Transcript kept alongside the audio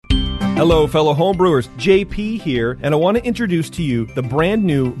Hello, fellow homebrewers. JP here, and I want to introduce to you the brand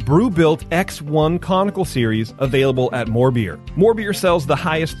new Brewbuilt X1 Conical Series available at More Beer. More Beer sells the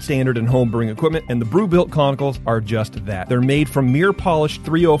highest standard in homebrewing equipment, and the Brewbuilt Conicals are just that. They're made from mirror-polished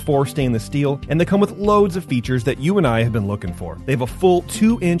 304 stainless steel, and they come with loads of features that you and I have been looking for. They have a full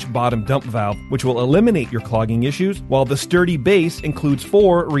 2-inch bottom dump valve, which will eliminate your clogging issues, while the sturdy base includes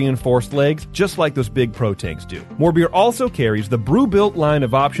 4 reinforced legs, just like those big Pro tanks do. More Beer also carries the Brewbuilt line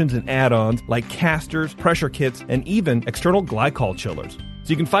of options and add-ons like casters, pressure kits, and even external glycol chillers. So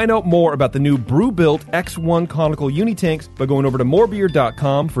you can find out more about the new Brewbuilt X1 Conical Unitanks by going over to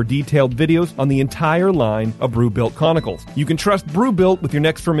morebeer.com for detailed videos on the entire line of Brewbuilt Conicals. You can trust Brewbuilt with your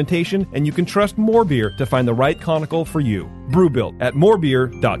next fermentation, and you can trust More Beer to find the right conical for you. Brewbuilt at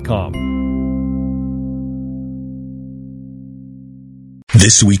morebeer.com.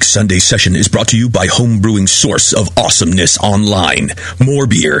 This week's Sunday session is brought to you by homebrewing source of awesomeness online, More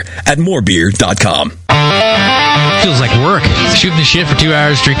Beer at morebeer.com. Feels like work. Shooting the shit for 2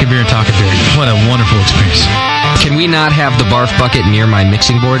 hours, drinking beer and talking beer. What a wonderful experience. Can we not have the barf bucket near my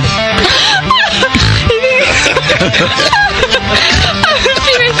mixing board?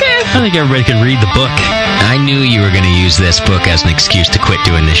 I think everybody could read the book. I knew you were going to use this book as an excuse to quit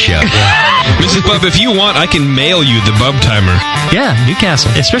doing this show. Mrs. Bub, if you want, I can mail you the Bub Timer. Yeah,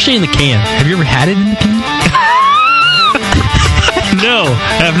 Newcastle. Especially in the can. Have you ever had it in the can? No,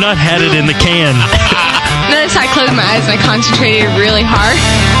 I have not had it in the can. Notice I closed my eyes and I concentrated really hard.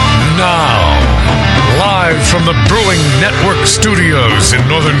 Now, live from the Brewing Network studios in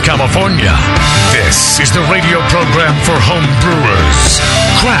Northern California, this is the radio program for home brewers,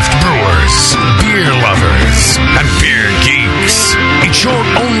 craft brewers, beer lovers, and beer geeks. It's your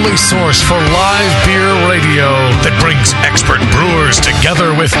only source for live beer radio that brings expert brewers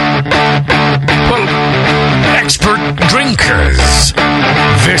together with, well, expert drinkers.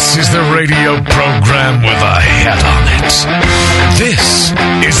 This is the radio program with a head on it. This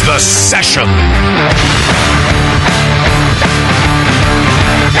is The Session.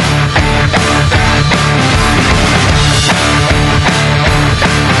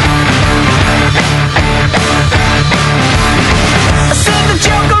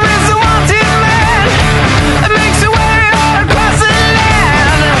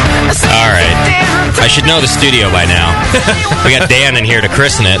 I should know the studio by now. We got Dan in here to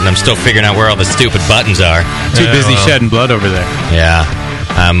christen it, and I'm still figuring out where all the stupid buttons are. Too busy shedding blood over there. Yeah.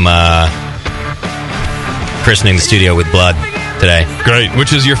 I'm christening the studio with blood today. Great.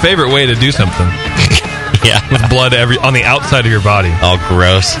 Which is your favorite way to do something. Yeah. With blood on the outside of your body. All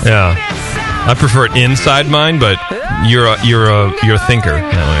gross. Yeah. I prefer it inside mine, but you're a thinker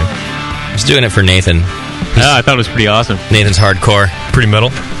that way. I was doing it for Nathan. Yeah, I thought it was pretty awesome. Nathan's hardcore. Pretty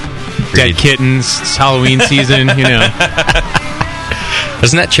metal. Dead kittens, it's Halloween season, you know.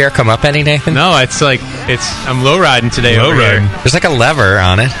 Doesn't that chair come up any, Nathan? No, I'm low riding today. Low riding. There's like a lever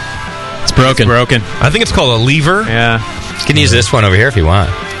on it. It's broken. I think it's called a lever. Yeah. You can use this one over here if you want.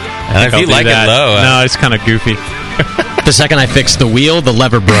 And if you like it low. No, it's kind of goofy. The second I fixed the wheel, the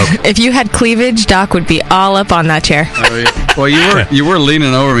lever broke. If you had cleavage, Doc would be all up on that chair. Well, you were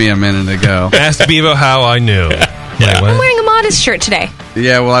leaning over me a minute ago. Ask Bevo how I knew. Yeah. I'm wearing a Modest shirt today.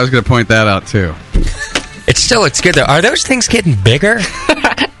 Yeah, well, I was going to point that out, too. It's good, though. Are those things getting bigger?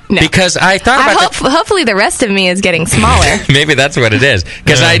 No. Because I thought about hopefully the rest of me is getting smaller. Maybe that's what it is.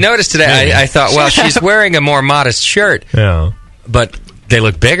 Because I noticed today, I thought, well, she's wearing a more modest shirt. Yeah. But they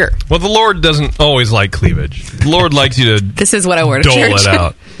look bigger. Well, the Lord doesn't always like cleavage. The Lord likes you to This is what I wore to dole church. it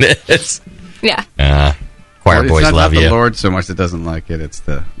out. Yeah. Choir boys love you. It's not the you. Lord so much that doesn't like it. It's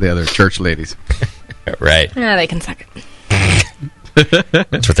the other church ladies. Right. Yeah, they can suck it.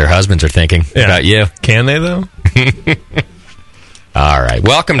 That's what their husbands are thinking about you. Can they, though? All right.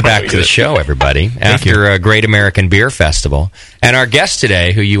 Welcome back to the show, everybody. After a Great American Beer Festival. And our guest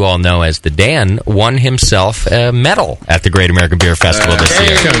today, who you all know as the Dan, won himself a medal at the Great American Beer Festival this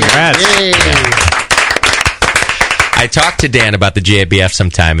year. Congrats. I talked to Dan about the GABF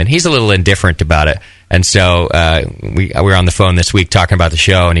sometime, and he's a little indifferent about it. And so we were on the phone this week talking about the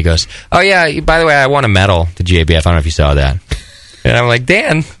show, and he goes, "Oh, yeah, by the way, I won a medal, the GABF. I don't know if you saw that." And I'm like,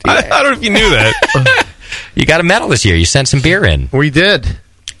 Dan, I don't know if you knew that. You got a medal this year. You sent some beer in. We did.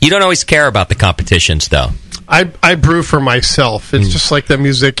 You don't always care about the competitions, though. I brew for myself. It's just like the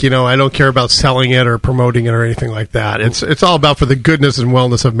music, I don't care about selling it or promoting it or anything like that. It's all about for the goodness and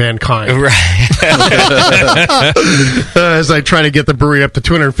wellness of mankind. Right. As I try to get the brewery up to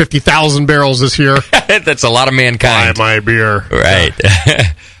 250,000 barrels this year. That's a lot of mankind. Buy my beer. Right.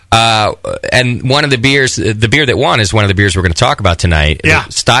 And one of the beers, the beer that won is one of the beers we're going to talk about tonight. Yeah.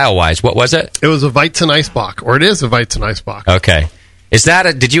 Style-wise, what was it? It was a Weizen Eisbock, or it is a Weizen Eisbock. Okay. Is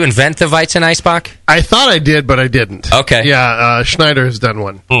that did you invent the Weizen Eisbock? I thought I did, but I didn't. Okay. Yeah, Schneider has done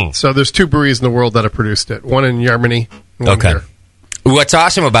one. So there's 2 breweries in the world that have produced it. One in Germany. One here. What's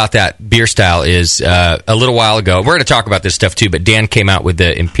awesome about that beer style is a little while ago, we're going to talk about this stuff too, but Dan came out with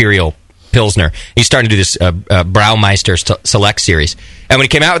the Imperial Pilsner. He's starting to do this Braumeister Select series. And when he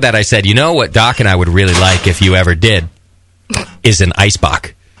came out with that, I said, you know what Doc and I would really like if you ever did is an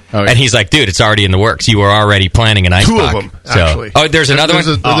Eisbock. Oh, yeah. And he's like, dude, it's already in the works. You were already planning an Eisbock. 2 of them, actually. Oh, there's another one?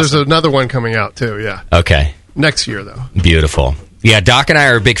 There's another one coming out, too, yeah. Okay. Next year, though. Beautiful. Yeah, Doc and I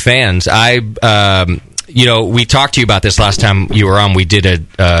are big fans. We talked to you about this last time you were on. We did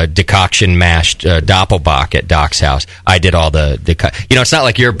a decoction mashed Doppelbock at Doc's house. I did all the it's not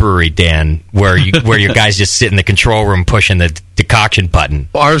like your brewery, Dan, where your guys just sit in the control room pushing the decoction button.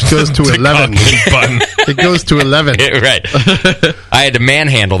 Ours goes to 11. It goes to 11. Right. I had to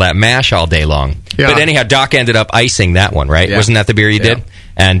manhandle that mash all day long. Yeah. But anyhow, Doc ended up icing that one, right? Yeah. Wasn't that the beer you did?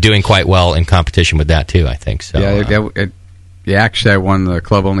 And doing quite well in competition with that, too, I think. So. Yeah, actually, I won the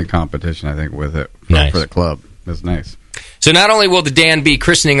club-only competition, I think, with it for the club. It was nice. So not only will the Dan be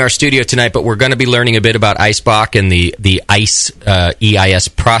christening our studio tonight, but we're going to be learning a bit about Eisbock and the ice, EIS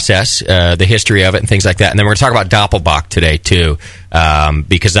process, the history of it and things like that. And then we're going to talk about Doppelbock today, too,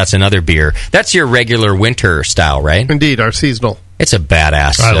 because that's another beer. That's your regular winter style, right? Indeed, our seasonal. It's a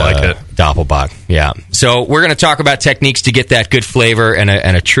badass I like it. Doppelbock, yeah. So we're going to talk about techniques to get that good flavor and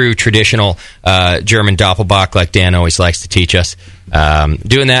a true traditional German Doppelbock like Dan always likes to teach us.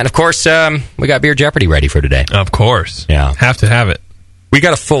 Doing that. And, of course, we got Beer Jeopardy ready for today. Of course. Yeah. Have to have it. We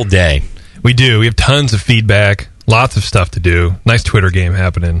got a full day. We do. We have tons of feedback, lots of stuff to do. Nice Twitter game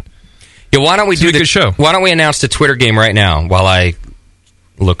happening. Yeah, why don't we do the show? Why don't we announce the Twitter game right now while I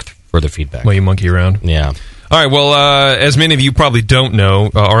look for the feedback? While you monkey around? Yeah. All right, well, as many of you probably don't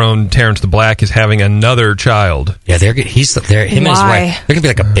know, our own Terrence the Black is having another child. Yeah, him and his wife. They're going to be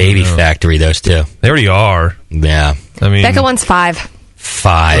like a baby factory, those two. They already are. Yeah. I mean, Becca wants 5.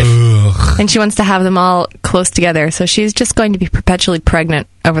 5. And she wants to have them all close together, so she's just going to be perpetually pregnant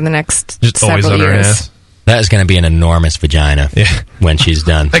over the next just several always on years. Her ass. That is going to be an enormous vagina when she's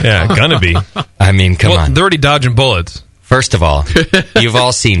done. Yeah, gonna be. I mean, come on. They're already dodging bullets. First of all, you've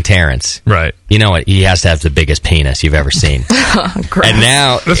all seen Terrence. Right. You know what? He has to have the biggest penis you've ever seen. And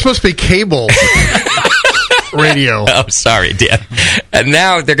now... That's supposed to be cable radio. Oh, sorry, Dan. And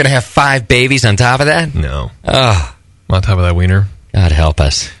now they're going to have 5 babies on top of that? No. Oh. On top of that wiener. God help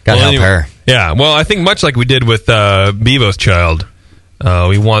us. God help her. Yeah, well, I think much like we did with Bevo's child,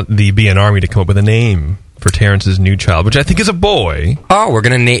 we want the BN Army to come up with a name for Terrence's new child, which I think is a boy. Oh, we're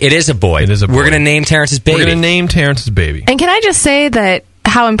going to name... It is a boy. It is a boy. We're going to name Terrence's baby. We're going to name Terrence's baby. And can I just say that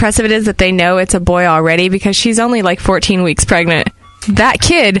how impressive it is that they know it's a boy already, because she's only like 14 weeks pregnant. That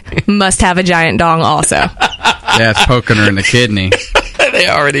kid must have a giant dong also. Yeah, it's poking her in the kidney. They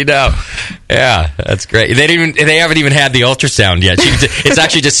already know. Yeah, that's great. They haven't even had the ultrasound yet. It's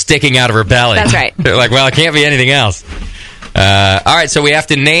actually just sticking out of her belly. That's right. They're like, well, it can't be anything else. All right, so we have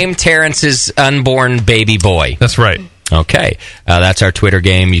to name Terrence's unborn baby boy. That's right. Okay. That's our Twitter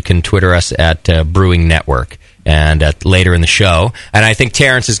game. You can Twitter us at Brewing Network and later in the show. And I think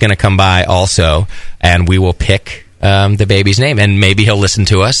Terrence is going to come by also, and we will pick the baby's name. And maybe he'll listen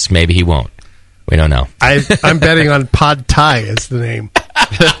to us. Maybe he won't. We don't know. I'm betting on Pad Thai as the name.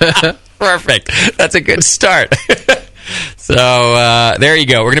 Perfect. That's a good start. So there you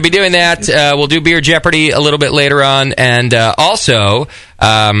go. We're going to be doing that. We'll do Beer Jeopardy a little bit later on. And also,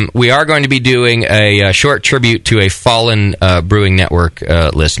 we are going to be doing a short tribute to a fallen Brewing Network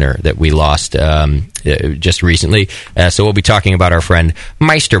listener that we lost just recently. So we'll be talking about our friend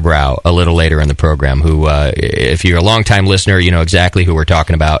Meisterbrow a little later in the program, who, if you're a longtime listener, you know exactly who we're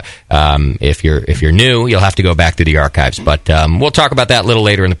talking about. If you're new, you'll have to go back to the archives. But we'll talk about that a little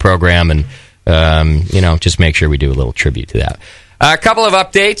later in the program, and just make sure we do a little tribute to that. A couple of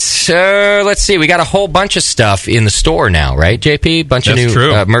updates. Let's see. We got a whole bunch of stuff in the store now, right, JP? Bunch of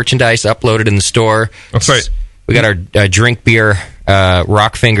new merchandise uploaded in the store. That's right. We got our drink beer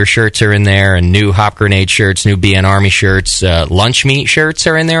Rockfinger shirts are in there, and new Hop Grenade shirts, new BN Army shirts. Lunch Meat shirts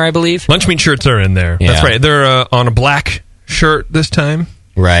are in there, I believe. Lunch Meat shirts are in there. Yeah. That's right. They're on a black shirt this time.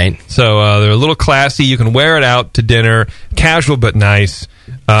 Right. So they're a little classy. You can wear it out to dinner. Casual but nice.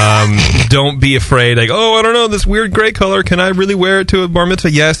 Don't be afraid. Like, oh, I don't know, this weird gray color. Can I really wear it to a bar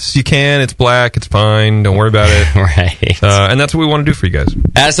mitzvah? Yes, you can. It's black. It's fine. Don't worry about it. Right. And that's what we want to do for you guys.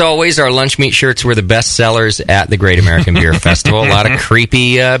 As always, our Lunch Meat shirts were the best sellers at the Great American Beer Festival. A lot of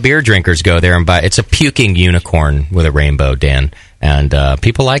creepy beer drinkers go there and buy. It's a puking unicorn with a rainbow, Dan. And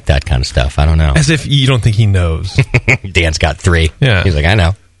people like that kind of stuff. I don't know. As if you don't think he knows. Dan's got 3. Yeah. He's like, I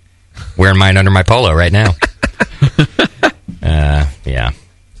know. Wearing mine under my polo right now. Yeah.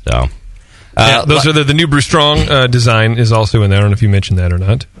 So. Those are the new Brew Strong design is also in there. I don't know if you mentioned that or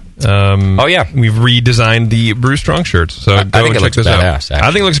not. Oh yeah, we've redesigned the Brew Strong shirts. So I think it looks badass.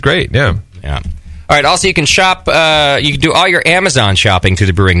 I think it looks great. Yeah. All right. Also, you can shop. You can do all your Amazon shopping through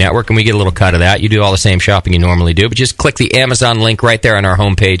the Brewing Network, and we get a little cut of that. You do all the same shopping you normally do, but just click the Amazon link right there on our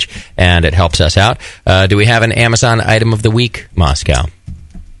homepage, and it helps us out. Do we have an Amazon item of the week, Moscow?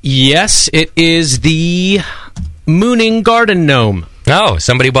 Yes, it is the Mooning Garden Gnome. Oh,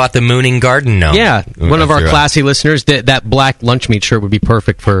 somebody bought the Mooning Garden Gnome. Yeah, one of our classy listeners. That black lunch meat shirt would be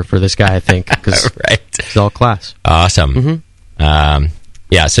perfect for this guy, I think, because it's all class. Awesome. Mm-hmm.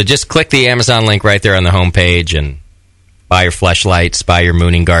 Yeah, so just click the Amazon link right there on the homepage and buy your fleshlights, buy your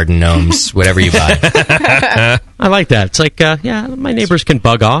Mooning Garden Gnomes, whatever you buy. I like that. It's like, my neighbors can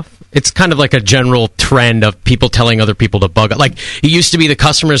bug off. It's kind of like a general trend of people telling other people to bug off. Like, it used to be the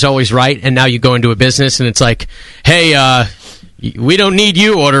customer's always right, and now you go into a business and it's like, hey, we don't need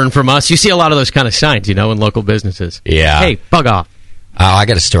you ordering from us. You see a lot of those kind of signs, in local businesses. Yeah. Hey, bug off. Oh, I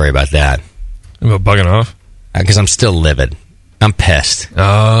got a story about that. About bugging off? Because I'm still livid. I'm pissed.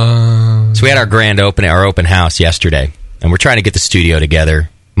 So we had our grand opening, our open house yesterday, and we're trying to get the studio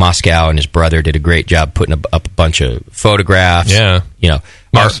together. Moscow and his brother did a great job putting up a bunch of photographs. Yeah.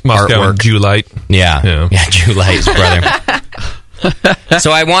 Moscow artwork. and Jew-Light. Yeah, Jew-Light, his brother.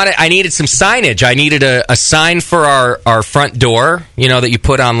 So I needed some signage. I needed a sign for our front door, that you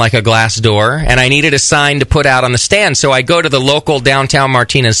put on like a glass door, and I needed a sign to put out on the stand. So I go to the local downtown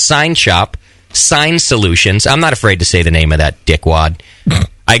Martinez sign shop, Sign Solutions. I'm not afraid to say the name of that dickwad.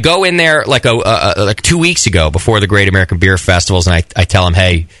 I go in there like 2 weeks ago before the Great American Beer Festivals, and I tell him,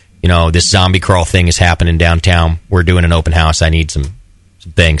 hey, this zombie crawl thing is happening downtown. We're doing an open house. I need some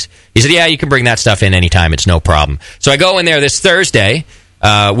things. He said, yeah, you can bring that stuff in anytime. It's no problem. So I go in there this Thursday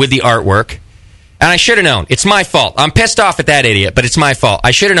with the artwork, and I should have known. It's my fault. I'm pissed off at that idiot, but it's my fault.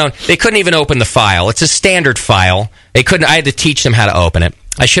 I should have known. They couldn't even open the file. It's a standard file. They couldn't. I had to teach them how to open it.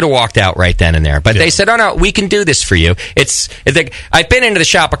 I should have walked out right then and there. But they said, oh, no, we can do this for you. I've been into the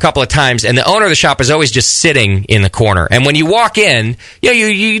shop a couple of times, and the owner of the shop is always just sitting in the corner. And when you walk in,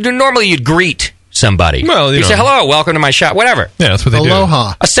 normally you'd greet somebody. Well, you say, hello, welcome to my shop, whatever. Yeah, that's what they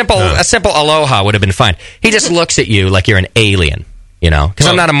aloha. do. A simple aloha would have been fine. He just looks at you like you're an alien. Because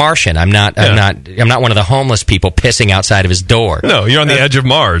I'm not a Martian. I'm not one of the homeless people pissing outside of his door. No, you're on the edge of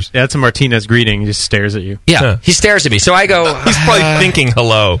Mars. Yeah, it's a Martinez greeting. He just stares at you. Yeah, he stares at me. So I go. He's probably thinking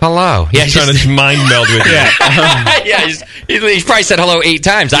hello. Hello. Yeah, he's trying to mind meld with you. Yeah, he's probably said hello 8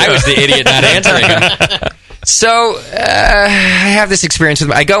 times. I was the idiot not answering him. So I have this experience with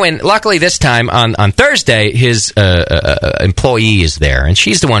him. I go in. Luckily, this time on Thursday, his employee is there, and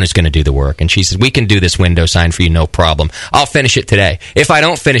she's the one who's going to do the work. And she says, "We can do this window sign for you, no problem. I'll finish it today. If I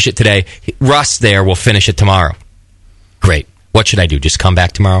don't finish it today, Russ there will finish it tomorrow." Great. What should I do? Just come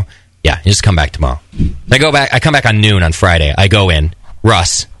back tomorrow? Yeah, just come back tomorrow. I go back. I come back on noon on Friday. I go in.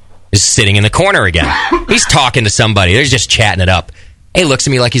 Russ is sitting in the corner again. He's talking to somebody. They're just chatting it up. He looks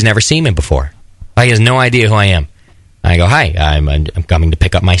at me like he's never seen me before. He has no idea who I am. I go, hi, I'm coming to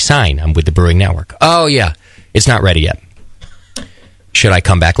pick up my sign. I'm with the Brewing Network. Oh, yeah. It's not ready yet. Should I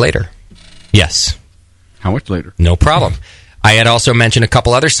come back later? Yes. How much later? No problem. I had also mentioned a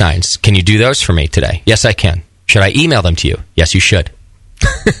couple other signs. Can you do those for me today? Yes, I can. Should I email them to you? Yes, you should.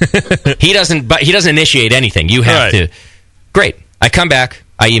 He doesn't initiate anything. You have to. Great. I come back.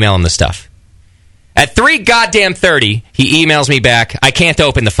 I email him the stuff. At 3:30, he emails me back. I can't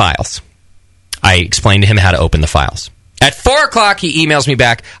open the files. I explained to him how to open the files. At 4 o'clock, he emails me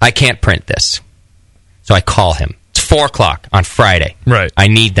back, I can't print this. So I call him. It's 4 o'clock on Friday. Right. I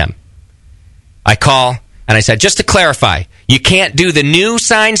need them. I call, and I said, just to clarify, you can't do the new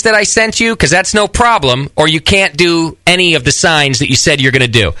signs that I sent you, because that's no problem, or you can't do any of the signs that you said you're going to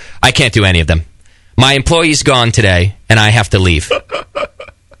do. I can't do any of them. My employee's gone today, and I have to leave.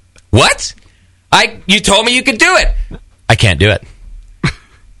 What? You told me you could do it. I can't do it.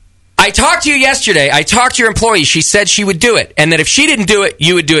 I talked to you yesterday. I talked to your employee. She said she would do it, and that if she didn't do it,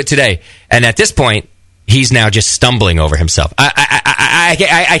 you would do it today. And at this point, he's now just stumbling over himself.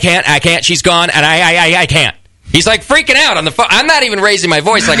 I can't. She's gone, and I can't. He's like freaking out on the phone. I'm not even raising my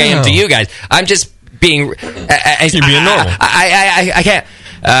voice like I am to you guys. I'm just being. You're being normal. I can't.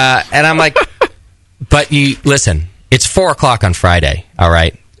 And I'm like, but you listen. It's 4 o'clock on Friday. All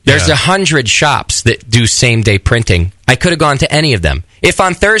right. There's 100 shops that do same-day printing. I could have gone to any of them. If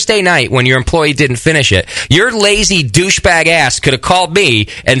on Thursday night, when your employee didn't finish it, your lazy douchebag ass could have called me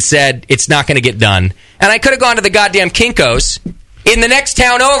and said, it's not going to get done. And I could have gone to the goddamn Kinko's in the next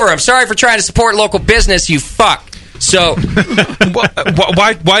town over. I'm sorry for trying to support local business, you fuck. So,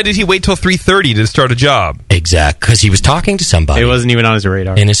 why did he wait till 3:30 to start a job? Exactly, because he was talking to somebody. It wasn't even on his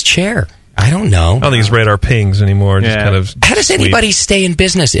radar. In his chair. I don't know. I don't think his radar pings anymore. Just kind of. How does anybody stay in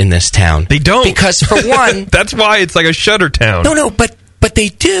business in this town? They don't. Because for one, that's why it's like a shutter town. No, but they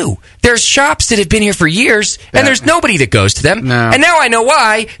do. There's shops that have been here for years, and there's nobody that goes to them. No. And now I know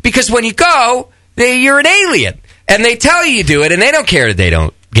why. Because when you go, you're an alien, and they tell you do it, and they don't care that they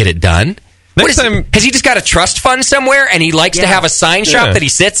don't get it done. Next time, has he just got a trust fund somewhere, and he likes to have a sign shop that he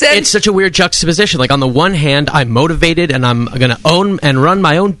sits in? It's such a weird juxtaposition. Like, on the one hand, I'm motivated, and I'm going to own and run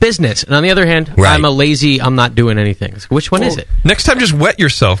my own business. And on the other hand, I'm a lazy, I'm not doing anything. So which one is it? Next time, just wet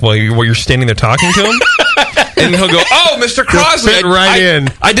yourself while you're standing there talking to him. And he'll go, "Oh, Mr. Crosley,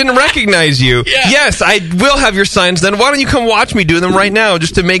 I didn't recognize you. Yeah. Yes, I will have your signs then. Why don't you come watch me do them right now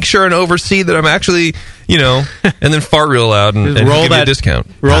just to make sure and oversee that I'm actually, and then fart real loud and give you a discount.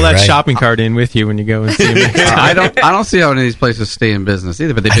 Roll that shopping cart in with you when you go and see me. I don't see how any of these places stay in business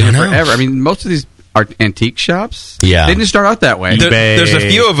either, but they've been here forever. I mean, most of these are antique shops. Yeah. They didn't start out that way. There's a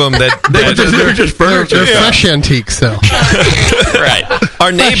few of them that they're just furniture. They're fresh antiques, though. Right.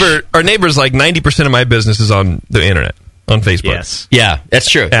 Our neighbor's like 90% of my business is on the internet, on Facebook. Yes. Yeah, that's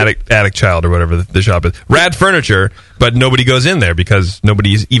true. Attic Child or whatever the shop is. Rad Furniture, but nobody goes in there because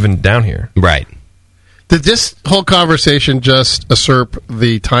nobody's even down here. Right. Did this whole conversation just usurp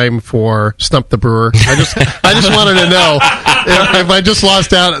the time for Stump the Brewer? I just wanted to know if I just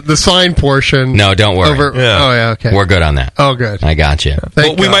lost out the sign portion. No, don't worry. Oh, yeah, okay. We're good on that. Oh, good. I got you.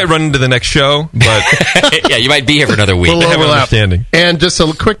 We might run into the next show, but yeah, you might be here for another week. We'll they have an overlap. understanding. And just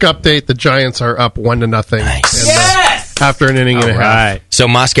a quick update: the Giants are up 1-0. Nice. Yes! After an inning and a half. So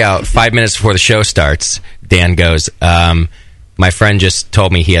Moscow, 5 minutes before the show starts, Dan goes, my friend just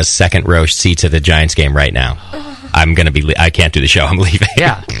told me he has second row seats at the Giants game right now. I'm going to be... I can't do the show. I'm leaving.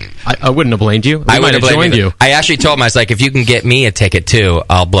 Yeah. I wouldn't have blamed you. I would have joined you. I actually told him, I was like, if you can get me a ticket too,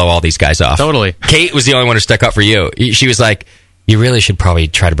 I'll blow all these guys off. Totally. Kate was the only one who stuck up for you. She was like, you really should probably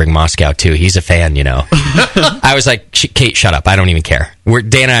try to bring Moscow too. He's a fan, I was like, Kate, shut up. I don't even care.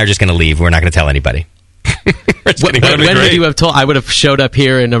 Dan and I are just going to leave. We're not going to tell anybody. When would you have told? I would have showed up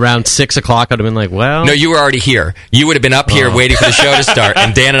here and around 6 o'clock. I'd have been like, well, no, you were already here. You would have been up here waiting for the show to start,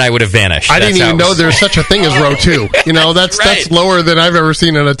 and Dan and I would have vanished. I didn't even know there's such a thing as row 2. That's lower than I've ever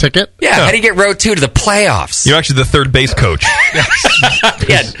seen in a ticket. Yeah, how do you get row 2 to the playoffs? You're actually the third base coach.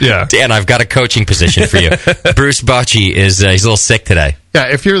 Yeah, Dan, I've got a coaching position for you. Bruce Bocci he's a little sick today. Yeah,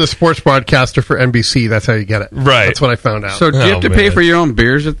 if you're the sports broadcaster for NBC, that's how you get it. Right. That's what I found out. So do you have to pay for your own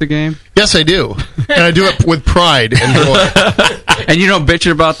beers at the game? Yes, I do. And I do it with pride and joy. And you don't bitch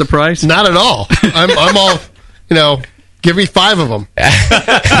about the price? Not at all. I'm all, give me 5 of them.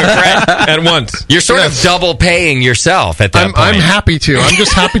 At once. You're sort of double paying yourself at that point. I'm happy to. I'm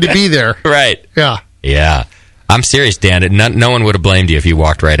just happy to be there. Right. Yeah. Yeah. I'm serious, Dan. No one would have blamed you if you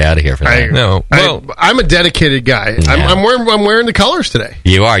walked right out of here for that. No. Well, I'm a dedicated guy. Yeah. I'm wearing the colors today.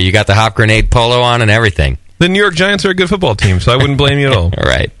 You are. You got the hop grenade polo on and everything. The New York Giants are a good football team, so I wouldn't blame you at all. All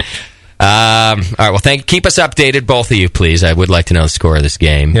right. All right. Well, keep us updated, both of you, please. I would like to know the score of this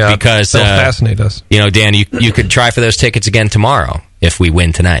game. Yeah, because that'll fascinate us. Dan, you could try for those tickets again tomorrow if we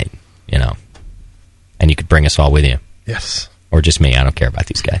win tonight. And you could bring us all with you. Yes. Or just me. I don't care about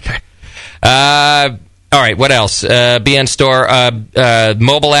these guys. Okay. All right, what else? BN Store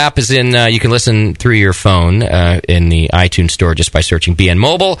mobile app is in. You can listen through your phone in the iTunes Store just by searching BN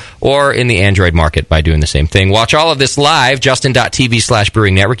Mobile, or in the Android market by doing the same thing. Watch all of this live,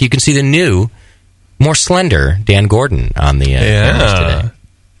 justin.tv/Brewing Network. You can see the new, more slender Dan Gordon on the cameras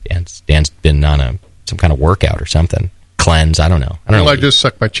today. Dan's been on some kind of workout or something. Cleanse, I don't know. I just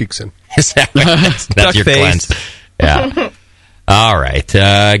suck my cheeks in. That's your cleanse. Yeah. All right.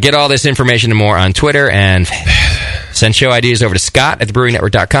 Get all this information and more on Twitter, and send show ideas over to Scott at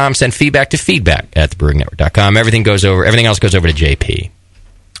thebrewingnetwork.com. Send feedback to feedback at thebrewingnetwork.com. Everything else goes over to JP.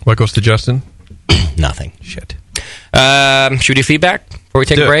 What goes to Justin? Nothing. Shit. Should we do feedback before we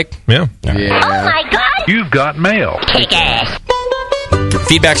take a break? Yeah. Right. Oh my God! You've got mail. Kick ass.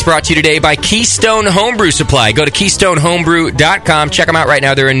 Feedback's brought to you today by Keystone Homebrew Supply. Go to KeystoneHomebrew.com. Check them out right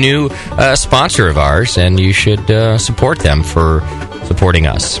now. They're a new sponsor of ours, and you should support them for supporting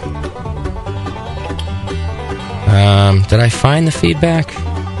us. Did I find the feedback?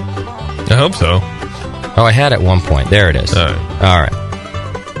 I hope so. Oh, I had it at one point. There it is. All right.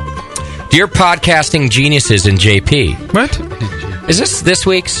 Dear podcasting geniuses and JP. What? Is this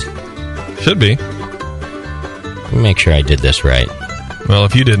week's? Should be. Let me make sure I did this right. Well,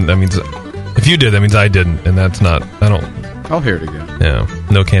 if you didn't, that means... If you did, that means I didn't, and that's not... I don't... I'll hear it again. Yeah.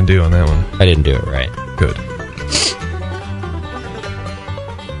 No can do on that one. I didn't do it right. Good.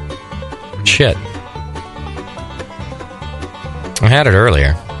 Shit. I had it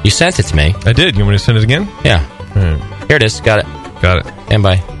earlier. You sent it to me. I did. You want me to send it again? Yeah. Right. Here it is. Got it. Got it. And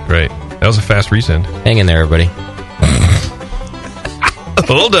bye. Great. That was a fast resend. Hang in there, everybody.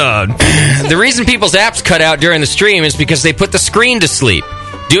 Hold on. The reason people's apps cut out during the stream is because they put the screen to sleep.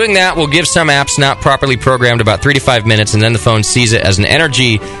 Doing that will give some apps not properly programmed about 3 to 5 minutes, and then the phone sees it as an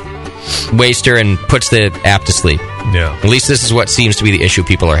energy waster and puts the app to sleep. Yeah. At least this is what seems to be the issue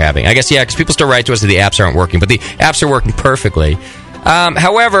people are having. I guess, yeah, because people still write to us that the apps aren't working, but the apps are working perfectly.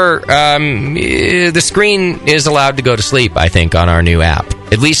 However, the screen is allowed to go to sleep, I think, on our new app,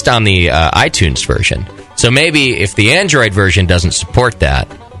 at least on the iTunes version. So maybe if the Android version doesn't support that,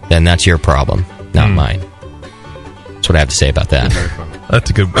 then that's your problem, not mine. That's what I have to say about that. That's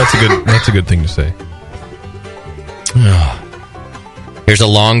a good thing to say. Here's a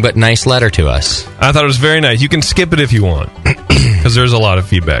long but nice letter to us. I thought it was very nice. You can skip it if you want, because there's a lot of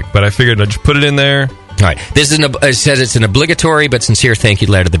feedback. But I figured I'd just put it in there. All right. This is it says it's an obligatory but sincere thank you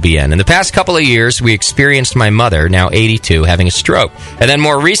letter to the BN. In the past couple of years, we experienced my mother, now 82, having a stroke. And then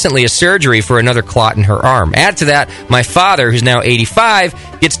more recently, a surgery for another clot in her arm. Add to that, my father, who's now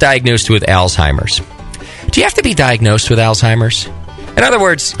 85, gets diagnosed with Alzheimer's. Do you have to be diagnosed with Alzheimer's? In other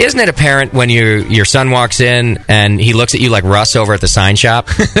words, isn't it apparent when your son walks in and he looks at you like Russ over at the sign shop?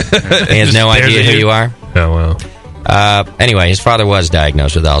 He has no idea who you are? Oh, well. Anyway, his father was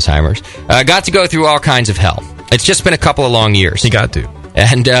diagnosed with Alzheimer's. Got to go through all kinds of hell. It's just been a couple of long years. He got to.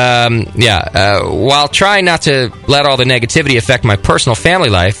 And, while trying not to let all the negativity affect my personal family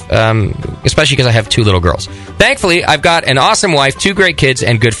life, especially because I have 2 little girls. Thankfully, I've got an awesome wife, 2 great kids,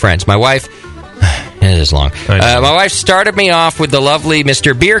 and good friends. My wife... It is long. My wife started me off with the lovely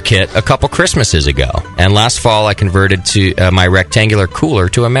Mr. Beer Kit a couple Christmases ago. And last fall, I converted to my rectangular cooler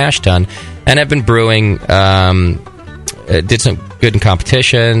to a mash tun and have been brewing... did some good in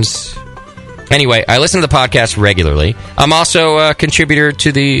competitions. Anyway, I listen to the podcast regularly. I'm also a contributor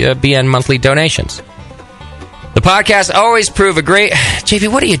to the BN monthly donations. The podcast always prove a great...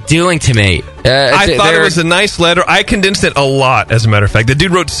 JP, what are you doing to me? I thought it was a nice letter. I condensed it a lot, as a matter of fact. The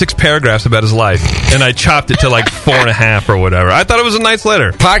dude wrote 6 paragraphs about his life, and I chopped it to like 4.5 or whatever. I thought it was a nice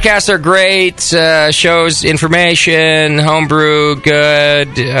letter. Podcasts are great. Shows information. Homebrew,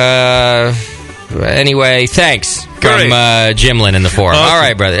 good. Anyway, thanks. From Jimlin in the forum. Awesome. All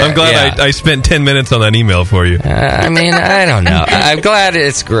right, brother. I'm glad I spent 10 minutes on that email for you. I mean, I don't know. I'm glad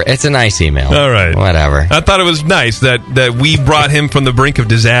it's great. It's a nice email. All right. Whatever. I thought it was nice that we brought him from the brink of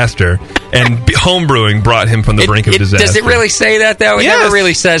disaster, and homebrewing brought him from the brink of disaster. Does it really say that, though? It never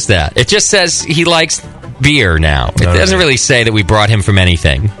really says that. It just says he likes beer now. It doesn't really say that we brought him from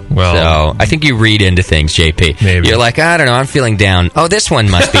anything. Well, so I think you read into things, JP. Maybe. You're like, I don't know, I'm feeling down. Oh, this one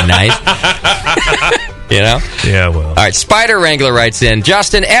must be nice. You know? Yeah, well. All right, Spider Wrangler writes in,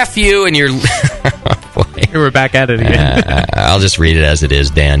 Justin, F you and your... We're back at it again. I'll just read it as it is,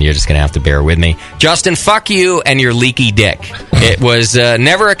 Dan. You're just going to have to bear with me. Justin, fuck you and your leaky dick. It was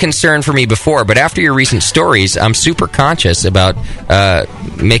never a concern for me before, but after your recent stories, I'm super conscious about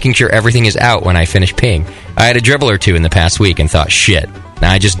making sure everything is out when I finish peeing. I had a dribble or 2 in the past week and thought, shit,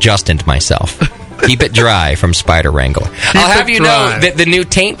 I just Justined myself. Keep it dry from Spider Wrangler. I'll have you know that the new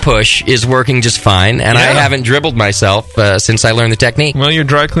taint push is working just fine, and I haven't dribbled myself since I learned the technique. Well, your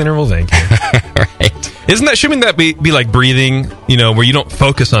dry cleaner will thank you. Right. Shouldn't that be like breathing, where you don't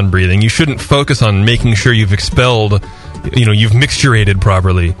focus on breathing? You shouldn't focus on making sure you've expelled, you've mixturated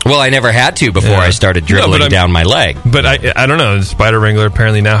properly. Well, I never had to before I started dribbling down my leg. But I don't know. Spider Wrangler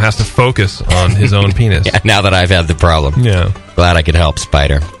apparently now has to focus on his own penis. Now that I've had the problem. Yeah. Glad I could help,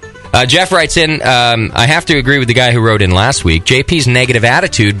 Spider. Jeff writes in, I have to agree with the guy who wrote in last week. JP's negative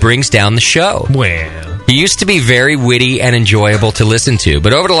attitude brings down the show. Well. He used to be very witty and enjoyable to listen to,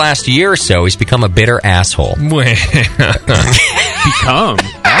 but over the last year or so, he's become a bitter asshole.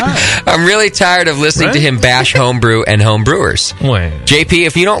 I'm really tired of listening to him bash homebrew and homebrewers. JP,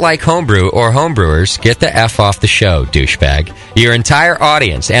 if you don't like homebrew or homebrewers, get the F off the show, douchebag. Your entire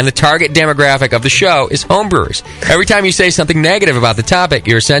audience and the target demographic of the show is homebrewers. Every time you say something negative about the topic,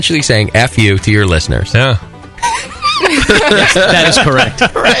 you're essentially saying F you to your listeners. Yeah. Yes, that is correct.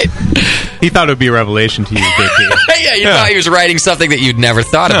 Right. He thought it would be a revelation to you, JP. Yeah, you thought he was writing something that you'd never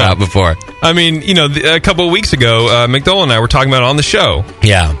thought about before. I mean, a couple of weeks ago, McDowell and I were talking about it on the show.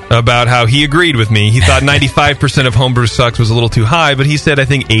 Yeah. About how he agreed with me. He thought 95% of homebrew sucks was a little too high, but he said, I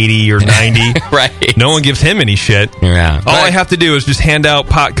think 80 or 90. Right. No one gives him any shit. Yeah. All I have to do is just hand out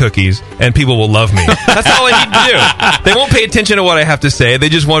pot cookies, and people will love me. That's all I need to do. They won't pay attention to what I have to say. They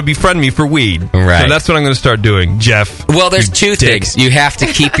just want to befriend me for weed. Right. So that's what I'm going to start doing, Jeff. Well, there's 2 things. You have to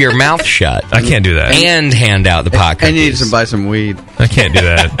keep your mouth shut. I can't do that. And hand out the pot cookies. And you need to buy some weed. I can't do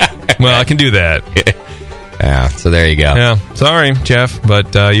that. Well, I can do that. Yeah, so there you go. Yeah, sorry, Jeff,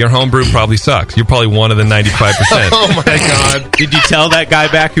 but your homebrew probably sucks. You're probably one of the 95%. Oh my God! Did you tell that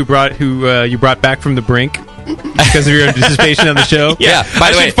guy back who you brought back from the brink because of your participation on the show? Yeah.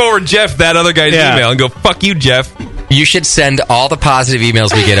 I should forward Jeff that other guy's email and go, fuck you, Jeff. You should send all the positive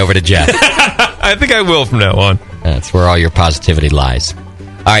emails we get over to Jeff. I think I will from now on. That's where all your positivity lies.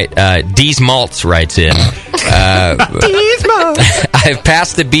 All right, Dee's Maltz writes in. Dee's Maltz. I've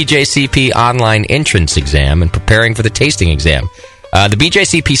passed the BJCP online entrance exam and preparing for the tasting exam. The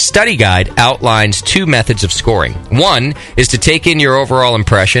BJCP study guide outlines 2 methods of scoring. One is to take in your overall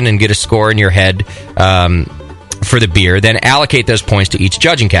impression and get a score in your head for the beer, then allocate those points to each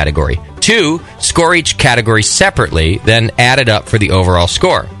judging category. 2, score each category separately, then add it up for the overall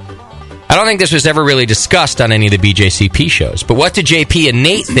score. I don't think this was ever really discussed on any of the BJCP shows, but what do JP and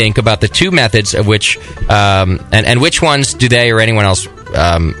Nate think about the 2 methods of which, and which ones do they or anyone else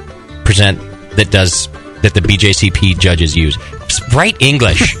present that the BJCP judges use? Write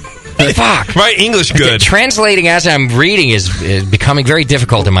English. Fuck. Write English good. Translating as I'm reading is becoming very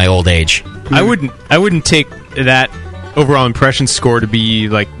difficult in my old age. I wouldn't take that overall impression score to be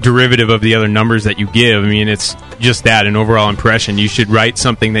like derivative of the other numbers that you give. I mean, it's just that, an overall impression. You should write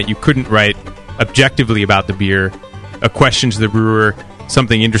something that you couldn't write objectively about the beer, a question to the brewer,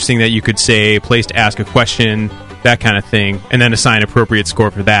 something interesting that you could say, a place to ask a question, that kind of thing, and then assign appropriate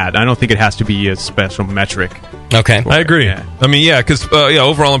score for that. I don't think it has to be a special metric. Okay. I agree. Yeah. I mean, yeah, because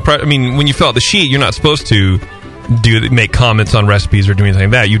overall impression, I mean, when you fill out the sheet, you're not supposed to make comments on recipes or do anything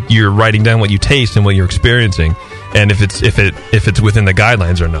like that. You're writing down what you taste and what you're experiencing, and if it's within the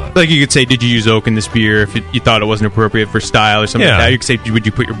guidelines or not. Like you could say, did you use oak in this beer? If you thought it wasn't appropriate for style or something like that, you could say, would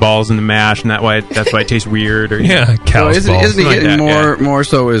you put your balls in the mash, and that's why it tastes weird? Or cow's balls. Isn't he getting more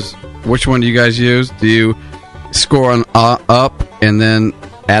so is which one do you guys use? Do you score on up and then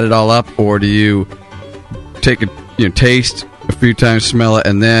add it all up, or do you take taste a few times, smell it,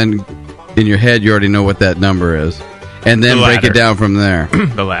 and then in your head you already know what that number is, and then break it down from there?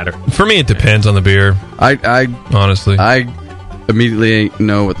 The latter. For me, it depends on the beer. I honestly, I immediately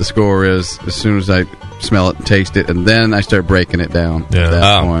know what the score is as soon as I smell it and taste it, and then I start breaking it down at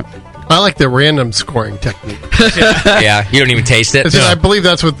that point. I like the random scoring technique. Yeah, you don't even taste it. I believe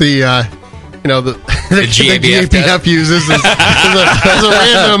that's what the GABF uses as a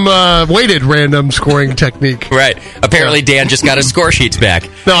random weighted random scoring technique. Right. Apparently, Dan just got his score sheets back.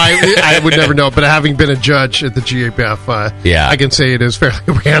 No, I would never know. But having been a judge at the GABF, I can say it is fairly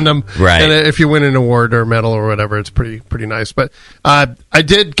random. Right. And if you win an award or a medal or whatever, it's pretty nice. But I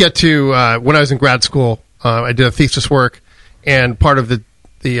did get to when I was in grad school, I did a thesis work, and part of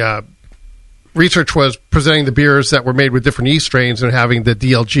the research was presenting the beers that were made with different yeast strains and having the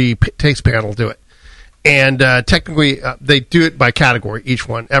DLG taste panel do it. And technically, they do it by category, each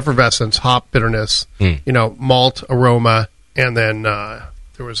one. Effervescence, hop, bitterness, malt, aroma, and then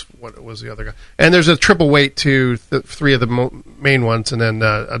there was, what was the other guy? And there's a triple weight to 3 of the main ones, and then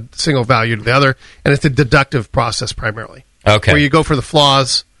a single value to the other. And it's a deductive process primarily. Okay. Where you go for the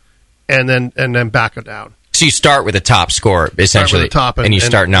flaws and then back it down. So you start with a top score, essentially, and you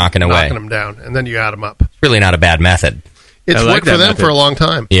start knocking away. Knocking them down, and then you add them up. It's really not a bad method. It's worked for them for a long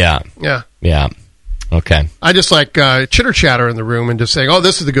time. Yeah. Yeah. Okay. I just like chitter chatter in the room and just saying, "Oh,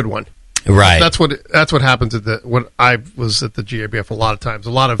 this is the good one." Right. That's what happens when I was at the GABF a lot of times.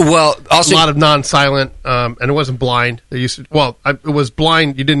 A lot of non-silent, and it wasn't blind. They used to, it was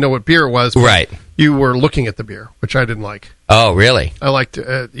blind. You didn't know what beer it was. Right. You were looking at the beer, which I didn't like. Oh, really? I liked,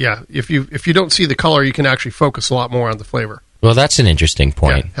 if you don't see the color, you can actually focus a lot more on the flavor. Well, that's an interesting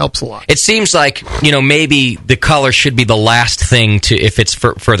point. Yeah, helps a lot. It seems like, maybe the color should be the last thing if it's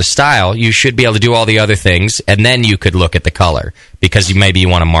for the style. You should be able to do all the other things, and then you could look at the color, because maybe you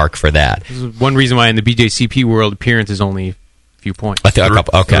want to mark for that. This is one reason why in the BJCP world, appearance is only a few points. A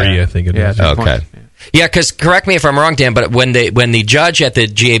couple, okay. 3, I think it is. Okay. Points. Yeah, because correct me if I'm wrong, Dan, but when the judge at the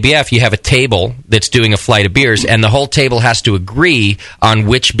GABF, you have a table that's doing a flight of beers, and the whole table has to agree on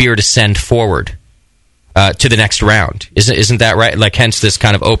which beer to send forward to the next round. Isn't that right? Like, hence this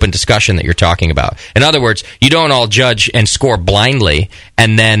kind of open discussion that you're talking about. In other words, you don't all judge and score blindly,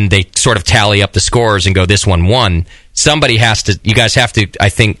 and then they sort of tally up the scores and go, this one won. Somebody has to, you guys have to, I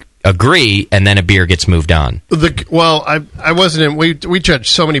think, agree, and then a beer gets moved on. I wasn't in, we judged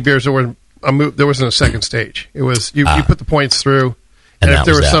so many beers that were there wasn't a second stage. It was you put the points through, and if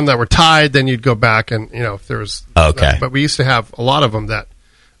there were some that were tied, then you'd go back and if there was but we used to have a lot of them that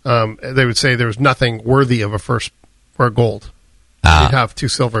they would say there was nothing worthy of a first or a gold. We'd have 2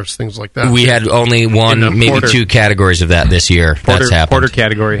 silvers, things like that. We had only one, maybe 2 categories of that this year. That's happened. Porter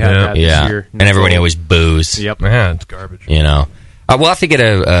category had that this year. And everybody always boos. Yep. Man, it's garbage. All We'll have to get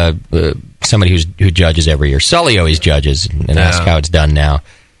somebody who judges every year. Sully always judges and ask how it's done now.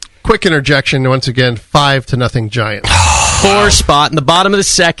 Quick interjection, once again, 5-0 Giants. Poor spot in the bottom of the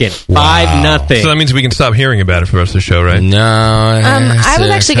second. 5-0. So that means we can stop hearing about it for the rest of the show, right? No. I was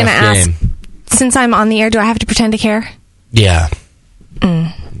actually going to ask, since I'm on the air, do I have to pretend to care? Yeah.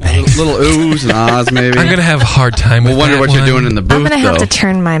 Little oohs and ahs, maybe. I'm going to have a hard time with We'll wonder what you're doing in the booth, I'm going to have to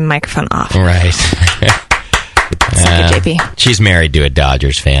turn my microphone off. Right. Second, JP. She's married to a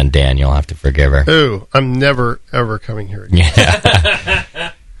Dodgers fan, Dan. You'll have to forgive her. Ooh, I'm never, ever coming here again.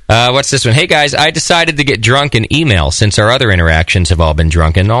 Yeah. What's this one? Hey, guys, I decided to get drunk in email since our other interactions have all been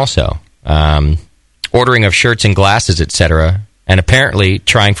drunken also. Ordering of shirts and glasses, etc. And apparently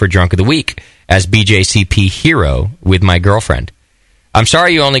trying for Drunk of the Week as BJCP hero with my girlfriend. I'm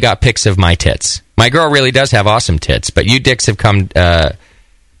sorry you only got pics of my tits. My girl really does have awesome tits, but you dicks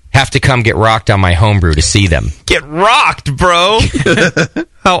have to come get rocked on my homebrew to see them. Get rocked, bro!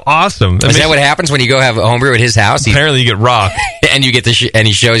 How awesome. Is that what happens when you go have a homebrew at his house? Apparently you get rocked. And you get and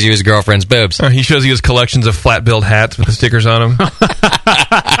he shows you his girlfriend's boobs. He shows you his collections of flat-billed hats with the stickers on them.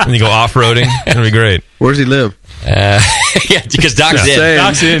 And you go off-roading. It'll be great. Where does he live? Yeah, because Doc's in.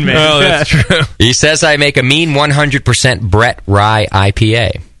 Doc's in, man. Oh, that's true. He says I make a mean 100% Brett Rye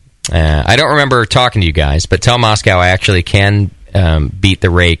IPA. I don't remember talking to you guys, but tell Moscow I actually can beat the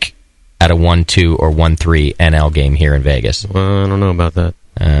rake at a 1-2 or 1-3 NL game here in Vegas. Well, I don't know about that.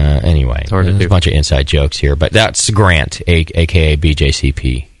 Anyway, there's a bunch of inside jokes here, but that's Grant, a.k.a.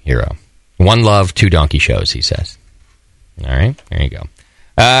 BJCP hero. One love, 2 donkey shows, he says. All right, there you go.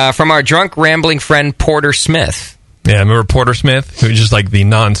 From our drunk, rambling friend, Porter Smith. Yeah, remember Porter Smith? Who was just like the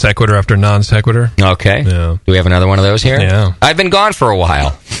non sequitur after non sequitur. Okay. Yeah. Do we have another one of those here? Yeah. I've been gone for a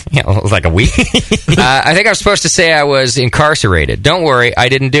while. Yeah, like a week. I think I'm supposed to say I was incarcerated. Don't worry, I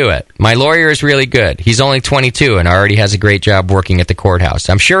didn't do it. My lawyer is really good. He's only 22 and already has a great job working at the courthouse.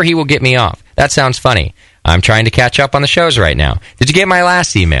 I'm sure he will get me off. That sounds funny. I'm trying to catch up on the shows right now. Did you get my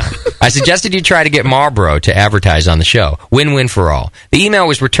last email? I suggested you try to get Marlboro to advertise on the show. Win-win for all. The email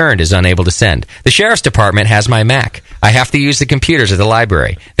was returned as unable to send. The sheriff's department has my Mac. I have to use the computers at the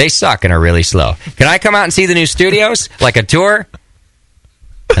library. They suck and are really slow. Can I come out and see the new studios? Like a tour?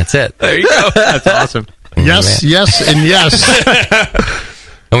 That's it. There you go. That's awesome. Yes, yes, and yes.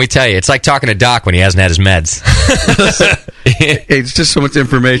 Let me tell you, it's like talking to Doc when he hasn't had his meds. Hey, it's just so much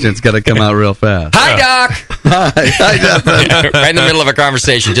information. It's got to come out real fast. Hi, Doc. Hi, Doc. Right in the middle of a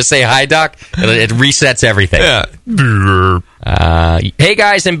conversation. Just say hi, Doc. It resets everything. Yeah. Hey,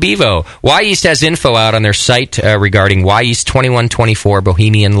 guys, in Bevo. Y East has info out on their site regarding Y East 2124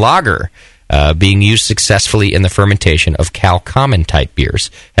 Bohemian Lager. Being used successfully in the fermentation of Cal Common type beers.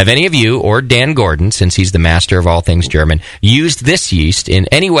 Have any of you, or Dan Gordon, since he's the master of all things German, used this yeast in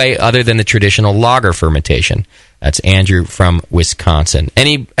any way other than the traditional lager fermentation? That's Andrew from Wisconsin.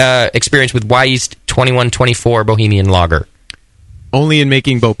 Any experience with Y East 2124 Bohemian Lager? Only in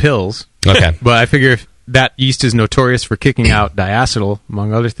making Bo Pills. Okay. But I figure if that yeast is notorious for kicking out diacetyl,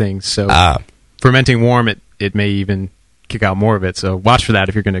 among other things, so fermenting warm, it may even kick out more of it, so watch for that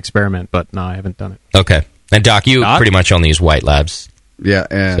if you're going to experiment, but no, I haven't done it. Okay. And Doc, you pretty much only use White Labs. Yeah.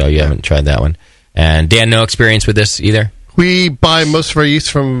 So you haven't tried that one. And Dan, no experience with this either? We buy most of our yeast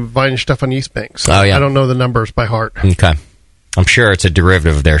from Weinstefan Yeast Bank, so I don't know the numbers by heart. Okay. I'm sure it's a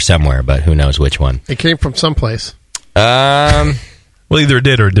derivative of there somewhere, but who knows which one. It came from someplace. Well, either it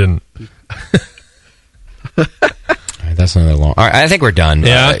did or it didn't. That's another long. All right, I think we're done.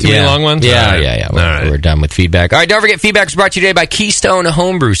 Yeah, too many long ones? Yeah. We're done with feedback. All right, don't forget, feedback is brought to you today by Keystone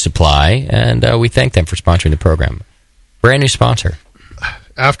Homebrew Supply, and we thank them for sponsoring the program. Brand new sponsor.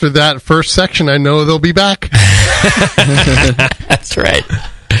 After that first section, I know they'll be back. That's right.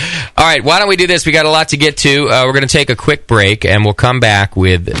 All right, why don't we do this? We got a lot to get to. We're going to take a quick break, and we'll come back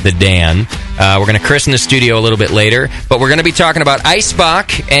with the Dan. We're going to christen the studio a little bit later, but we're going to be talking about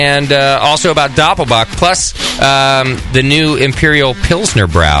Eisbach and also about Doppelbock, plus the new Imperial Pilsner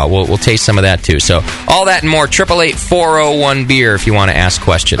Brau. We'll taste some of that, too. So all that and more, 888-401-BEER if you want to ask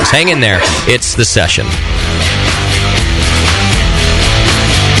questions. Hang in there. It's The Session.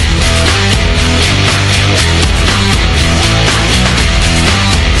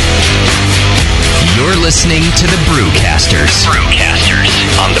 You're listening to the Brewcasters.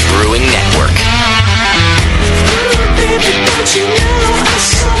 On the Brewing Network.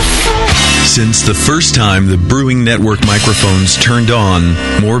 Since the first time the Brewing Network microphones turned on,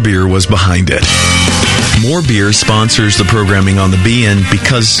 More Beer was behind it. More Beer sponsors the programming on the BN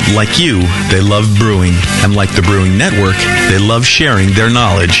because, like you, they love brewing. And like the Brewing Network, they love sharing their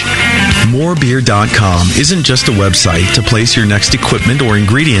knowledge. Morebeer.com isn't just a website to place your next equipment or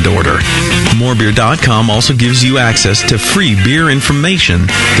ingredient order. Morebeer.com also gives you access to free beer information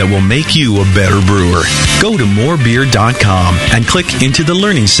that will make you a better brewer. Go to morebeer.com and click into the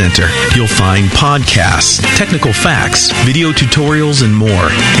Learning Center. You'll find podcasts, technical facts, video tutorials, and more,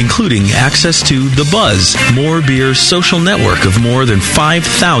 including access to The Buzz, More Beer's social network of more than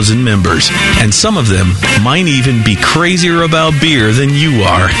 5,000 members. And some of them might even be crazier about beer than you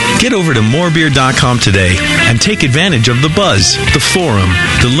are. Get over to morebeer.com today and take advantage of The Buzz, the forum,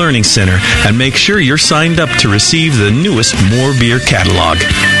 the Learning Center, and make sure you're signed up to receive the newest More Beer catalog.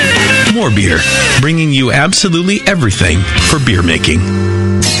 More Beer, bringing you absolutely everything for beer making.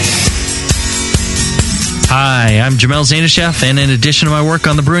 Hi, I'm Jamel Zanishev, and in addition to my work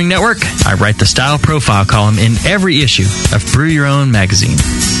on the Brewing Network, I write the Style Profile column in every issue of Brew Your Own magazine.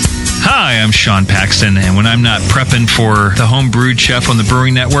 Hi, I'm Sean Paxton, and when I'm not prepping for the Home Brewed Chef on the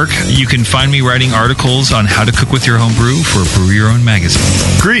Brewing Network, you can find me writing articles on how to cook with your home brew for Brew Your Own magazine.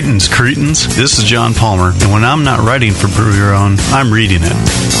 Greetings, cretins. This is John Palmer, and when I'm not writing for Brew Your Own, I'm reading it.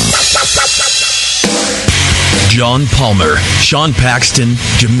 John Palmer, Sean Paxton,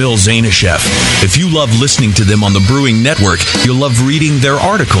 Jamil Zanishev. If you love listening to them on the Brewing Network, you'll love reading their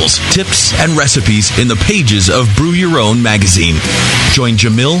articles, tips, and recipes in the pages of Brew Your Own magazine. Join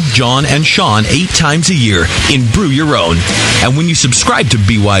Jamil, John, and Sean 8 times a year in Brew Your Own. And when you subscribe to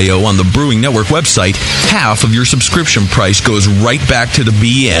BYO on the Brewing Network website, half of your subscription price goes right back to the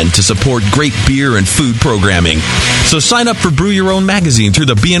BN to support great beer and food programming. So sign up for Brew Your Own magazine through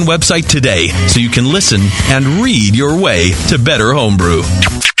the BN website today so you can listen and read your way to better homebrew.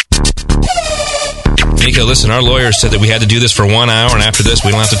 Nico, listen, our lawyers said that we had to do this for 1 hour, and after this, we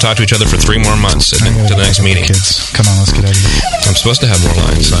don't have to talk to each other for 3 more months to the next meeting. Kids, come on, let's get out of here. I'm supposed to have more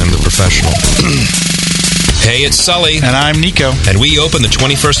lines. I'm the professional. Hey, it's Sully. And I'm Nico. And we opened the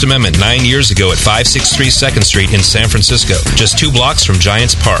 21st Amendment 9 years ago at 563 2nd Street in San Francisco, just 2 blocks from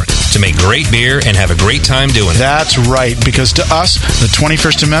Giants Park, to make great beer and have a great time doing it. That's right, because to us, the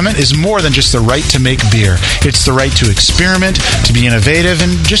 21st Amendment is more than just the right to make beer. It's the right to experiment, to be innovative,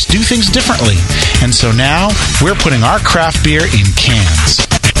 and just do things differently. And so now, we're putting our craft beer in cans.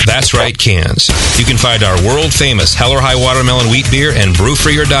 That's right, cans. You can find our world-famous Hell or High Watermelon Wheat Beer and Brew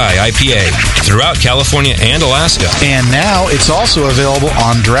Free or Die IPA throughout California and Alaska. And now it's also available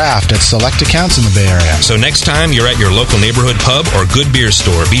on draft at select accounts in the Bay Area. So next time you're at your local neighborhood pub or good beer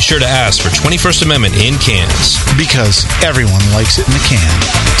store, be sure to ask for 21st Amendment in cans. Because everyone likes it in a can.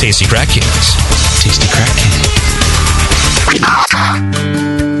 Tasty crack cans. Tasty crack can.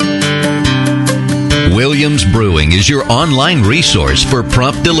 Williams Brewing is your online resource for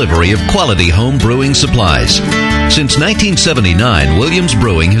prompt delivery of quality home brewing supplies. Since 1979, Williams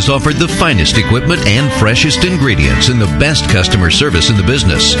Brewing has offered the finest equipment and freshest ingredients and the best customer service in the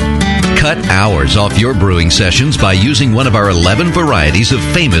business. Cut hours off your brewing sessions by using one of our 11 varieties of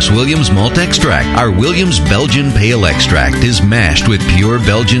famous Williams malt extract. Our Williams Belgian Pale Extract is mashed with pure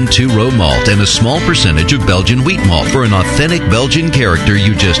Belgian 2-row malt and a small percentage of Belgian wheat malt for an authentic Belgian character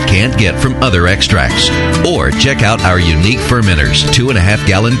you just can't get from other extracts. Or check out our unique fermenters,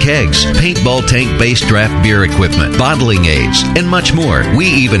 2.5-gallon kegs, paintball tank-based draft beer equipment, bottling aids, and much more. We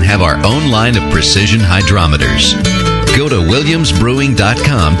even have our own line of precision hydrometers. Go to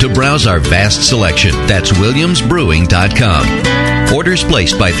WilliamsBrewing.com to browse our vast selection. That's WilliamsBrewing.com. Orders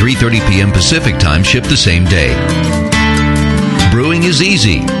placed by 3:30 p.m. Pacific Time ship the same day. Brewing is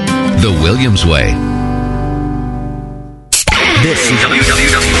easy. The Williams way. This is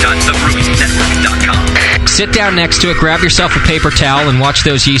www.thebrewingnetwork.com. Sit down next to it, grab yourself a paper towel, and watch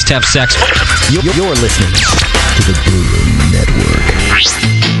those yeast have sex. You're listening to the Brewing Network.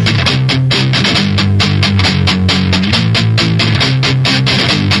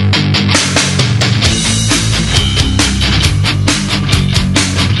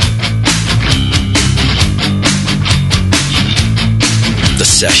 The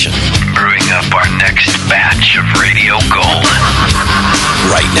session. Brewing up our next batch of radio gold.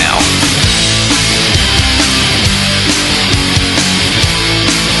 Right now.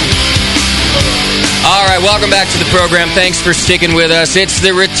 All right, welcome back to the program. Thanks for sticking with us. It's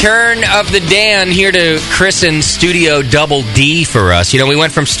the return of the Dan here to christen Studio Double D for us. You know, we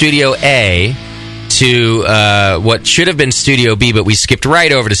went from Studio A to what should have been Studio B, but we skipped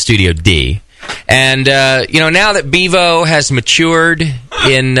right over to Studio D. And, you know, now that Bevo has matured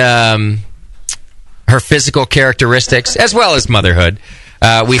in her physical characteristics, as well as motherhood,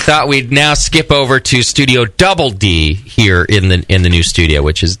 we thought we'd now skip over to Studio Double D here in the new studio,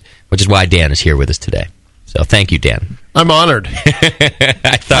 which is why Dan is here with us today. So thank you, Dan. I'm honored.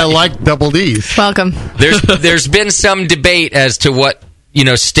 I like double D's. Welcome. There's been some debate as to what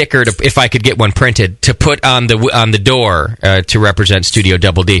sticker if I could get one printed to put on the door to represent Studio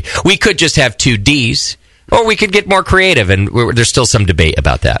Double D. We could just have 2 D's. Or we could get more creative, and there's still some debate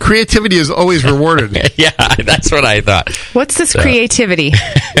about that. Creativity is always rewarded. Yeah, that's what I thought. What's this creativity?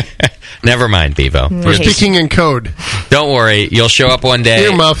 Never mind, Bevo. We're speaking in code. Don't worry. You'll show up one day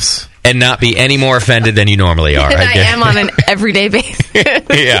Earmuffs. and not be any more offended than you normally are. I am on an everyday basis.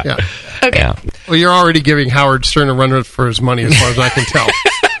 Yeah. Okay. Yeah. Well, you're already giving Howard Stern a run for his money, as far as I can tell.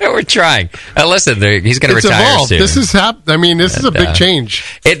 We're trying. Listen, he's going to retire evolved. soon. This is this is a big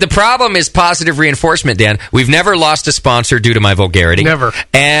change. The problem is positive reinforcement, Dan. We've never lost a sponsor due to my vulgarity. Never.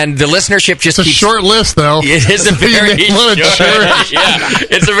 And the listenership just keeps... It's a short list, though. It is a very short...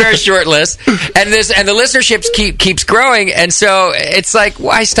 it's a very short list. And the listenership keeps growing, and so it's like,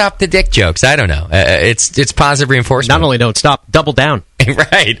 why stop the dick jokes? I don't know. It's positive reinforcement. Not only don't stop, double down.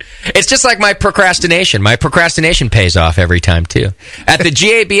 Right. It's just like my procrastination. My procrastination pays off every time, too. At the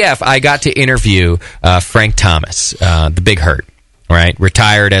GABF, I got to interview Frank Thomas, the Big Hurt, right?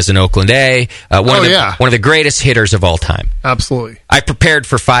 Retired as an Oakland A. One of the greatest hitters of all time. Absolutely. I prepared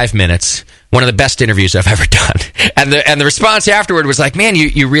for 5 minutes. One of the best interviews I've ever done. And the response afterward was like, man,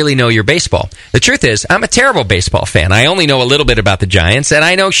 you really know your baseball. The truth is, I'm a terrible baseball fan. I only know a little bit about the Giants, and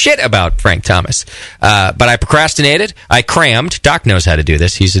I know shit about Frank Thomas. But I procrastinated. I crammed. Doc knows how to do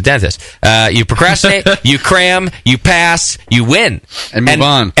this. He's a dentist. You procrastinate, you cram, you pass, you win. And move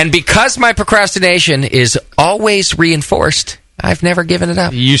on. And because my procrastination is always reinforced, I've never given it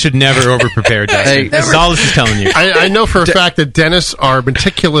up. You should never over-prepare, Dustin. That's all this is telling you. I know for a fact that dentists are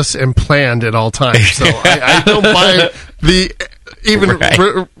meticulous and planned at all times, so I don't buy the even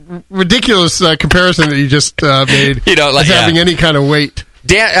ridiculous comparison that you just made as having any kind of weight.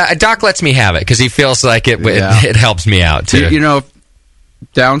 Doc lets me have it because he feels like it helps me out, too.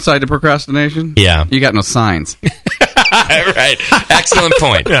 Downside to procrastination? Yeah. You got no signs. Right. Excellent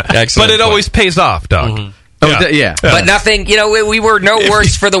point. But it always pays off, Doc. Mm-hmm. But nothing, we were no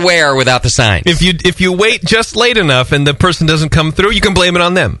worse for the wear without the signs. If you wait just late enough and the person doesn't come through, you can blame it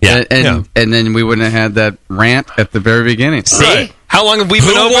on them. Yeah. And then we wouldn't have had that rant at the very beginning. See? Right. How long have we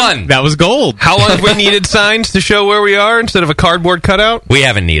been open? Won? That was gold. How long have we needed signs to show where we are instead of a cardboard cutout? We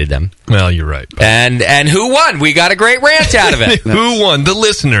haven't needed them. Well, you're right. And who won? We got a great rant out of it. Who won? The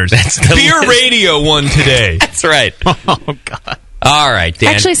listeners. Beer Radio won today. That's right. Oh, God. All right,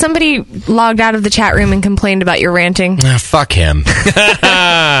 Dan. Actually, somebody logged out of the chat room and complained about your ranting. Fuck him.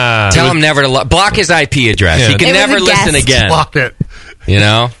 Tell him never to block his IP address. Yeah. He can never listen again. Block it.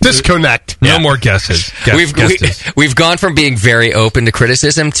 Disconnect. No more guesses. We've gone from being very open to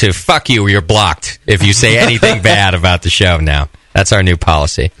criticism to fuck you, you're blocked if you say anything bad about the show now. That's our new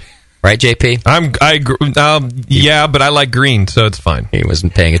policy. Right, JP? Yeah, but I like green, so it's fine. He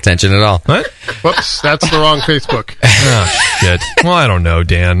wasn't paying attention at all. What? Whoops, that's the wrong Facebook. Oh, shit. Well, I don't know,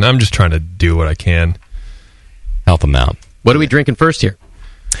 Dan. I'm just trying to do what I can. Help him out. What are we drinking first here?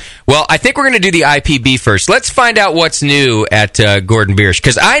 Well, I think we're going to do the IPB first. Let's find out what's new at Gordon Biersch,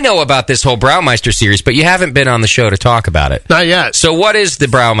 because I know about this whole Braumeister series, but you haven't been on the show to talk about it. Not yet. So what is the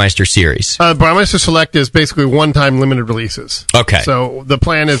Braumeister series? Braumeister Select is basically one-time limited releases. Okay. So the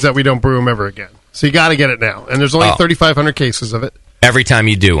plan is that we don't brew them ever again. So you got to get it now. And there's only 3,500 cases of it. Every time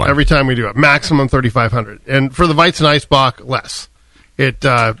you do one? Every time we do it. Maximum 3,500. And for the Weizen-Eisbock, less.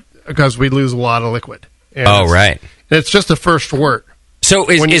 Because we lose a lot of liquid. And right. It's just the first wort. So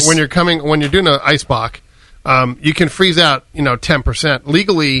when you're doing an Eisbock, you can freeze out 10%.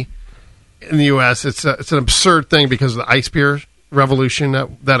 Legally, in the U.S., it's an absurd thing because of the ice beer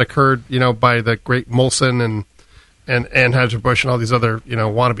revolution that occurred by the great Molson and Anheuser-Busch and all these other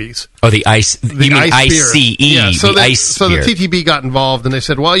wannabes. Oh, the ice. You mean ICE? Yeah. So the ice beer. The TTB got involved and they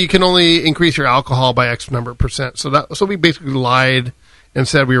said, well, you can only increase your alcohol by X number of percent. So we basically lied and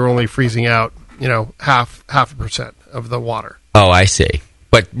said we were only freezing out half a percent of the water. Oh, I see.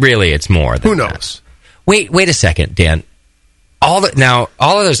 But really, it's more than Who knows? That. Wait a second, Dan. All of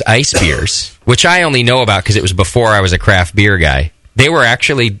those ice beers, which I only know about because it was before I was a craft beer guy, they were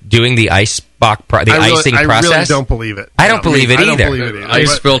actually doing the icing process? I really don't believe it. I don't believe it either.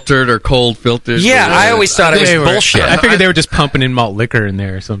 Ice filtered or cold filtered. Yeah, I always thought it was bullshit. I figured they were just pumping in malt liquor in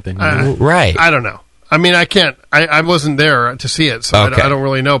there or something. Right. I don't know. I mean, I can't. I wasn't there to see it, so okay. I don't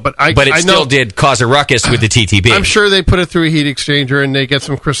really know. But it still did cause a ruckus with the TTB. I'm sure they put it through a heat exchanger and they get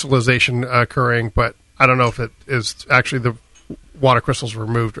some crystallization occurring, but I don't know if it is actually the water crystals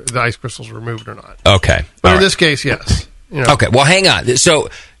removed, the ice crystals removed or not. Okay. But in this case, yes. You know? Okay, well, hang on. So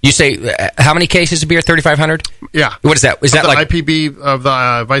you say how many cases of beer? 3,500. Yeah. What is that? Is that the like IPB of the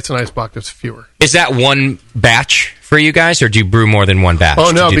Weizen-Eisbock? There's fewer. Is that one batch for you guys, or do you brew more than one batch?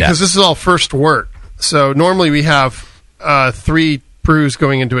 Oh no, to do because that? this is all first wort. So normally we have 3 brews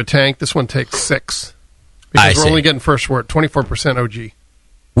going into a tank. This one takes 6 because we're only getting first wort. 24% OG.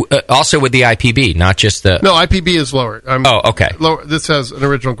 Also with the IPB, not just the... No, IPB is lower. okay. Lower. This has an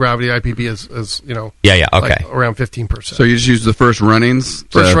original gravity. IPB is Yeah, okay. like around 15%. So you just use the first runnings?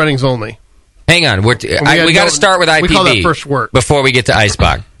 First runnings only. Hang on, we got to start with IPB we call that first wort. before we get to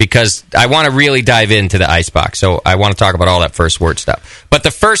Eisbock, because I want to really dive into the Eisbock. So I want to talk about all that first wort stuff. But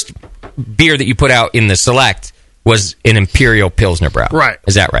the first beer that you put out in the Select was an Imperial Pilsner Brau. Right.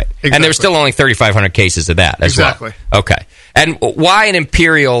 Is that right? Exactly. And there were still only 3,500 cases of that as Exactly. well. Okay. And why an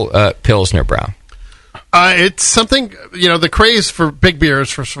Imperial Pilsner Brau? It's something, the craze for big beers,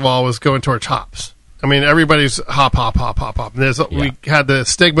 first of all, was going towards hops. I mean, everybody's hop. And we had the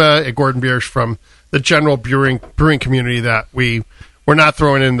stigma at Gordon Biersch from the general brewing community that we're not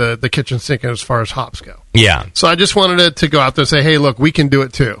throwing in the kitchen sink as far as hops go. Yeah. So I just wanted it to go out there and say, hey, look, we can do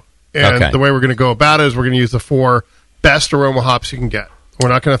it too. And the way we're going to go about it is we're going to use the 4 best aroma hops you can get. We're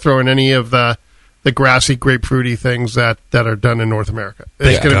not going to throw in any of the grassy, grapefruity things that are done in North America.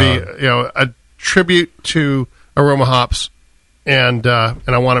 It's going to be a tribute to aroma hops, and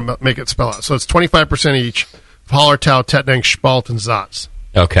I want to make it spell out. So it's 25% each. Hallertau, Tettnang, Spalt, and Zatz.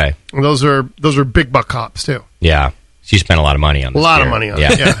 Okay. And those are big buck hops too. Yeah. So you spent a lot of money on this. A lot beer. of money on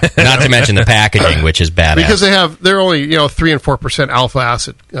it. Yeah. Not to mention the packaging, which is badass. Because they're only 3 and 4% alpha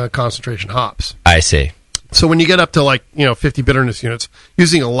acid concentration hops. I see. So when you get up to 50 bitterness units,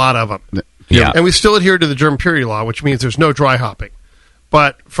 using a lot of them. Yeah. And we still adhere to the German purity law, which means there's no dry hopping.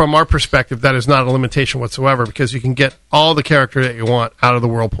 But from our perspective, that is not a limitation whatsoever because you can get all the character that you want out of the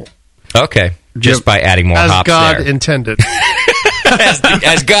whirlpool. Okay. Just by adding more hops As God there. intended.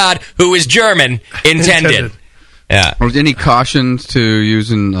 as God, who is German, intended. Yeah. Are there any cautions to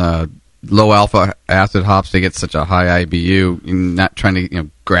using low alpha acid hops to get such a high IBU? Not trying to,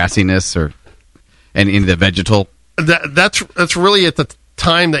 grassiness or any the vegetal? That's really at the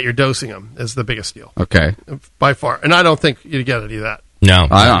time that you're dosing them is the biggest deal. Okay. By far. And I don't think you get any of that. No.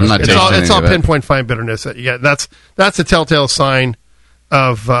 I'm not tasting It's all any of it. pinpoint fine bitterness that you get. That's a telltale sign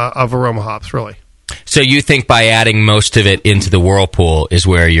of aroma hops, really. So you think by adding most of it into the whirlpool is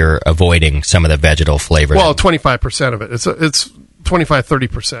where you're avoiding some of the vegetal flavor? Well, 25% of it. It's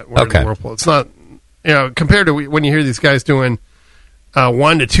 25-30% in the whirlpool. It's not, compared to when you hear these guys doing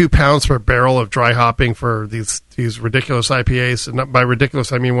 1 to 2 pounds per barrel of dry hopping for these ridiculous IPAs, and by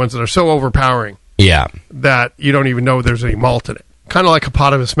ridiculous I mean ones that are so overpowering. Yeah. That you don't even know there's any malt in it. Kind of like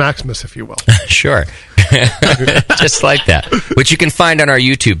Hippopotamus Maximus, if you will. Sure. Just like that. Which you can find on our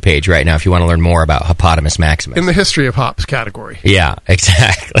YouTube page right now if you want to learn more about Hippopotamus Maximus. In the history of hops category. Yeah,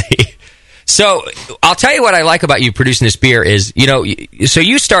 exactly. So I'll tell you what I like about you producing this beer is, so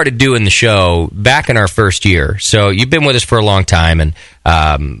you started doing the show back in our first year. So you've been with us for a long time, and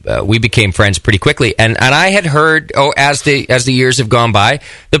we became friends pretty quickly. And I had heard, as the years have gone by,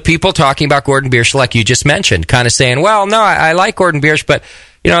 the people talking about Gordon Biersch, like you just mentioned, kind of saying, well, no, I like Gordon Biersch, but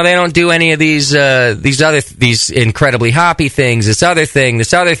they don't do any of these incredibly hoppy things, this other thing,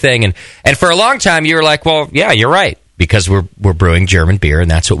 and for a long time you were like, well, yeah, you're right. Because we're brewing German beer, and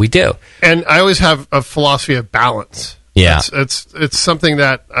that's what we do. And I always have a philosophy of balance. Yeah, it's something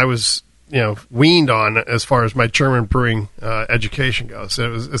that I was weaned on as far as my German brewing education goes.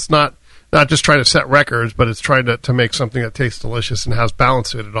 It's not just trying to set records, but it's trying to make something that tastes delicious and has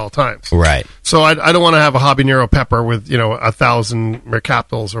balance to it at all times. Right. So I don't want to have a habanero pepper with 1,000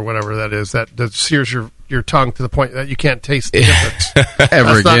 mercaptals or whatever that is that sears your tongue to the point that you can't taste the difference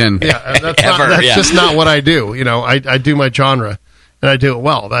ever again. That's just not what I do. I do my genre and I do it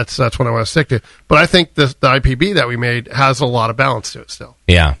well. That's what I want to stick to. But I think the IPB that we made has a lot of balance to it still.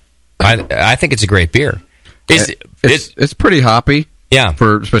 Yeah, I think it's a great beer. It's pretty hoppy. Yeah,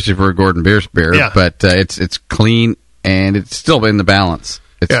 especially for a Gordon Biersch beer. Yeah. But it's clean and it's still in the balance.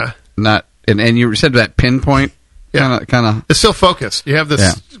 It's not. And you said that pinpoint. Yeah, kind of. It's still focused. You have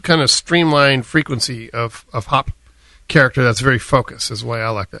this kind of streamlined frequency of hop character that's very focused. Is the way I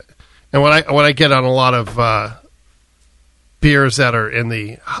like it. And what I get on a lot of beers that are in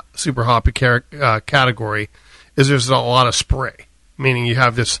the super hoppy category is there's a lot of spray, meaning you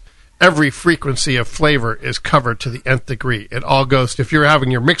have this. Every frequency of flavor is covered to the nth degree. It all goes to, if you're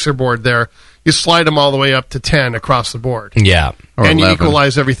having your mixer board there, you slide them all the way up to 10 across the board. Yeah. Or And you 11.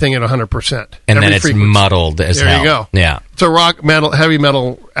 equalize everything at 100%. And Every then it's frequency. muddled as there hell. you go. Yeah. It's a heavy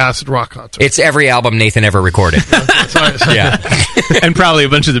metal acid rock concert. It's every album Nathan ever recorded. Yeah. And probably a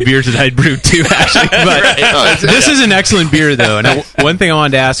bunch of the beers that I brewed too, actually. But this is an excellent beer, though. And one thing I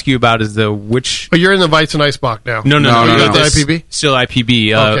wanted to ask you about is which. But you're in the Weizen-Eisbach now. No. You're at the This- IPB? Still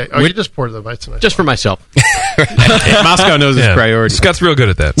IPB. Okay. You just poured the Weizen-Eisbach. Just for myself. Moscow knows his priority. Scott's real good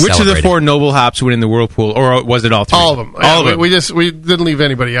at that. Which of the 4 noble hops went in the whirlpool, or was it all 3? All of them. All of them. We didn't leave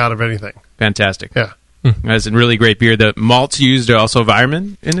anybody out of anything. Fantastic. Yeah. That's a really great beer. The malts used are also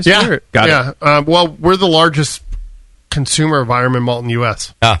Weirman in this beer? Got it. Well, we're the largest consumer of Weirman malt in the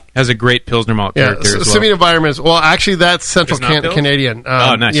U.S. Has a great Pilsner malt character as well. Simeon Weirman is, well, actually, that's Central It's not Pils? Canadian.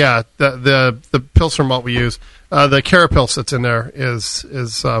 Oh, nice. Yeah, the Pilsner malt we use. The Carapils that's in there is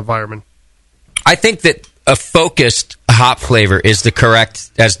Weirman. I think that a focused hop flavor is the correct,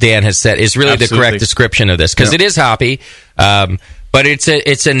 as Dan has said, is really the correct description of this, because it is hoppy, but it's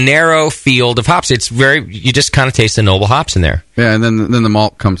a narrow field of hops. It's you just kind of taste the noble hops in there. Yeah, and then the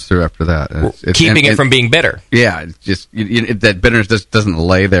malt comes through after that. Keeping it from being bitter. Yeah, it's just that bitterness just doesn't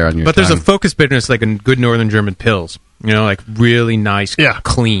lay there on your But there's tongue. a focused bitterness like in good Northern German Pils. Like really nice,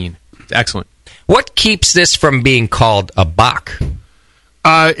 clean. It's excellent. What keeps this from being called a Bock?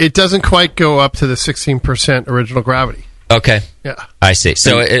 It doesn't quite go up to the 16% original gravity. Okay. Yeah. I see.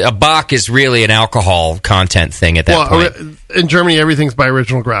 So a Bock is really an alcohol content thing at that point. In Germany, everything's by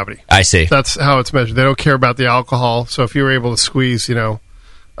original gravity. I see. That's how it's measured. They don't care about the alcohol. So if you were able to squeeze, zero,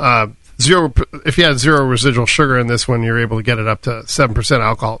 if you had zero residual sugar in this one, you're able to get it up to 7%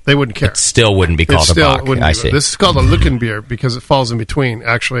 alcohol. They wouldn't care. It still wouldn't be called a Bock. I see. This is called a Lückenbier because it falls in between.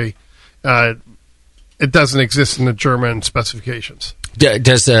 Actually, it doesn't exist in the German specifications.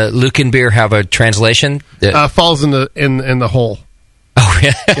 Does Lückenbier have a translation? Falls in the hole. Oh,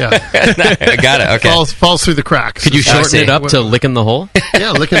 yeah. I got it. Okay. Falls through the cracks. Could you shorten it up to licking the hole?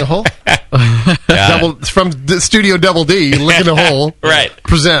 Yeah, licking the hole. From the Studio Double D, licking the hole. Right.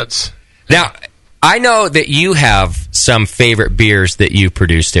 Presents. Now, I know that you have some favorite beers that you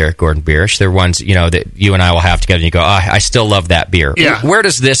produced, Eric Gordon Biersch. They're ones that you and I will have together, and you go, I still love that beer. Yeah. Where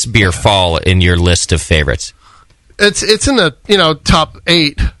does this beer fall in your list of favorites? It's in the top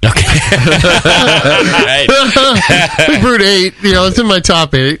 8. Okay. We brewed 8. It's in my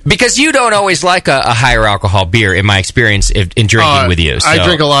top 8 because you don't always like a higher alcohol beer. In my experience, in drinking with you, so. I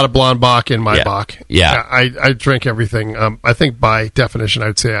drink a lot of blonde Bock in my Bock. Yeah. I drink everything. I think by definition, I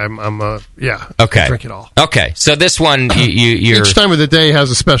would say I'm Okay. I drink it all. Okay, so this one you're each time of the day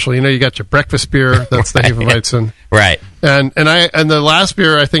has a special. You got your breakfast beer. That's the Hefeweizen. Right. And the last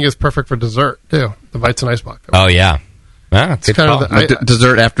beer I think is perfect for dessert too. The Weizen-Eisbach. Oh yeah. It's kind of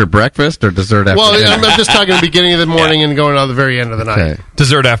dessert after breakfast or dessert after dinner? I'm just talking the beginning of the morning and going to the very end of the night.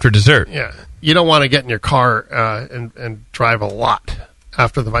 Dessert after dessert. Yeah. You don't want to get in your car and drive a lot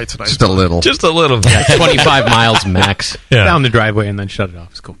after the Weizen-Eisbach. Just a little. Just a little. 25 miles max. Down the driveway and then shut it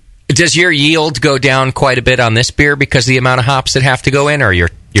off. It's cool. Does your yield go down quite a bit on this beer because of the amount of hops that have to go in, or you're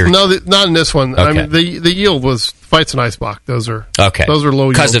No, not in this one. Okay. I mean, the yield was Weizen-Eisbach. Those are okay. Those are low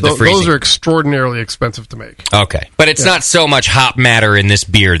yield. Because of the freezing. Those are extraordinarily expensive to make. Okay, but it's not so much hop matter in this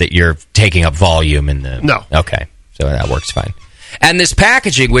beer that you're taking up volume in the. No. Okay, so that works fine. And this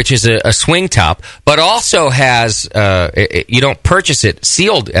packaging, which is a swing top, but also has you don't purchase it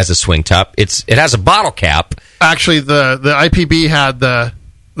sealed as a swing top. It has a bottle cap. Actually, the IPB had the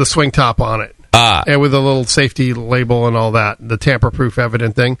swing top on it. And with a little safety label and all that, the tamper-proof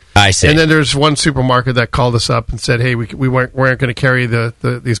evident thing. I see. And then there's one supermarket that called us up and said, "Hey, we weren't going to carry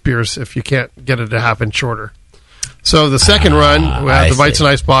these beers if you can't get it a half inch shorter." So the second run, we have the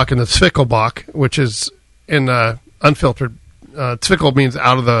Weizen-Eisbach and the Zwickelbach, which is in unfiltered. Zwickel means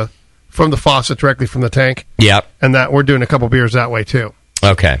from the faucet directly from the tank. Yep. And that we're doing a couple beers that way too.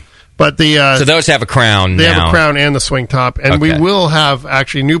 Okay. But so those have a crown. They have a crown and the swing top, and we will have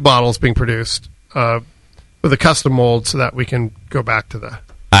actually new bottles being produced with a custom mold, so that we can go back to the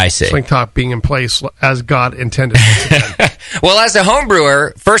swing top being in place as God intended. Well, as a home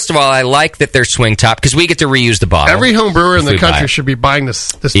brewer, first of all, I like that they're swing top because we get to reuse the bottle. Every home brewer in the If we buy country it. should be buying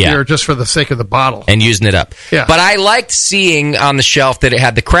this beer just for the sake of the bottle and using it up. Yeah. But I liked seeing on the shelf that it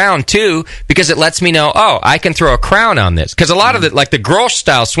had the crown too, because it lets me know, I can throw a crown on this. Because a lot of it, like the Grolsch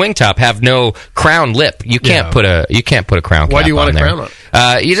style swing top, have no crown lip. You can't put a crown. Why cap do you want on a there. crown on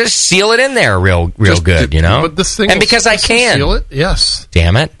it? You just seal it in there real good, you know. But this thing and because I can seal it, yes.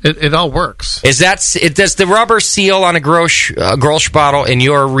 Damn it! It all works. Does the rubber seal on a Grolsch bottle in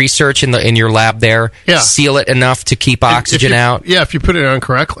your research in your lab there? Yeah. Seal it enough to keep oxygen out. Yeah, if you put it on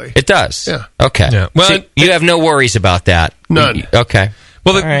correctly, it does. Yeah. Okay. Yeah. Well, so you have no worries about that. None. Okay.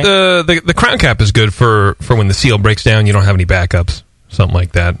 Well, the crown cap is good for when the seal breaks down. You don't have any backups, something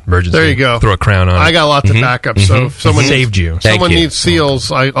like that. Emergency. There you go. Throw a crown on. I got lots of backups, so if someone saved you. Someone needs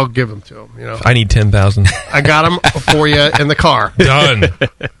seals, I'll give them to them. I need 10,000. I got them for you in the car. Done.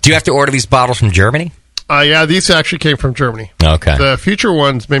 Do you have to order these bottles from Germany? Yeah, these actually came from Germany. Okay. The future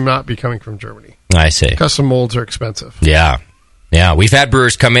ones may not be coming from Germany. I see. Custom molds are expensive. Yeah. Yeah, we've had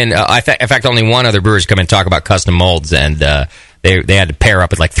brewers come in. In fact, only one other brewer's come in and talk about custom molds, and they had to pair up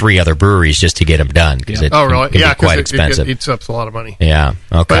with like 3 other breweries just to get them done. Because it really? can be quite expensive. It eats up a lot of money. Yeah,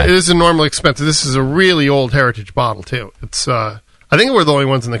 okay. But it isn't normally expensive. This is a really old heritage bottle, too. It's I think we're the only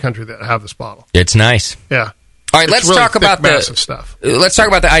ones in the country that have this bottle. It's nice. Yeah. All right, let's really talk about massive stuff. Let's talk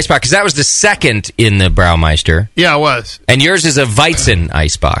about the Eisbach, because that was the second in the Braumeister. Yeah, it was. And yours is a Weizen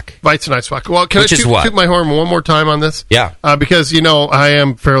Eisbach. Weizen Eisbach. Well, can I toot my horn one more time on this? Yeah. Because, I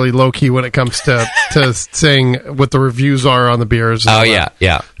am fairly low-key when it comes to saying what the reviews are on the beers. Oh,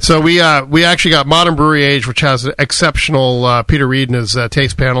 yeah. So we actually got Modern Brewery Age, which has an exceptional Peter Reed and his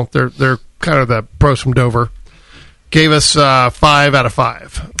taste panel. They're kind of the pros from Dover. Gave us 5 out of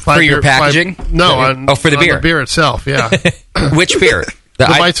 5. For your packaging? For the beer. The beer itself, yeah. Which beer? The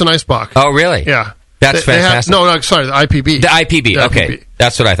Weizen Eisbach. Oh, really? Yeah. That's fantastic. Sorry, the IPB. The IPB, okay. IPB.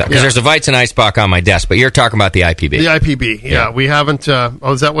 That's what I thought. Because there's a Weizen Eisbach on my desk, but you're talking about the IPB. The IPB, yeah. We haven't...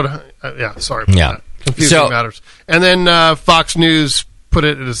 is that what... yeah, sorry about that. Confusing matters. And then Fox News put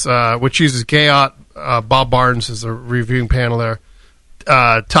it as... which uses Gayot. Bob Barnes is the reviewing panel there.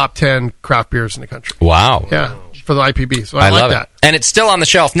 Top 10 craft beers in the country. Wow. Yeah. For the IPB, so I like love that. It. And it's still on the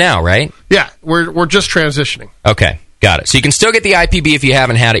shelf now, right? Yeah, we're just transitioning. Okay, got it. So you can still get the IPB if you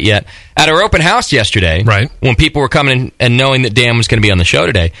haven't had it yet. At our open house yesterday, right, when people were coming in and knowing that Dan was going to be on the show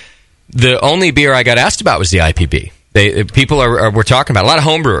today, the only beer I got asked about was the IPB. People were talking about it. A lot of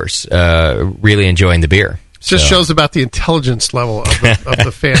homebrewers really enjoying the beer. It just shows about the intelligence level of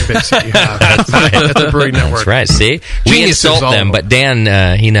the fan base that you have at the Brewing Network. That's right. See, we insult them, but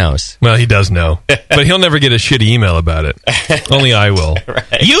Dan, he knows. Well, he does know, but he'll never get a shitty email about it. Only I will.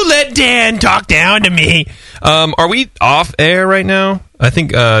 Right. You let Dan talk down to me. Are we off air right now? I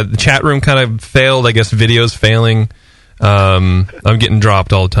think the chat room kind of failed. I guess video's failing. I'm getting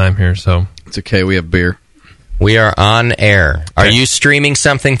dropped all the time here, so it's okay. We have beer. We are on air. Are you streaming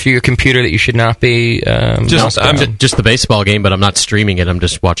something through your computer that you should not be? Just the baseball game, but I'm not streaming it. I'm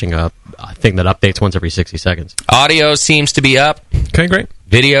just watching a thing that updates once every 60 seconds. Audio seems to be up. Okay, great.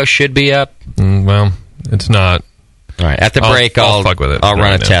 Video should be up. Well, it's not. All right. At the break, I'll fuck with it. I'll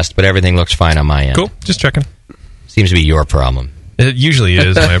run a test, but everything looks fine on my end. Cool. Just checking. Seems to be your problem. It usually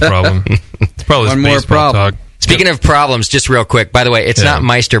is my problem. It's probably one more problem. Talk. Speaking of problems, just real quick, by the way, it's not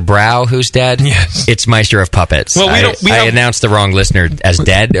Meister Brau who's dead. Yes. It's Meister of Puppets. Well, I announced the wrong listener as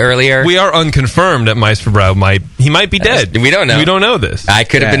dead earlier. We are unconfirmed that Meister Brau might be dead. We don't know. We don't know this. I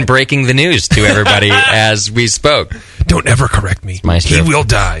could have been breaking the news to everybody as we spoke. Don't ever correct me. He will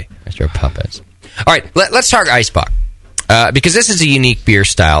die. Meister of Puppets. All right, let's talk Eisbach. Because this is a unique beer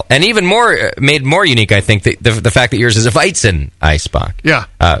style, and even made more unique, I think, the fact that yours is a Weizen Eisbach. Yeah.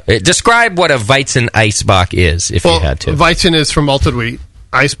 Describe what a Weizen Eisbach is, if you had to. Weizen is from malted wheat.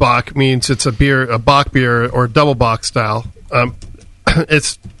 Eisbach means it's a beer, a Bach beer or double Bach style.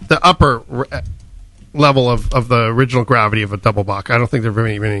 It's the upper level of the original gravity of a double Bach. I don't think there are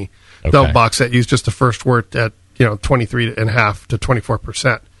very many double Bachs that use just the first wort at 23.5% to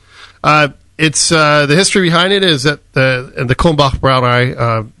 24%. It's the history behind it is that the Kulmbach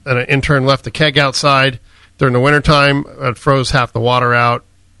Brauerei, an intern left the keg outside during the wintertime. It froze half the water out.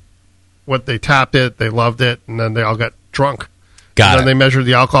 They tapped it, they loved it, and then they all got drunk. Then they measured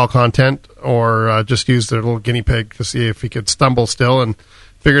the alcohol content, or just used their little guinea pig to see if he could stumble still, and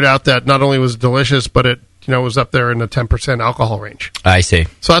figured out that not only was it delicious, but it was up there in the 10% alcohol range. I see.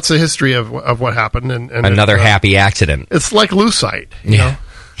 So that's the history of what happened. And another happy accident. It's like lucite, you know.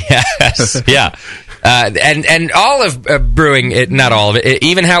 Yes, yeah. And all of brewing, not all of it,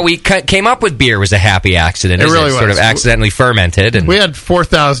 even how we came up with beer was a happy accident. It really was. Sort of accidentally fermented. And we had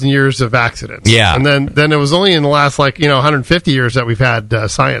 4,000 years of accidents. Yeah. And then it was only in the last 150 years that we've had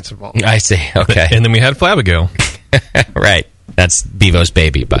science involved. I see, okay. And then we had Flavigo. Right. That's Bevo's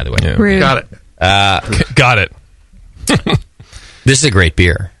baby, by the way. Yeah. Got it. Got it. This is a great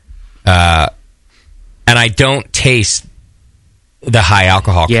beer. And I don't taste the high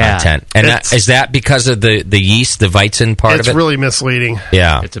alcohol content. And is that because of the yeast, the Weizen part of it? It's really misleading.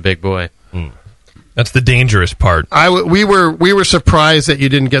 Yeah. It's a big boy. That's the dangerous part. We were surprised that you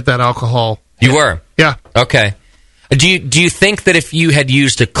didn't get that alcohol. You were? Yeah. Okay. Do you think that if you had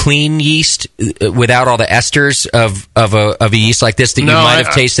used a clean yeast without all the esters of a yeast like this, that you might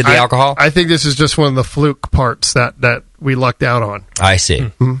have tasted the alcohol? I think this is just one of the fluke parts that we lucked out on. I see.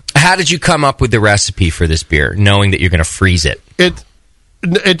 Mm-hmm. How did you come up with the recipe for this beer, knowing that you're going to freeze it? It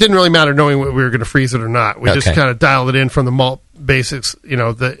didn't really matter knowing what we were going to freeze it or not. We just kind of dialed it in from the malt basics. You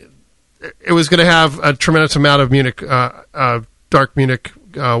know, it was going to have a tremendous amount of Munich, dark Munich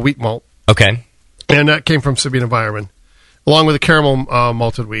wheat malt. Okay. And that came from Sabina Bayerman, along with the caramel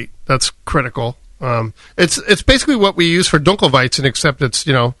malted wheat. That's critical. It's basically what we use for Dunkelweizen, except it's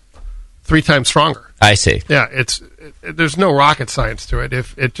 3 times stronger. I see. Yeah, there's no rocket science to it.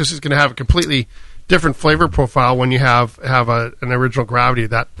 If it just is going to have a completely different flavor profile when you have an original gravity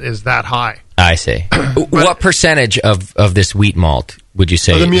that is that high. I see. What percentage of this wheat malt would you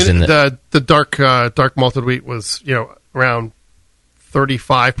say is in the dark malted wheat was around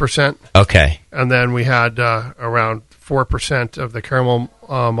 35%. Okay. And then we had around 4% of the caramel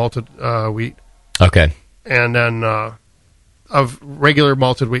malted wheat. Okay. And then of regular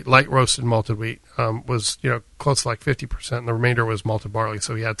malted wheat, light roasted malted wheat was close to like 50%, and the remainder was malted barley.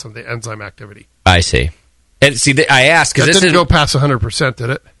 So he had some of the enzyme activity. I see. And see, I asked because this didn't go past 100%, did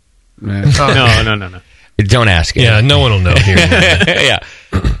it? No. Don't ask it. Yeah, no one will know here. Yeah.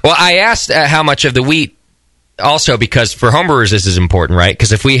 Well, I asked how much of the wheat. Also, because for homebrewers, this is important, right?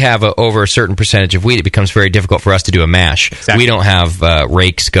 Because if we have over a certain percentage of wheat, it becomes very difficult for us to do a mash. Exactly. We don't have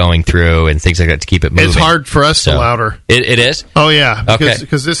rakes going through and things like that to keep it moving. It's hard for us to louder. It is? Oh, yeah.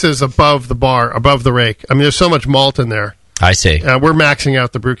 Because this is above the bar, above the rake. I mean, there's so much malt in there. I see. We're maxing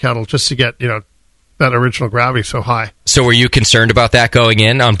out the brew kettle just to get, that original gravity so high. So were you concerned about that going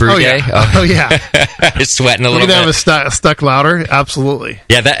in on brew day? Oh, yeah. It's sweating a little bit. We'd have a stuck louder? Absolutely.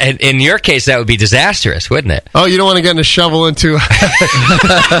 Yeah, in your case, that would be disastrous, wouldn't it? Oh, you don't want to get in a shovel into...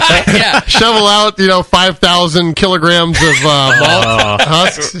 shovel out, 5,000 kilograms of malt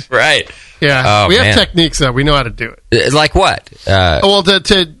husks. Right. Yeah. We have techniques that we know how to do it. Like what? Well,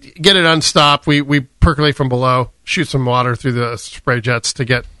 to get it unstopped, we percolate from below, shoot some water through the spray jets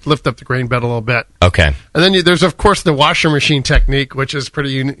to lift up the grain bed a little bit. Okay. And then there's, of course, the washer machine technique, which is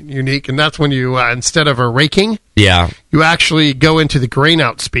pretty unique, and that's when you, instead of a raking, you actually go into the grain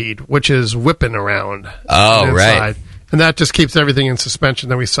out speed, which is whipping around. Oh, right. And that just keeps everything in suspension,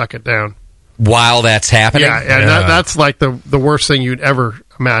 then we suck it down. While that's happening? Yeah, and that's like the worst thing you'd ever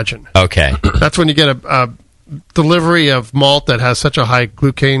imagine. Okay. That's when you get a delivery of malt that has such a high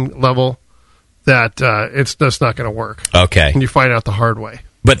glucane level that it's just not going to work. Okay. And you find out the hard way.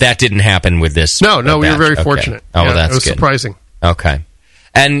 But that didn't happen with this. No, we were very fortunate. Oh, well, that's it was good. Surprising. Okay.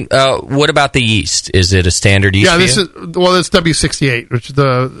 And what about the yeast? Is it a standard yeast? Yeah, it's W68, which is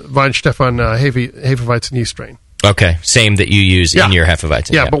the Weinstefan Hefeweizen yeast strain. Okay, same that you use in your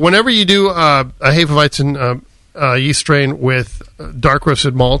Hefeweizen. Yeah, but whenever you do a Hefeweizen yeast strain with dark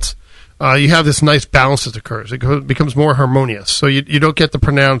roasted malts, you have this nice balance that occurs. It becomes more harmonious. So you don't get the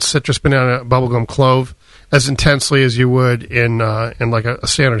pronounced citrus, banana, bubblegum, clove as intensely as you would in like a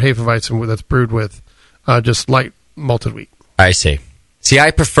standard Hefeweizen that's brewed with just light malted wheat. I see. See,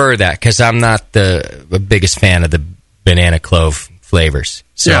 I prefer that because I'm not the biggest fan of the banana clove flavors.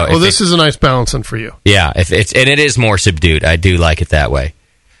 So this is a nice balancing for you. Yeah, and it is more subdued. I do like it that way.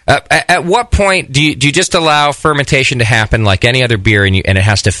 At what point do you just allow fermentation to happen like any other beer, and it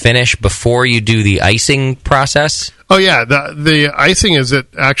has to finish before you do the icing process? Oh yeah, the icing is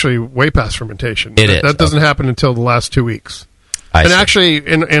actually way past fermentation. That doesn't happen until the last 2 weeks. Actually,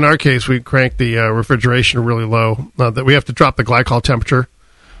 in our case, we crank the refrigeration really low. That we have to drop the glycol temperature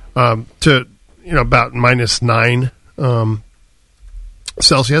to about -9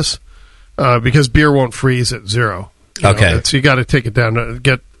 Celsius because beer won't freeze at 0. So you got to take it down to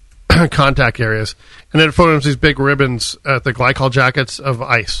get contact areas, and then it forms these big ribbons at the glycol jackets of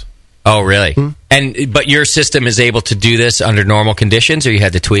ice. Oh, really? But your system is able to do this under normal conditions, or you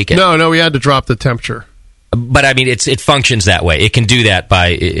had to tweak it? No, we had to drop the temperature. But I mean, it functions that way. It can do that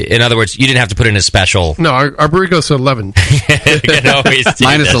in other words, you didn't have to put in a special. No, our brewery goes to 11.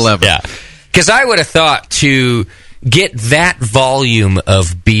 -11. Yeah, because I would have thought to get that volume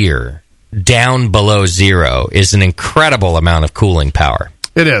of beer down below 0 is an incredible amount of cooling power.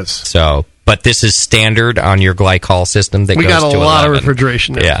 It is. So, but this is standard on your glycol system that we goes got a to lot 11. of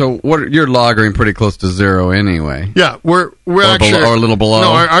refrigeration there. Yeah. So you're lagering pretty close to 0 anyway. Yeah, we're actually or a little below.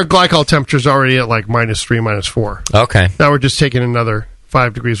 No, our glycol temperature is already at like -3, -4. Okay. Now we're just taking another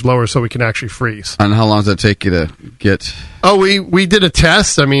 5 degrees lower so we can actually freeze. And how long does that take you to get? Oh, we did a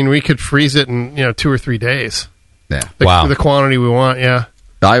test. I mean, we could freeze it in 2 or 3 days. Yeah. Wow. The quantity we want. Yeah.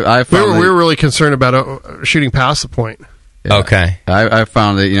 We were really concerned about shooting past the point. Yeah. Okay. I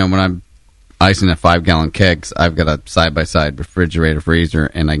found that when I'm ice in a 5-gallon keg, I've got a side-by-side refrigerator freezer,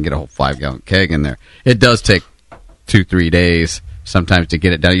 and I can get a whole 5-gallon keg in there. It does take 2-3 days sometimes to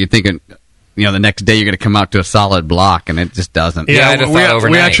get it done. You're thinking, the next day you're going to come out to a solid block, and it just doesn't.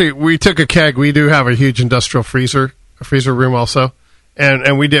 We took a keg. We do have a huge industrial freezer room also,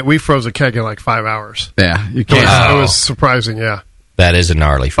 and we froze a keg in like 5 hours. Yeah, you can't. It was surprising. Yeah, that is a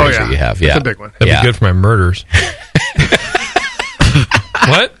gnarly freezer you have. Yeah, it's a big one. That'd be good for my murders.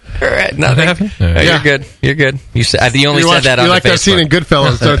 What? Nothing. You're good. You're good. You said that on you like that scene in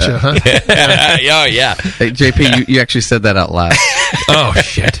Goodfellas, don't you? Huh? Oh yeah. Hey, JP, you actually said that out loud. Oh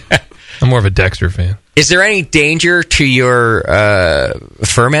shit. I'm more of a Dexter fan. Is there any danger to your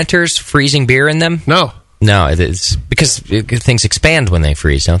fermenters freezing beer in them? No. It's because things expand when they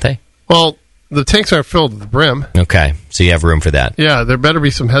freeze, don't they? Well, the tanks aren't filled to the brim. Okay, so you have room for that. Yeah, there better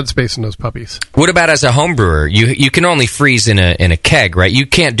be some headspace in those puppies. What about as a home brewer? You can only freeze in a keg, right? You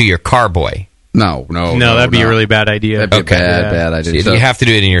can't do your carboy. No, that'd be a really bad idea. That'd be a bad idea. So you have to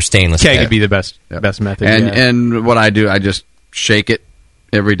do it in your stainless keg. Would be the best method. And what I do, I just shake it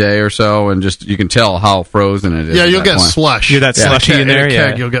every day or so, and you can tell how frozen it is. Yeah, you'll get slush. You're that slushy in there.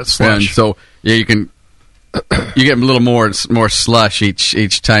 Keg, you'll get slush. And so you can. You get a little more slush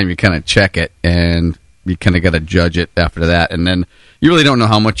each time you kind of check it, and you kind of got to judge it after that. And then you really don't know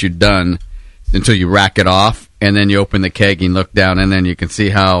how much you've done until you rack it off, and then you open the keg and look down, and then you can see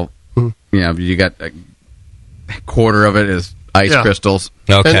how you got a quarter of it is ice crystals.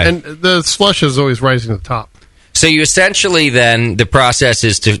 Okay, and the slush is always rising to the top. So you essentially then the process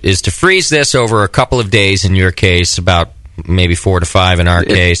is to freeze this over a couple of days. In your case, about maybe 4 to 5 in our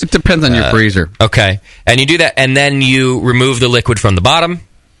case. It depends on your freezer. Okay. And you do that, and then you remove the liquid from the bottom,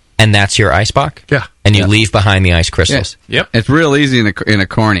 and that's your ice box? Yeah. And you leave behind the ice crystals? Yeah. Yep. It's real easy in a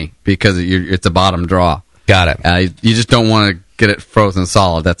corny because it's a bottom draw. Got it. You just don't want to get it frozen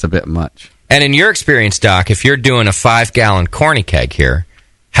solid. That's a bit much. And in your experience, Doc, if you're doing a 5-gallon corny keg here,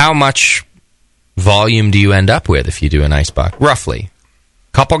 how much volume do you end up with if you do an ice box? Roughly.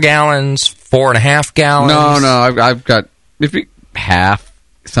 Couple gallons? 4.5 gallons? No. I've got... If you half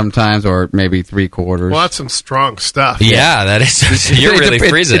sometimes, or maybe 3/4. Well, that's some strong stuff. Yeah, that is. You're really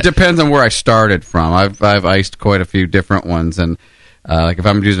freezing. It depends on where I started from. I've iced quite a few different ones, and like if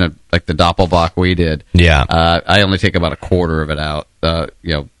I'm using like the Doppelbock we did, I only take about a quarter of it out,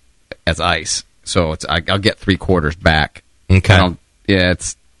 as ice. So I'll get 3/4 back. Okay.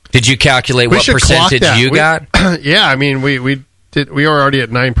 Did you calculate what percentage you got? Yeah, I mean we were already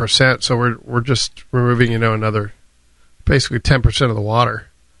at 9%, so we're just removing another. Basically 10% of the water.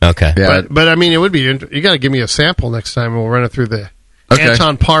 Okay. Yeah. But I mean, it would be... You got to give me a sample next time, and we'll run it through the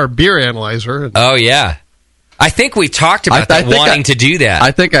Anton Par beer analyzer. Oh, yeah. I think we talked about wanting to do that.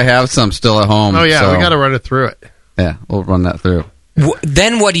 I think I have some still at home. Oh, yeah. We got to run it through it. Yeah, we'll run that through.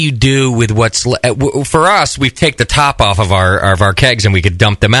 Then what do you do with what's... For us, we take the top off of our kegs, and we could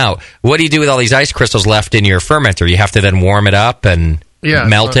dump them out. What do you do with all these ice crystals left in your fermenter? You have to then warm it up and...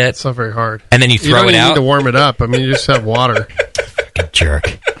 melt it. It's not very hard. And then you throw it out? You don't need to warm it up. I mean, you just have water. Fucking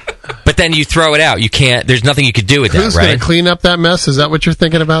jerk. But then you throw it out. You can't... There's nothing you could do with Who's that, right? going to clean up that mess? Is that what you're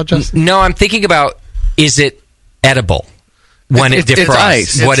thinking about, Justin? No, I'm thinking about, is it edible when it defrosts?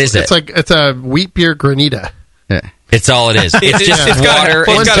 It's ice. What is it? It's a wheat beer granita. Yeah. It's all it is. It's just water.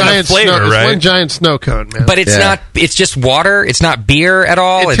 It's one giant snow cone, man. But it's not. It's just water. It's not beer at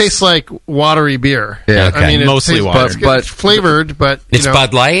all. It tastes like watery beer. Yeah, okay. I mean, mostly water, but it's flavored. But it's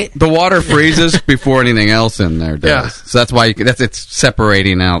Bud Light. The water freezes before anything else in there does. Yeah. So that's why it's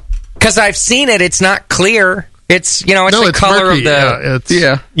separating out. Because I've seen it. It's not clear. It's the color murky. of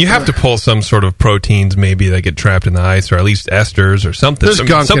the. You have to pull some sort of proteins maybe that get trapped in the ice, or at least esters or something.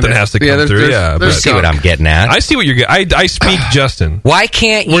 Something has to come through. There's see what I'm getting at. I see what you're getting. I speak Justin. Why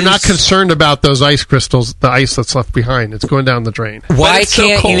can't We're not concerned about those ice crystals, the ice that's left behind. It's going down the drain. Why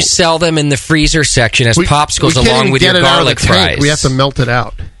can't you sell them in the freezer section as popsicles along with your garlic fries? We have to melt it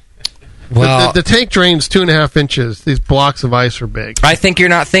out. Well, the tank drains 2.5 inches. These blocks of ice are big. I think you're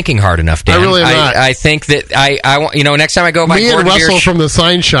not thinking hard enough, Dan. I really am not. I think that I want next time I go by Me and Gordon Russell Biersch, from the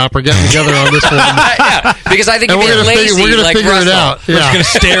sign shop are getting together on this one. Yeah, because I think and you're being lazy. We're going to figure Russell. it out. We're just going to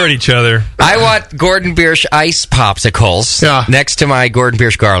stare at each other. I want Gordon Biersch ice popsicles next to my Gordon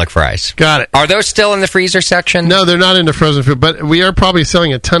Biersch garlic fries. Got it. Are those still in the freezer section? No, they're not in the frozen food, but we are probably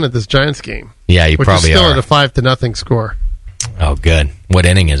selling a ton at this Giants game. Yeah, you probably which is still are. at a 5-0 score. Oh, good. What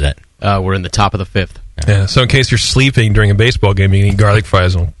inning is it? We're in the top of the 5th. Yeah, so in case you're sleeping during a baseball game, you can eat garlic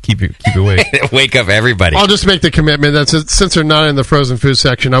fries and keep you awake. Wake up everybody. I'll just make the commitment that since they're not in the frozen food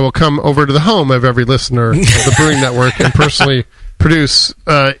section, I will come over to the home of every listener of the Brewing Network and personally produce,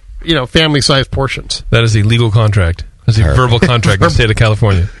 family-sized portions. That is a legal contract. That's a verbal contract in the state of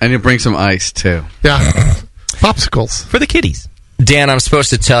California. And you bring some ice, too. Yeah. Popsicles. For the kiddies. Dan, I'm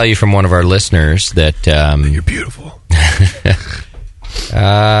supposed to tell you from one of our listeners that... You're beautiful.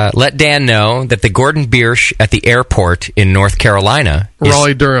 Let Dan know that the Gordon Biersch at the airport in North Carolina...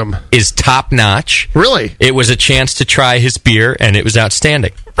 Raleigh, Durham. ...is top-notch. Really? It was a chance to try his beer, and it was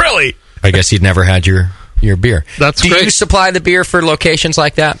outstanding. Really? I guess you'd never had your beer. That's Do great. you supply the beer for locations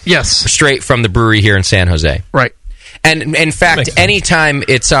like that? Yes. Straight from the brewery here in San Jose. Right. And in fact, anytime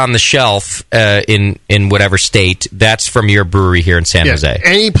it's on the shelf in whatever state, that's from your brewery here in San Jose.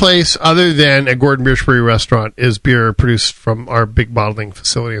 Any place other than a Gordon Biersch Brewery restaurant is beer produced from our big bottling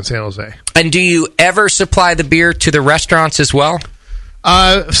facility in San Jose. And do you ever supply the beer to the restaurants as well?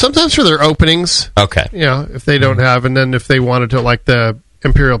 Sometimes for their openings. Okay. You know, if they don't have, and then if they wanted to, like the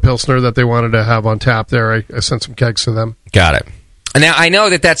Imperial Pilsner that they wanted to have on tap there, I sent some kegs to them. Got it. Now, I know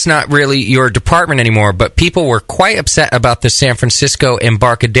that that's not really your department anymore, but people were quite upset about the San Francisco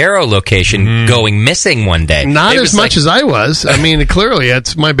Embarcadero location going missing one day. Not as much as I was. I mean, clearly,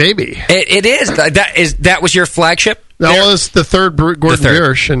 it's my baby. It is. That was your flagship? That was the third Gordon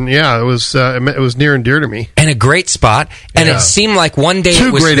Biersch, and yeah, it was near and dear to me. And a great spot, and it seemed like one day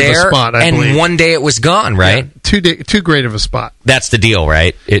it was great there, of a spot, I and believe. one day it was gone, right? Yeah, too great of a spot. That's the deal,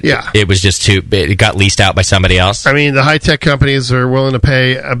 right? It was just it got leased out by somebody else? I mean, the high-tech companies are willing to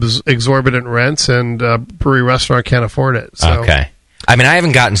pay exorbitant rents, and brewery restaurant can't afford it. So. Okay. I mean, I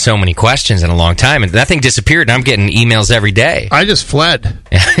haven't gotten so many questions in a long time, and that thing disappeared, and I'm getting emails every day. I just fled.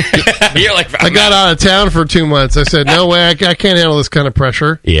 You're like, I got out of town for 2 months. I said, no way, I can't handle this kind of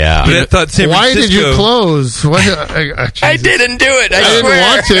pressure. Yeah. But I thought San Why Francisco... did you close? I didn't do it. I didn't swear.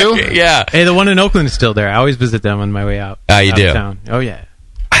 want to. Yeah. Hey, the one in Oakland is still there. I always visit them on my way out. Oh, you out do? of town. Oh, yeah.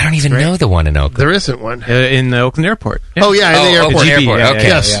 I don't even know the one in Oakland. There isn't one. In the Oakland airport. Yeah. Oh, yeah, in the airport. Oakland Airport. Yeah, Okay.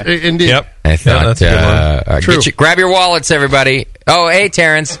 Yes, indeed. Yep. I thought, that's a good one. all right, True. grab your wallets, everybody. Oh, hey,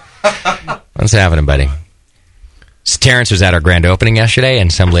 Terrence. What's happening, buddy? So Terrence was at our grand opening yesterday,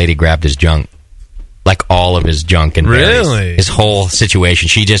 and some lady grabbed his junk. Like all of his junk and berries. Really? His whole situation.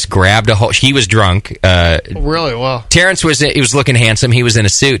 She just grabbed a whole... He was drunk. Really? Wow. Terrence was looking handsome. He was in a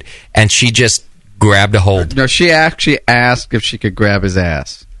suit, and she just grabbed a hold. No, she actually asked if she could grab his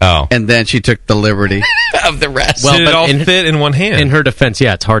ass. Oh. And then she took the liberty. Of the rest. Did it all fit in one hand? In her defense,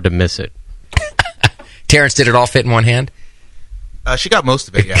 yeah, it's hard to miss it. Terrence, did it all fit in one hand? She got most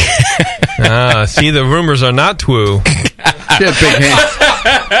of it, yeah. See, the rumors are not true. She had big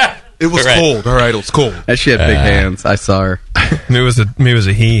hands. It was Right. cold. All right, it was cold. And she had big hands. I saw her. Maybe it was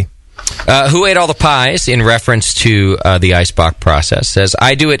a he. Who ate all the pies in reference to the Eisbach process says,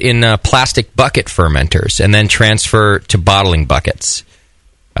 I do it in plastic bucket fermenters and then transfer to bottling buckets.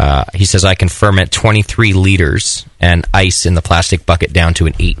 He says I can ferment 23 liters and ice in the plastic bucket down to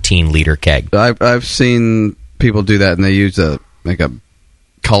an 18-liter keg. I've seen people do that, and they use a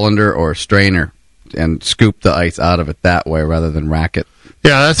colander or a strainer and scoop the ice out of it that way rather than rack it.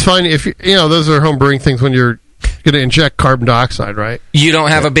 Yeah, that's fine. If you know, those are home brewing things when you're going to inject carbon dioxide, right? You don't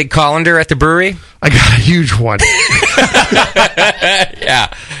have a big colander at the brewery? I got a huge one.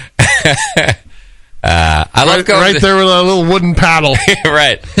 Yeah. I love going right there with a little wooden paddle.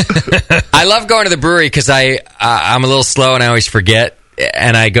 Right. I love going to the brewery because I'm a little slow and I always forget.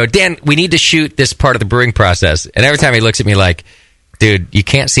 And I go, Dan, we need to shoot this part of the brewing process. And every time he looks at me like, dude, you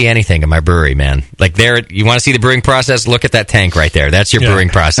can't see anything in my brewery, man. Like you want to see the brewing process? Look at that tank right there. That's your brewing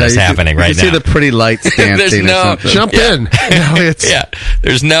process happening right now. You see the pretty lights dancing. Jump in. Yeah.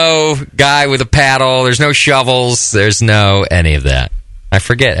 There's no guy with a paddle. There's no shovels. There's no any of that. I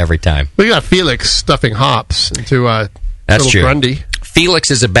forget every time. We got Felix stuffing hops into That's little true. Grundy.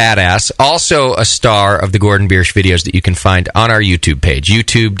 Felix is a badass. Also a star of the Gordon Biersch videos that you can find on our YouTube page,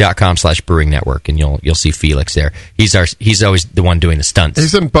 youtube.com/brewing network, and you'll see Felix there. He's always the one doing the stunts.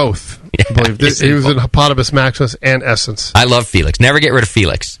 He's in both. I believe. He was in Hippopotamus Maximus and Essence. I love Felix. Never get rid of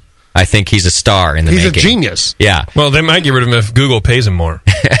Felix. I think he's a star in the He's making. a genius. Yeah. Well, they might get rid of him if Google pays him more.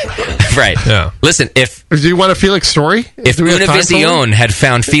 Right. Yeah. Listen, Do you want a Felix story? if Do we have time for one? Univision had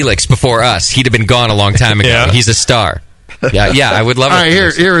found Felix before us, he'd have been gone a long time ago. Yeah. He's a star. Yeah, I would love All it.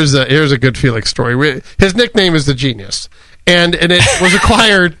 right, here's a good Felix story. His nickname is the Genius, and it was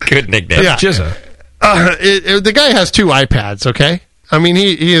acquired. Good nickname. Yeah. Jizza. The guy has 2 iPads. Okay, I mean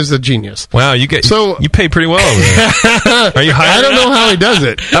he is a genius. Wow, you pay pretty well over there. Are you hiring? I don't know how he does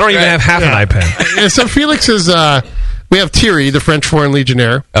it. I don't even have half an iPad. And so Felix is. We have Thierry, the French Foreign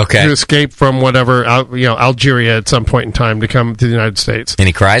Legionnaire, Okay. who escaped from whatever, Algeria at some point in time to come to the United States. And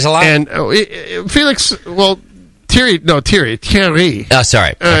he cries a lot? And Felix, Thierry. Oh,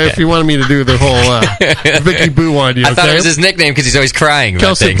 sorry. Okay. If you wanted me to do the whole Vicky Boo on you, I thought it was his nickname because he's always crying about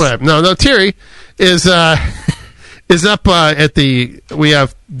Kelsey things. Pleb. No, Thierry is is up we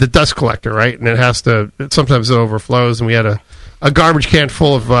have the dust collector, right? And sometimes it overflows, and we had a garbage can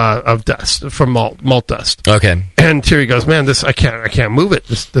full of dust from malt dust. Okay. And Terry goes, man, I can't move it.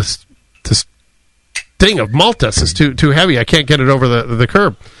 This thing of malt dust is too heavy. I can't get it over the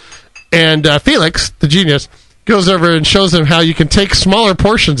curb. And Felix, the genius, goes over and shows him how you can take smaller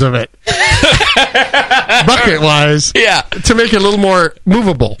portions of it, bucket-wise, to make it a little more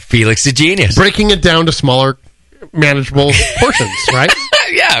movable. Felix, the genius. Breaking it down to smaller, manageable portions, right?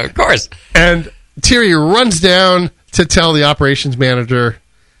 Yeah, of course. And Terry runs down to tell the operations manager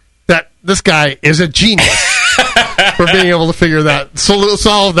that this guy is a genius for being able to figure that,